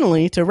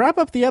finally, to wrap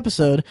up the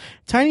episode,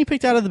 Tiny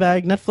picked out of the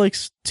bag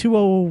Netflix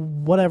 2.0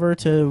 whatever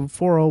to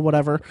 4.0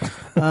 whatever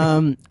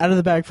out of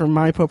the bag for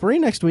My Potpourri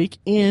next week,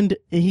 and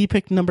he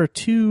picked number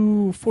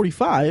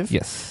 245.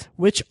 Yes.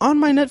 Which on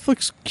my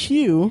Netflix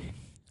queue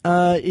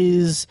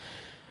is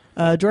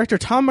director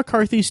Tom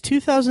McCarthy's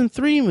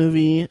 2003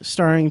 movie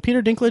starring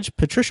Peter Dinklage,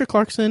 Patricia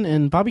Clarkson,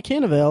 and Bobby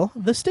Cannavale,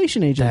 The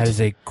Station Agent. That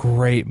is a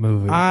great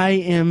movie. I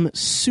am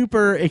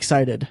super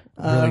excited.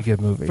 Really good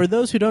movie. For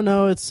those who don't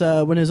know, it's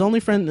when his only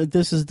friend.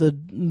 This is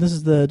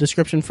the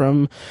description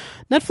from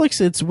Netflix.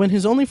 It's when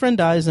his only friend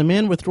dies, a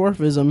man with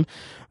dwarfism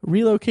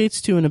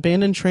relocates to an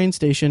abandoned train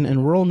station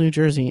in rural New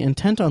Jersey,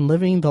 intent on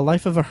living the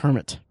life of a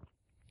hermit.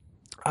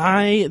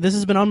 This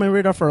has been on my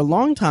radar for a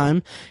long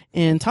time,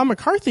 and Tom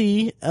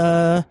McCarthy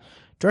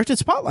directed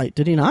Spotlight,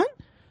 did he not?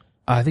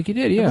 I think he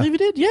did, yeah. I believe he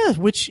did, yeah,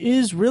 which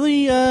is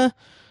really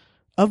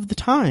of the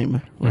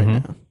time right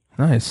now.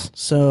 Nice.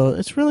 So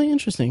it's really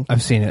interesting.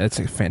 I've seen it. It's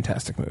a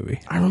fantastic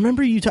movie. I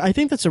remember you. I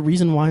think that's the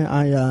reason why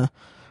I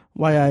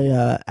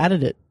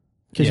added it,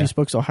 because you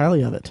spoke so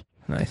highly of it.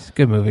 Nice.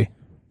 Good movie.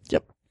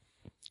 Yep.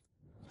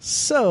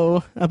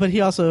 So, but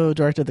he also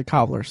directed The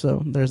Cobbler,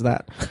 so there's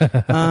that.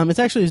 It's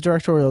actually his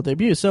directorial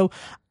debut. So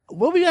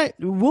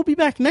we'll be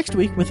back next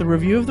week with a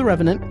review of The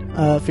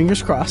Revenant.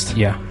 Fingers crossed.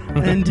 Yeah.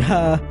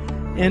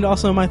 and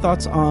also my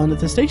thoughts on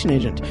The Station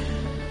Agent.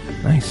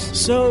 Nice.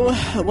 So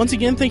once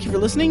again, thank you for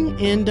listening,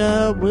 and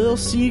we'll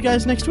see you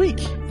guys next week.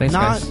 Thanks,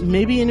 Not guys.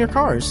 maybe in your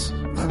cars.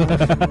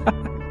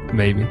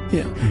 Maybe.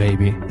 Yeah.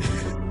 Maybe.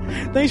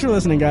 Thanks for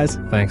listening, guys.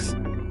 Thanks.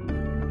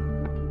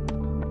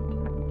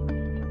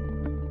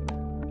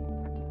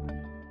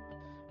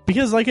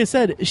 Because, like I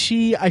said,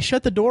 I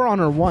shut the door on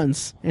her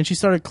once, and she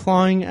started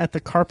clawing at the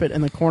carpet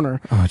in the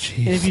corner. Oh,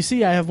 jeez. And if you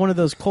see, I have one of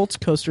those Colts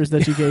coasters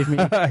that you gave me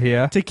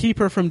Yeah. to keep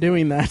her from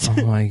doing that.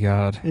 Oh, my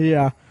God.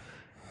 Yeah.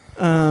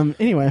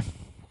 Anyway,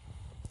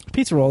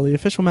 Pizza Roll, the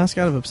official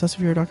mascot of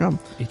ObsessiveViewer.com.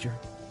 Eat your...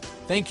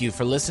 Thank you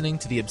for listening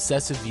to The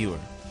Obsessive Viewer,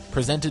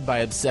 presented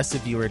by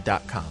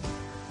ObsessiveViewer.com.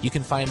 You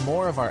can find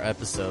more of our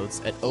episodes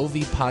at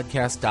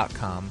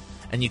ovpodcast.com,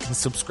 and you can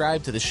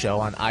subscribe to the show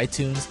on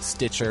iTunes,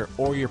 Stitcher,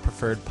 or your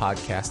preferred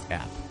podcast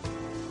app.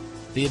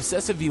 The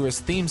Obsessive Viewer's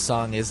theme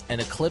song is An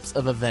Eclipse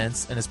of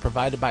Events and is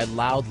provided by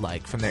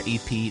Loudlike from their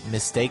EP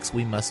Mistakes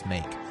We Must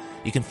Make.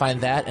 You can find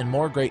that and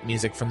more great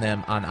music from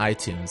them on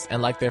iTunes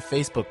and like their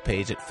Facebook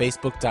page at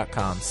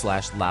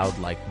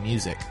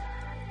facebook.com/loudlikemusic.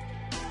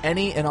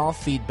 Any and all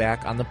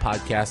feedback on the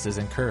podcast is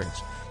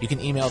encouraged. You can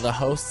email the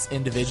hosts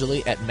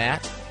individually at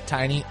Matt,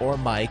 Tiny, or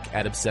Mike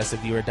at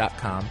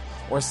obsessiveviewer.com,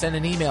 or send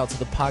an email to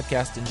the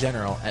podcast in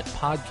general at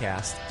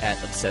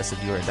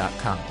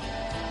podcast@obsessiveviewer.com.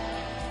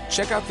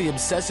 Check out the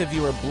Obsessive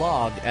Viewer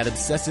blog at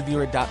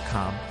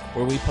obsessiveviewer.com,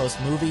 where we post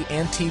movie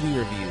and TV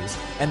reviews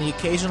and the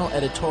occasional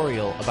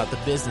editorial about the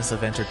business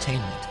of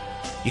entertainment.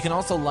 You can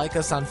also like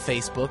us on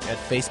Facebook at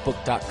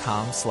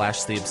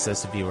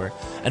facebook.com/theobsessiveviewer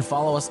and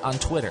follow us on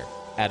Twitter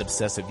at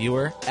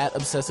obsessiveviewer, at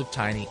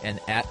obsessivetiny, and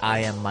at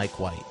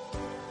IamMikeWhite.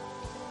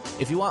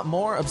 If you want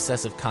more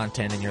obsessive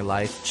content in your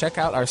life, check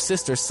out our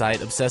sister site,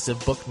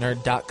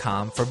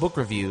 obsessivebooknerd.com, for book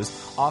reviews,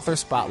 author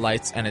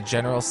spotlights, and a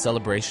general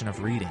celebration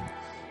of reading.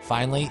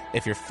 Finally,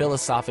 if you're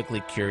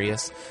philosophically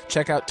curious,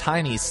 check out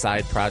Tiny's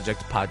side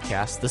project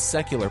podcast, The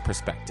Secular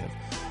Perspective,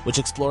 which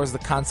explores the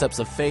concepts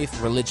of faith,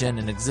 religion,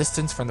 and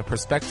existence from the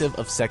perspective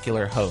of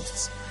secular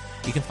hosts.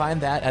 You can find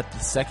that at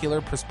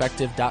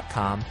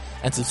thesecularperspective.com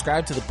and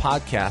subscribe to the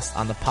podcast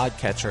on the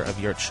podcatcher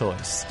of your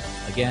choice.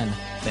 Again,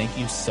 thank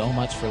you so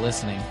much for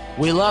listening.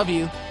 We love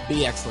you.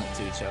 Be excellent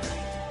to each other.